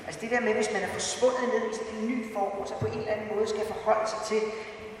 Altså det der med, hvis man er forsvundet ned i sådan en ny form, og så på en eller anden måde skal forholde sig til,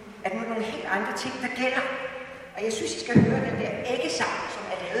 at nu er nogle helt andre ting, der gælder. Og jeg synes, I skal høre den der æggesang, som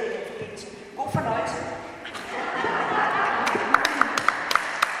er lavet i den forbindelse. God fornøjelse.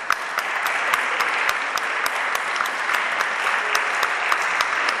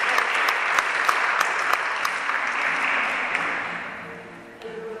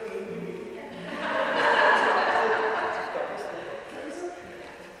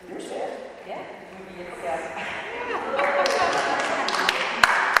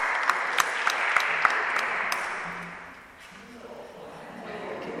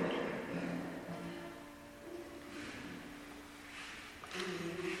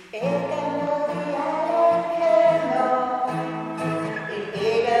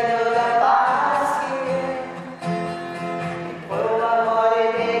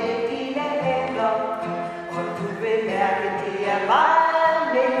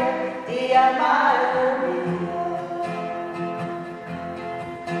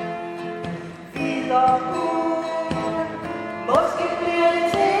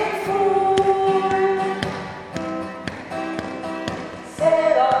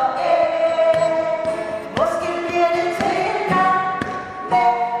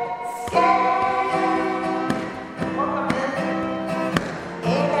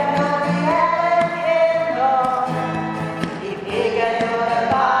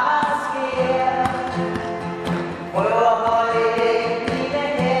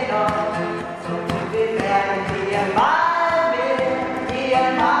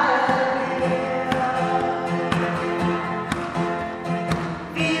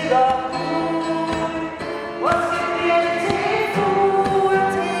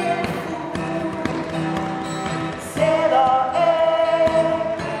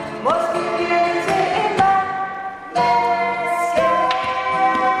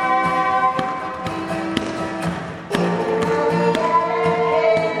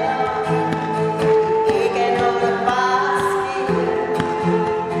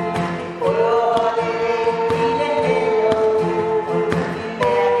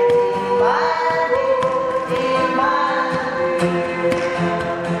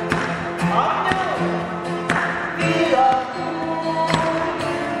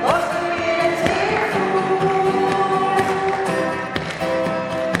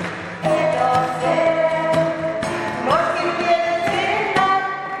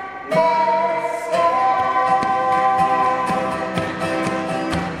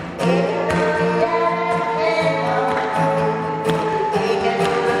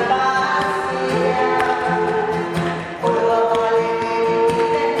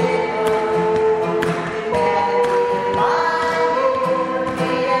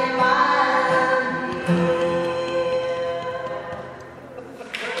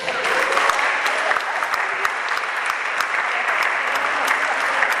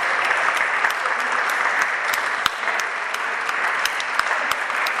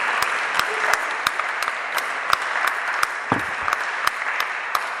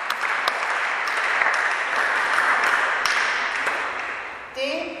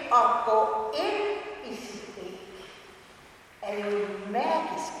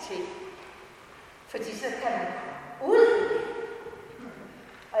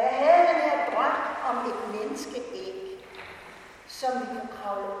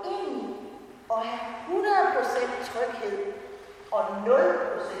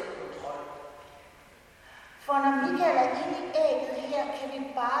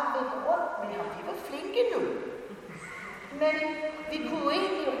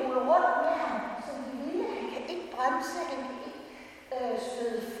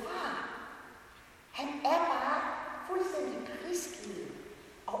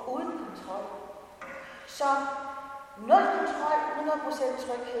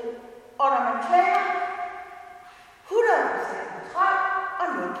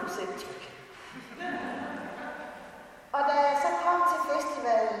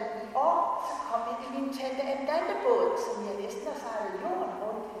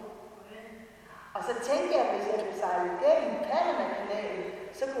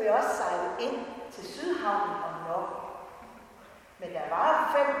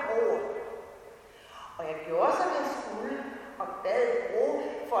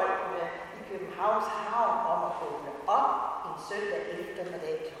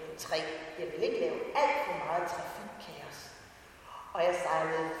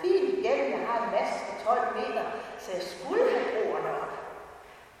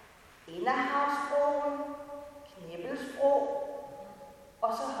 Inderhavn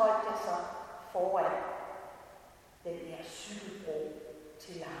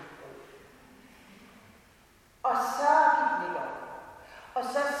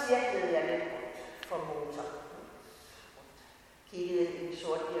cirklede jeg lidt for motor. Kiggede i en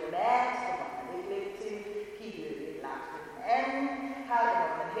sort diamant, som var man ikke lidt til. Kiggede lidt langt med den anden. Hejde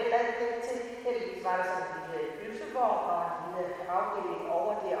var man heller ikke lidt til. Heldigvis var der sådan en lille lysevogn og en lille afdeling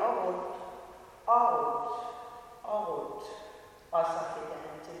over der og rundt. Og rundt. Og rundt. Og så fik jeg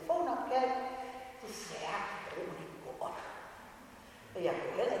en telefonopkald. Desværre broen ikke gå op. Og jeg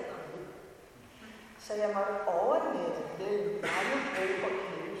kunne heller ikke komme ud. Så jeg måtte overnatte mellem Vesterbro og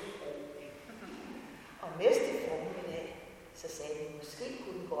Knivesbro. Og næste formiddag, så sagde de, måske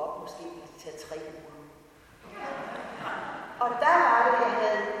kunne den gå op, måske ville det tage 3 uger. Og der var det, jeg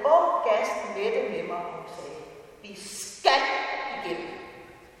havde en ung gast Mette med mig, og hun sagde, vi skal igennem.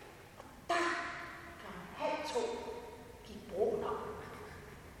 Og der, kl. 1:30, gik broen op.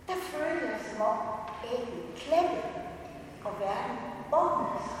 Der følte jeg som om, ægget klemmede, og verden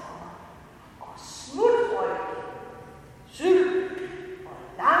åbnede sig for mig. Og smutrøg, cykel og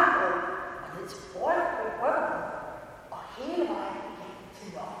langbrød, og ned til bryggerbåden, og hele vejen igennem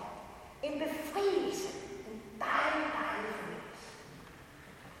til Norge. En befrielse, en dejlig fornemmelse.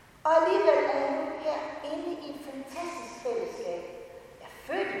 Og alligevel er jeg nu herinde i et fantastisk fællesskab. Jeg er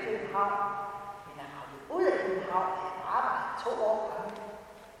født i København, men jeg er kommet ud af København, og jeg har arbejdet 2 år gammel.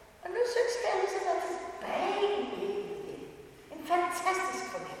 Og nu synes jeg, at jeg ligesom er tilbage i livet igen. En fantastisk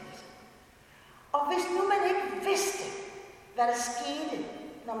fornemmelse. Og hvis nu man ikke vidste, hvad der skete,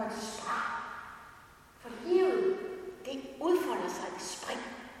 når man sprang. For livet, det udfolder sig i spring.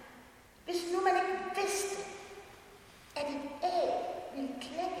 Hvis nu man ikke vidste, at et æg ville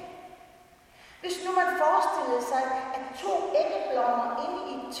klække. Hvis nu man forestillede sig, at 2 æggeblommer inde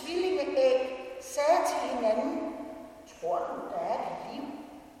i et tvillingeæg sagde til hinanden, tror du, der er et liv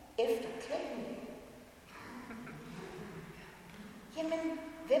efter klækningen? Jamen,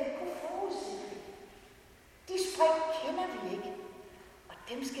 hvem kunne forudse det? De spring kender vi ikke, og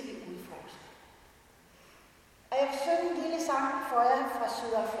dem skal vi udforske. Og jeg vil synge en lille sang for jer fra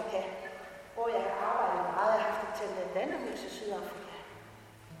Sydafrika, hvor jeg har arbejdet meget. Jeg har haft et tendandandehus i Sydafrika.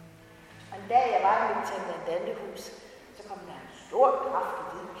 Og en dag jeg var i mit tendandandehus, så kom der en stor, kraftig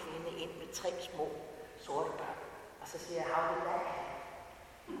hvid kvinde ind med 3 små sorte børn. Og så siger jeg, how did that happen?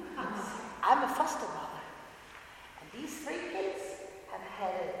 I'm a foster mother. And these 3 kids have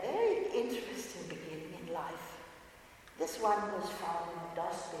had a very interesting beginning in life. This one was found in a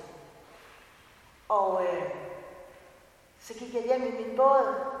dustbin. Og så gik jeg hjem i min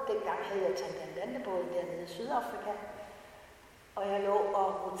båd. Dengang havde jeg tandandandebåden dernede i Sydafrika. Og jeg lå og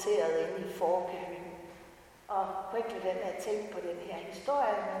roterede inde i forkøben. Og på enkelt den havde jeg tænkt på den her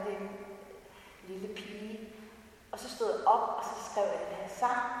historie med den lille pige. Og så stod jeg op, og så skrev jeg den her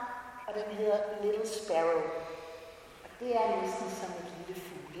sang. Og den hedder Little Sparrow. Og det er næsten som et lille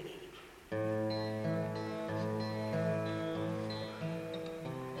fugleæg.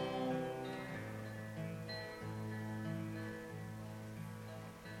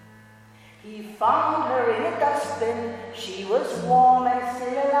 He found her in a dustbin, she was warm and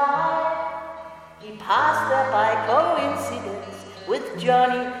still alive. He passed her by coincidence with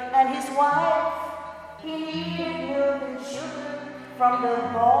Johnny and his wife. He needed milk and sugar from the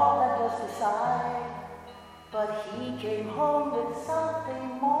ball that was beside. But he came home with something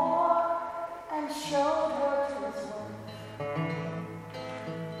more and showed her to his wife.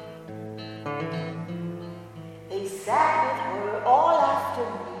 They sat with her all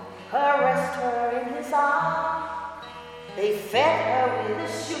afternoon, caressed her in his arms. They fed her with a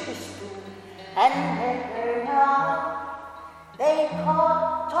sugar spoon and had her in her arms. They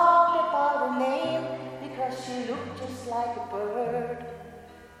talked about her name because she looked just like a bird.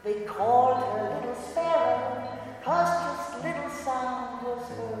 They called her Little Sparrow, 'cause just little sound was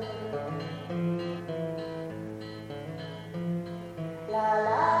heard. La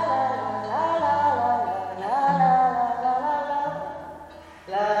la la la la la la la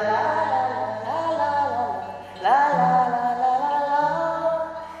la la la la la la la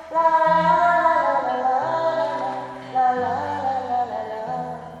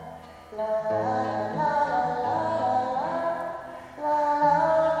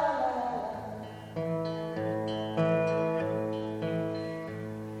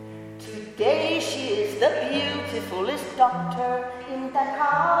beautifulest doctor in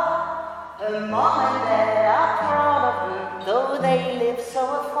Dakar. Her mom and dad are proud of her, though they live so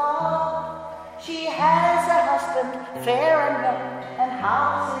afar. She has a husband, fair and young, and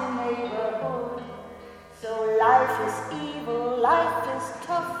house in neighborhood. So life is evil, life is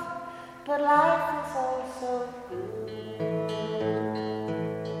tough, but life is also good.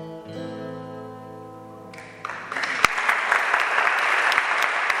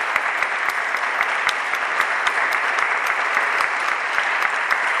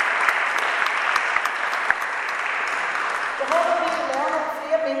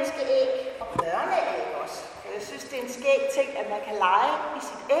 skæg ting, at man kan lege i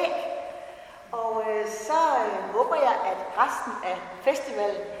sit æg. Og så håber jeg, at resten af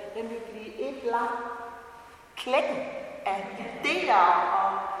festivalen den vil blive et langt klækken af idéer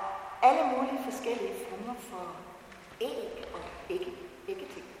og alle mulige forskellige former for æg og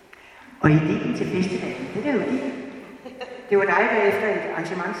æggeting. Og ideen til festivalen, det er jo det. Det var dig, der efter et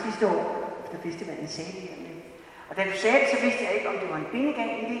arrangement sidste år, efter festivalen sagde det her med. Og da du sagde det, så vidste jeg ikke, om det var en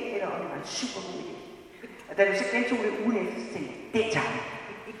bindegang idé, eller om det var en super god idé. Og da du så gentog det ugen efter, så tænkte jeg, det tager jeg.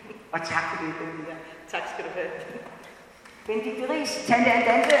 Og tak for det, Benedikte. Tak skal du have. Benedikte Riis, Tante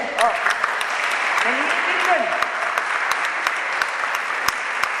Andante og Malene Bilden.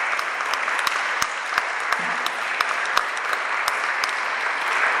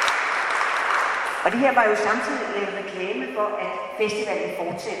 Og det her var jo samtidig en reklame for, at festivalen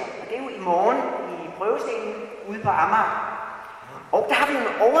fortsætter. Og det er jo i morgen i Prøvestenen ude på Amager. Og der har vi jo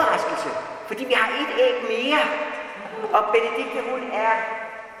en overraskelse, fordi vi har et æg mere. Og Benedikte, hun er...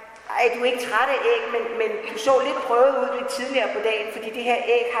 Ej, du er ikke træt af æg, men du så lidt prøvet ud lidt tidligere på dagen, fordi det her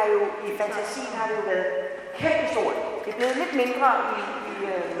æg har jo, i fantasien har det jo været kæmpe stort. Det er blevet lidt mindre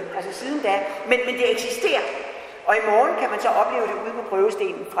altså siden da, men det eksisterer. Og i morgen kan man så opleve det ude på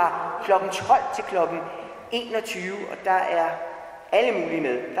Prøvestenen fra kl. 12 til kl. 21, og der er alle mulige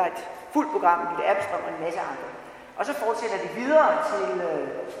med. Der er et fuldt program med Lille Abbestrøm og en masse andre. Og så fortsætter det videre til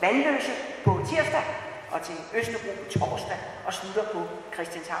Vandløse på tirsdag, og til Vesterbro på torsdag, og slutter på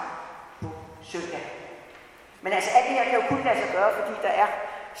Christianshavn på søndag. Men altså alt det her kan jo kun lade sig gøre, fordi der er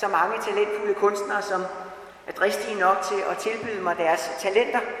så mange talentfulde kunstnere, som er dristige nok til at tilbyde mig deres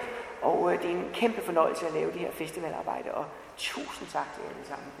talenter. Og det er en kæmpe fornøjelse at lave det her festivalarbejde, og tusind tak til alle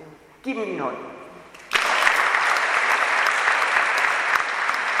sammen. Giv dem en hånd.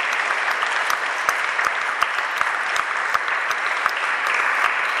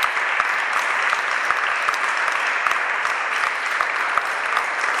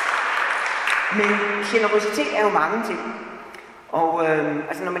 Men generøsitet er jo mange ting. Og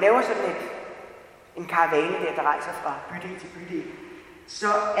altså når man laver sådan en karavane der rejser fra bydel til bydel,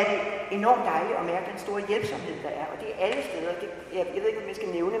 så er det enormt dejligt at mærke den store hjælpsomhed, der er. Og det er alle steder. Jeg ved ikke, om jeg skal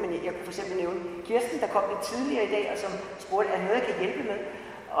nævne, men jeg kunne for eksempel nævne Kirsten, der kom lidt tidligere i dag, og som spurgte, er noget, jeg kan hjælpe med?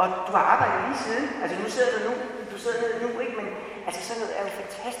 Og du har arbejdet lige siden. Altså nu sidder du sidder nede nu, ikke? Men altså sådan noget er jo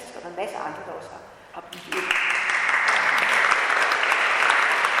fantastisk, og der er en masse andre, der også har bygget ind.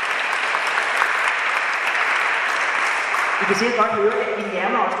 Vi kan sikkert godt høre, at vi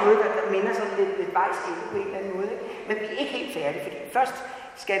nærmer os noget, der minder sådan lidt vejs ende på en eller anden måde. Men vi er ikke helt færdige, fordi først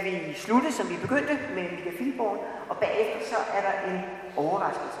skal vi slutte, som vi begyndte med Michael Filborn, og bagefter så er der en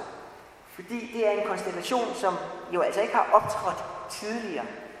overraskelse. Fordi det er en konstellation, som jo altså ikke har optrådt tidligere.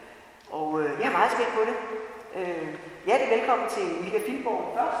 Og jeg er meget spændt på det. Hjertelig velkommen til Michael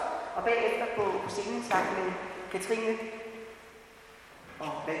Filborn først, og bagefter på scenen sammen med Katrine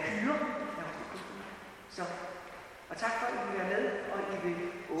og Valkyre. Så... Og tak for, at I vil være med, og I vil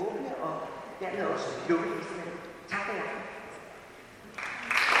åbne og dermed også lukke festivalen. Tak for jer.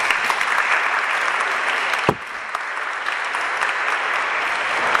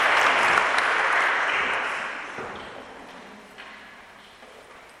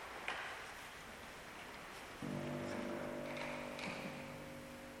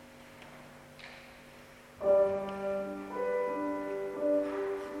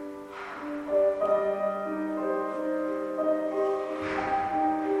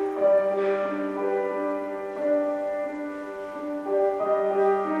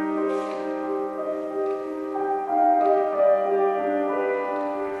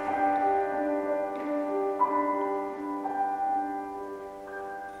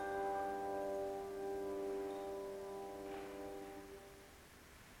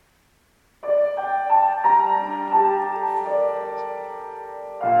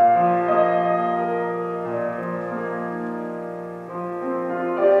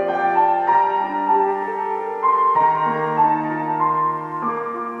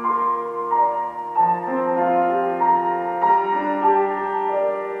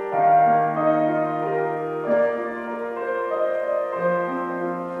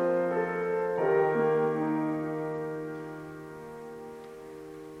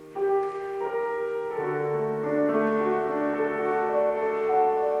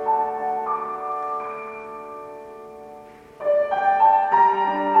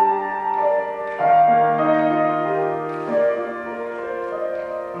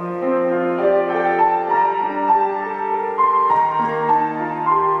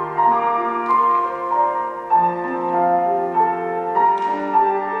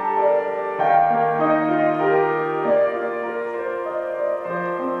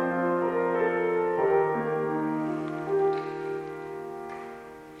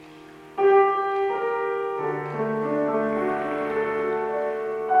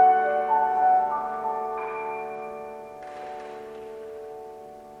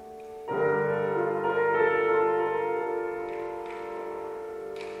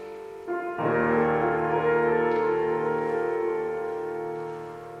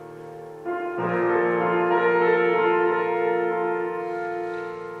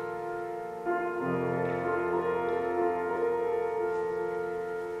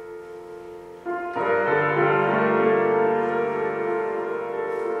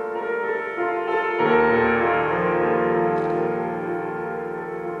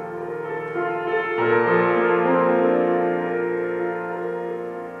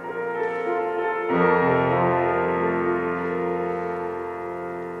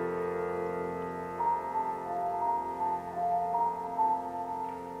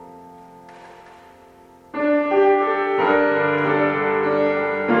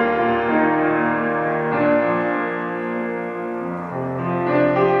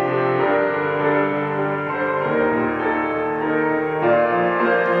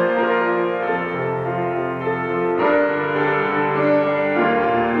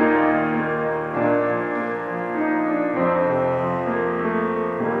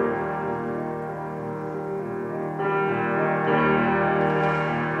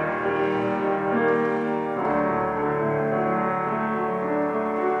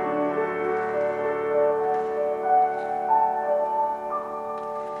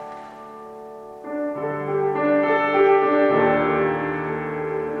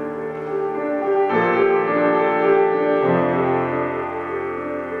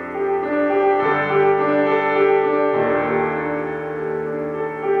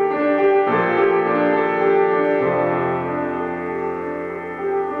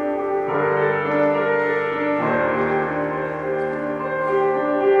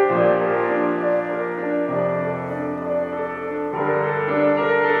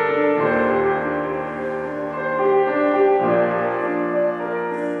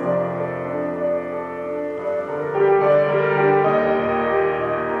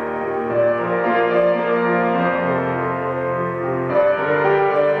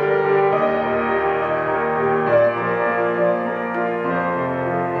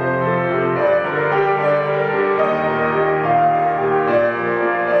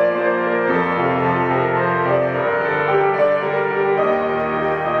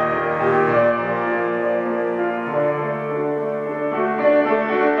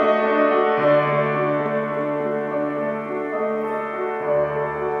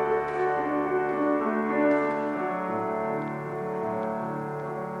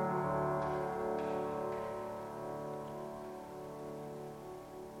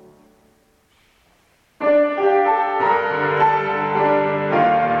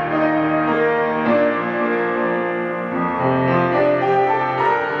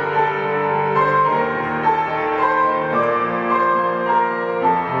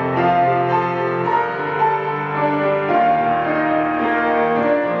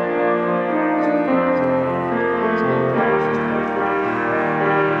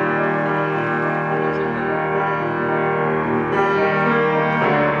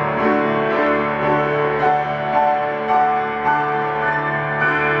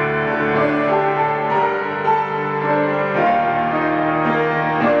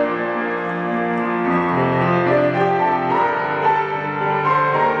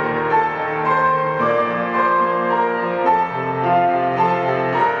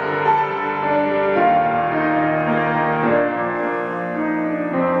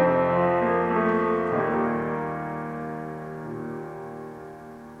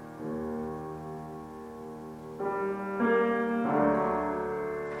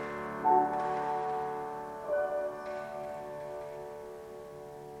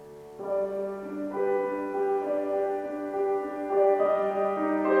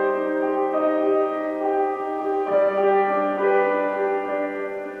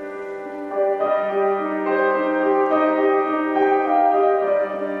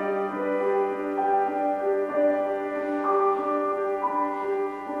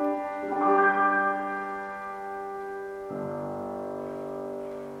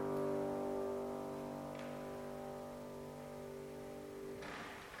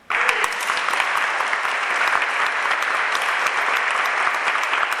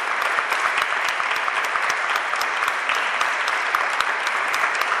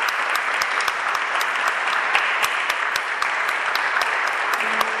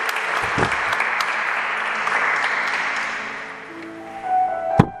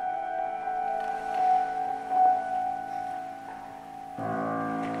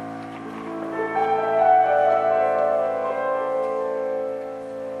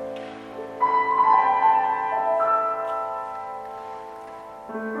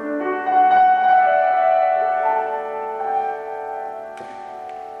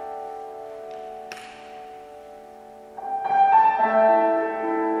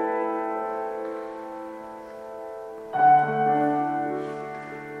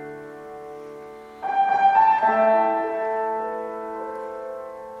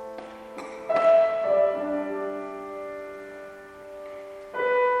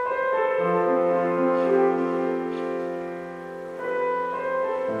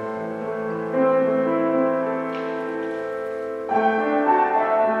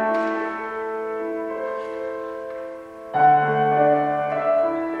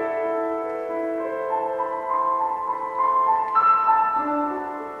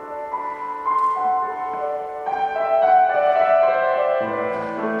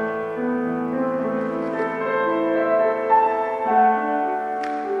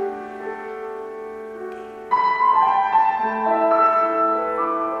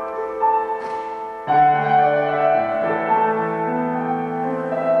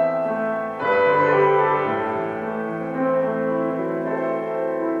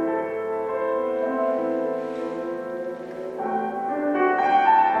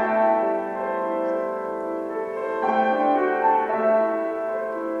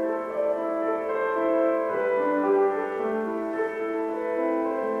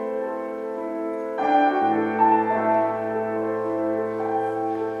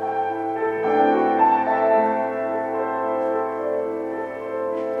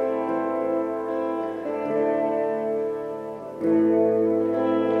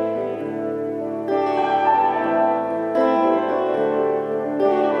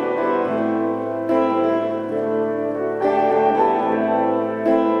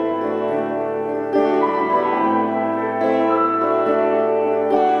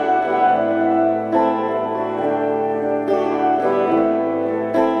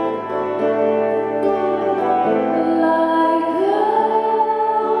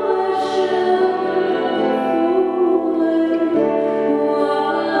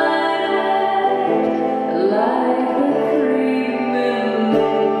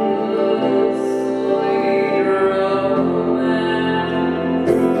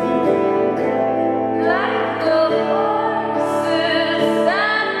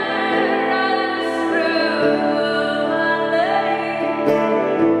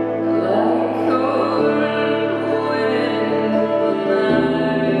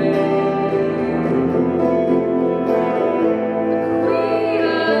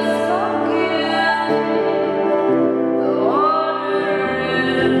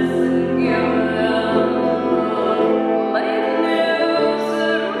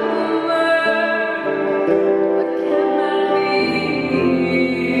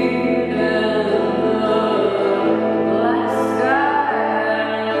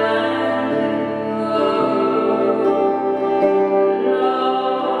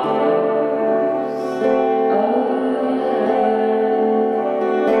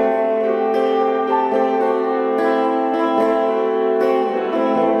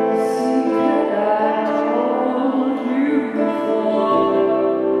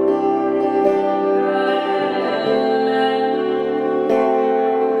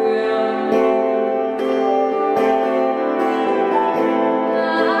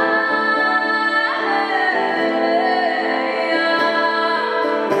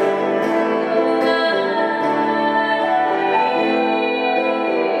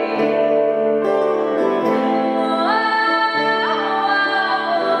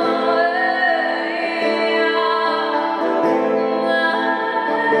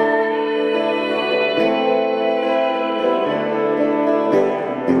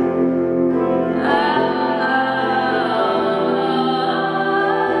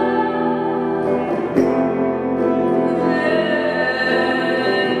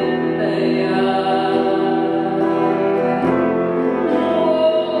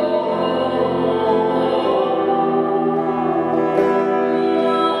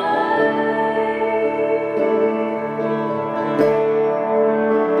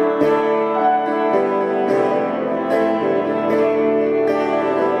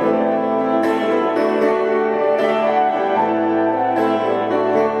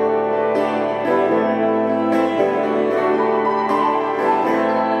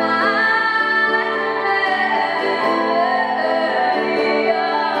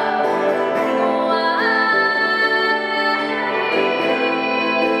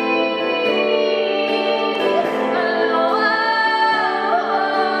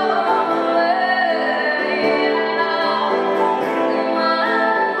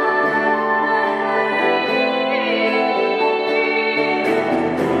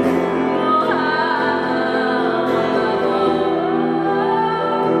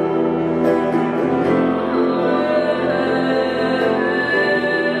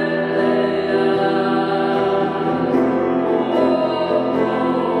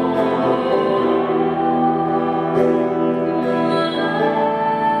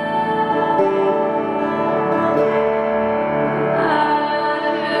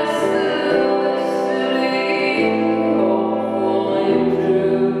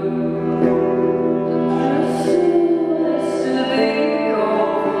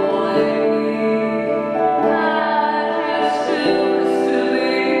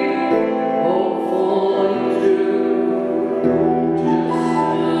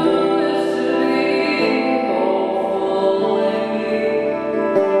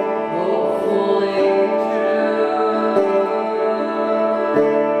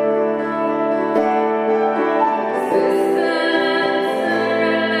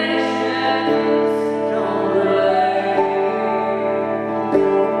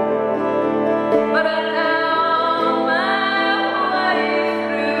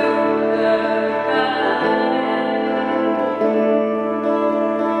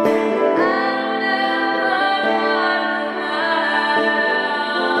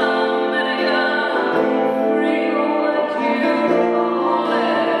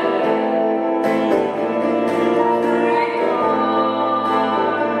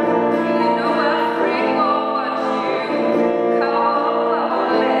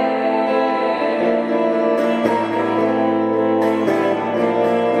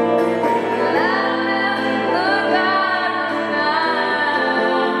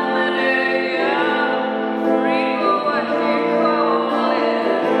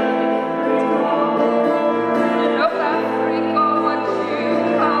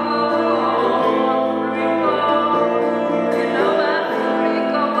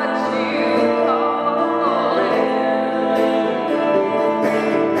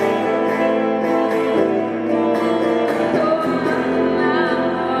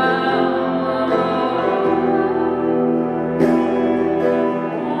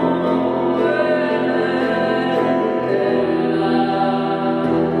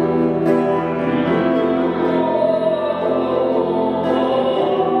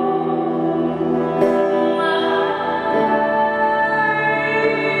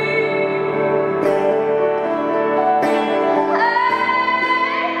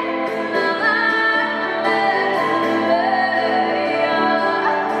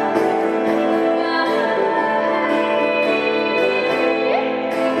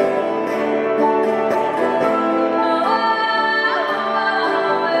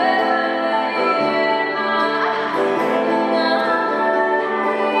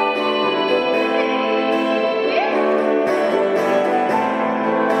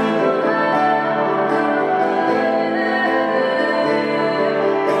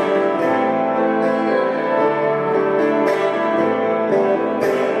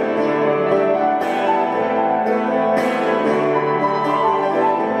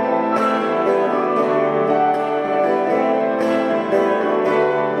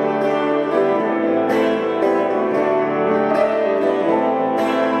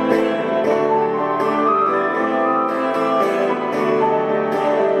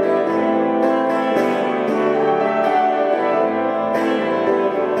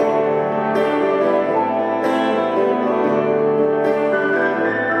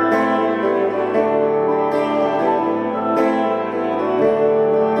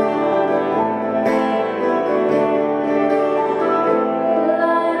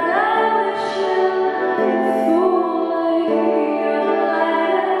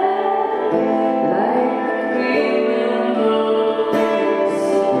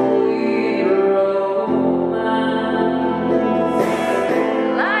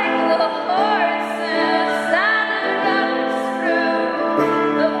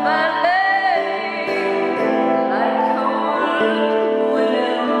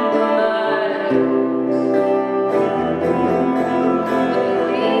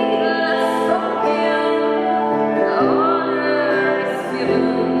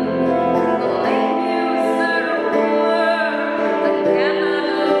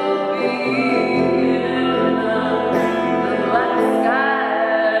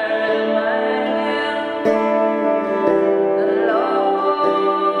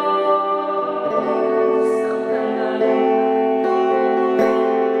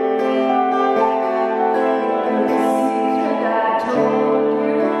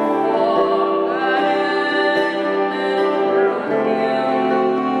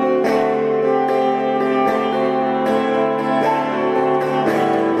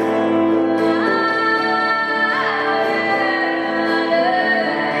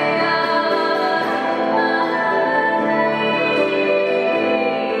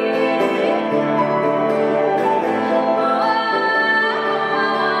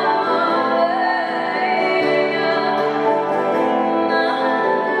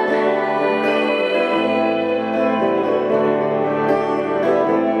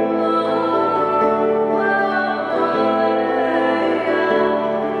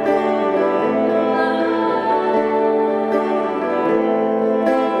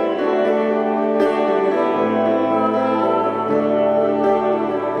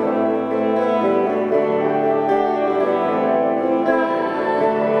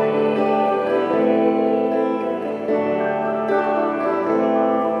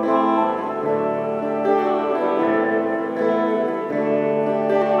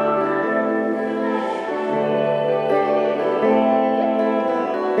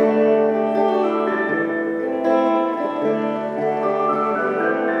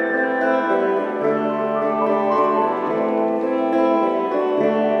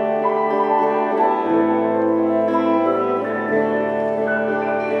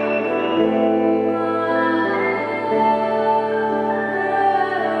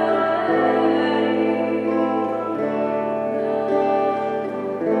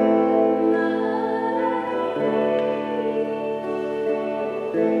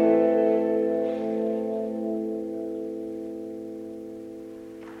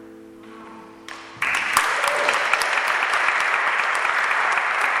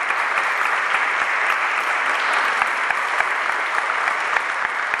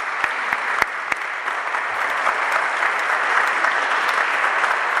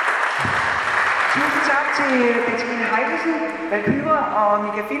 Tusind tak til Petrine Heidelsen, Valkyra og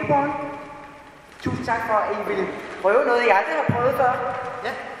Mika Filborn. Tusind tak for, at I ville prøve noget, jeg aldrig har prøvet før.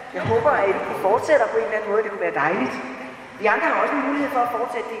 Ja. Jeg håber, at I fortsætter på en eller anden måde. Det kunne være dejligt. De andre har også en mulighed for at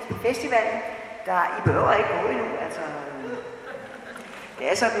fortsætte det på festivalen. I behøver ikke gå endnu. Altså,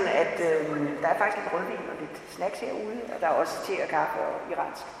 det er sådan, at der er faktisk lidt rødvin og lidt snacks herude. Og der er også te og kaffe og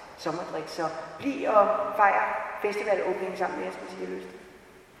iransk sommerdrik. Så bliv og fejr festivalåbningen sammen med os, hvis I har lyst.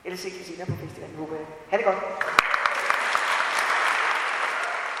 Ellers ikke senere på festivalen, håber jeg. Ha' det godt.